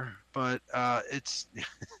every year, but I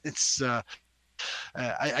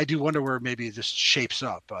do wonder where maybe this shapes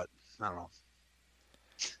up, but I don't know.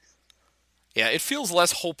 Yeah, it feels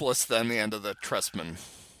less hopeless than the end of the Trustman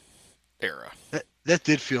era. That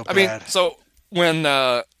did feel bad. I mean, so when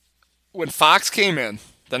Fox came in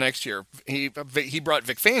the next year, he brought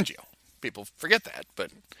Vic Fangio. People forget that,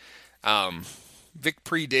 but Vic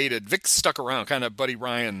predated. Vic stuck around, kind of Buddy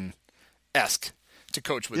Ryan-esque, to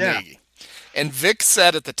coach with Nagy. And Vic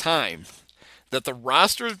said at the time that the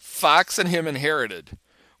roster Fox and him inherited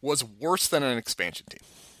was worse than an expansion team.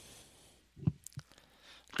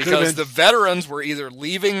 Because the veterans were either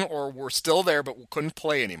leaving or were still there but couldn't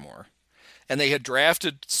play anymore. And they had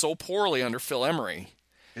drafted so poorly under Phil Emery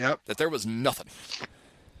that there was nothing.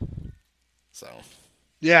 So,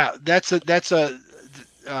 yeah, that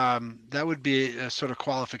would be a sort of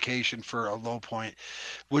qualification for a low point.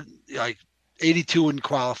 82 wouldn't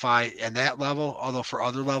qualify in that level, although for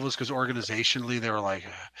other levels, because organizationally they were like,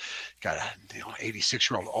 got a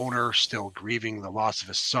 86-year-old owner still grieving the loss of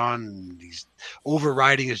his son, and he's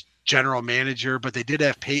overriding his general manager. But they did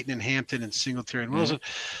have Peyton and Hampton and Singletary and Wilson.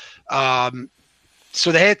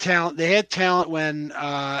 So they had talent. They had talent when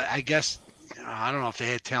I guess I don't know if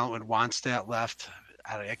they had talent when Wannstedt left.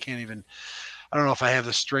 I don't know if I have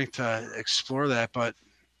the strength to explore that, but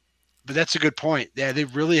that's a good point. Yeah, they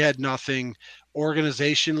really had nothing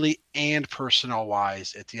organizationally and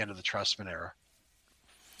personnel-wise at the end of the Trustman era.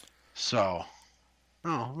 So,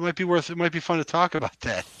 it might be fun to talk about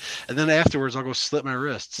that. And then afterwards, I'll go slit my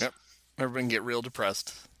wrists. Yep. Everyone get real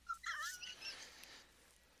depressed.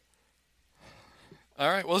 All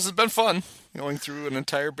right. Well, this has been fun going through an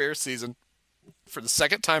entire Bears season for the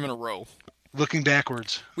second time in a row. Looking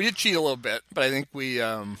backwards. We did cheat a little bit, but I think we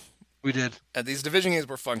did. These division games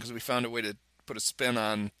were fun because we found a way to put a spin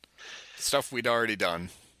on stuff we'd already done.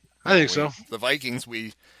 I think so. The Vikings,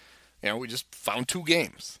 we just found 2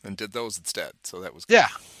 games and did those instead. So that was good. Yeah.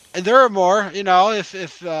 And there are more,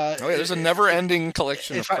 if there's a never-ending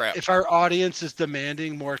collection of crap. If our audience is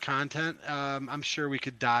demanding more content, I'm sure we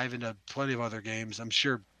could dive into plenty of other games. I'm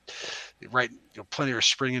sure, plenty are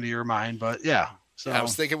spring into your mind, but yeah. So I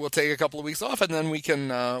was thinking we'll take a couple of weeks off, and then we can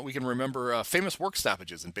remember famous work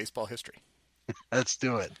stoppages in baseball history. Let's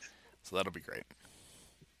do it. So that'll be great.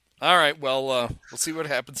 All right. Well, we'll see what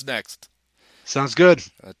happens next. Sounds good.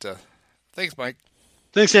 But, thanks, Mike.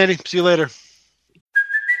 Thanks, Andy. See you later.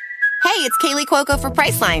 Hey, it's Kaylee Cuoco for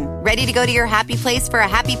Priceline. Ready to go to your happy place for a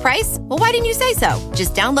happy price? Well, why didn't you say so?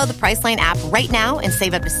 Just download the Priceline app right now and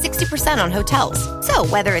save up to 60% on hotels. So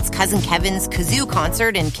whether it's Cousin Kevin's Kazoo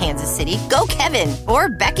Concert in Kansas City, go Kevin, or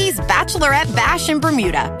Becky's Bachelorette Bash in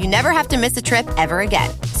Bermuda, you never have to miss a trip ever again.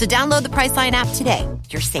 So download the Priceline app today.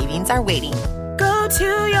 Your savings are waiting. Go to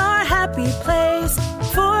your happy place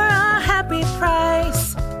for a happy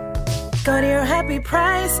price. Go to your happy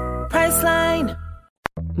price, Priceline.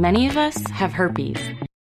 Many of us have herpes.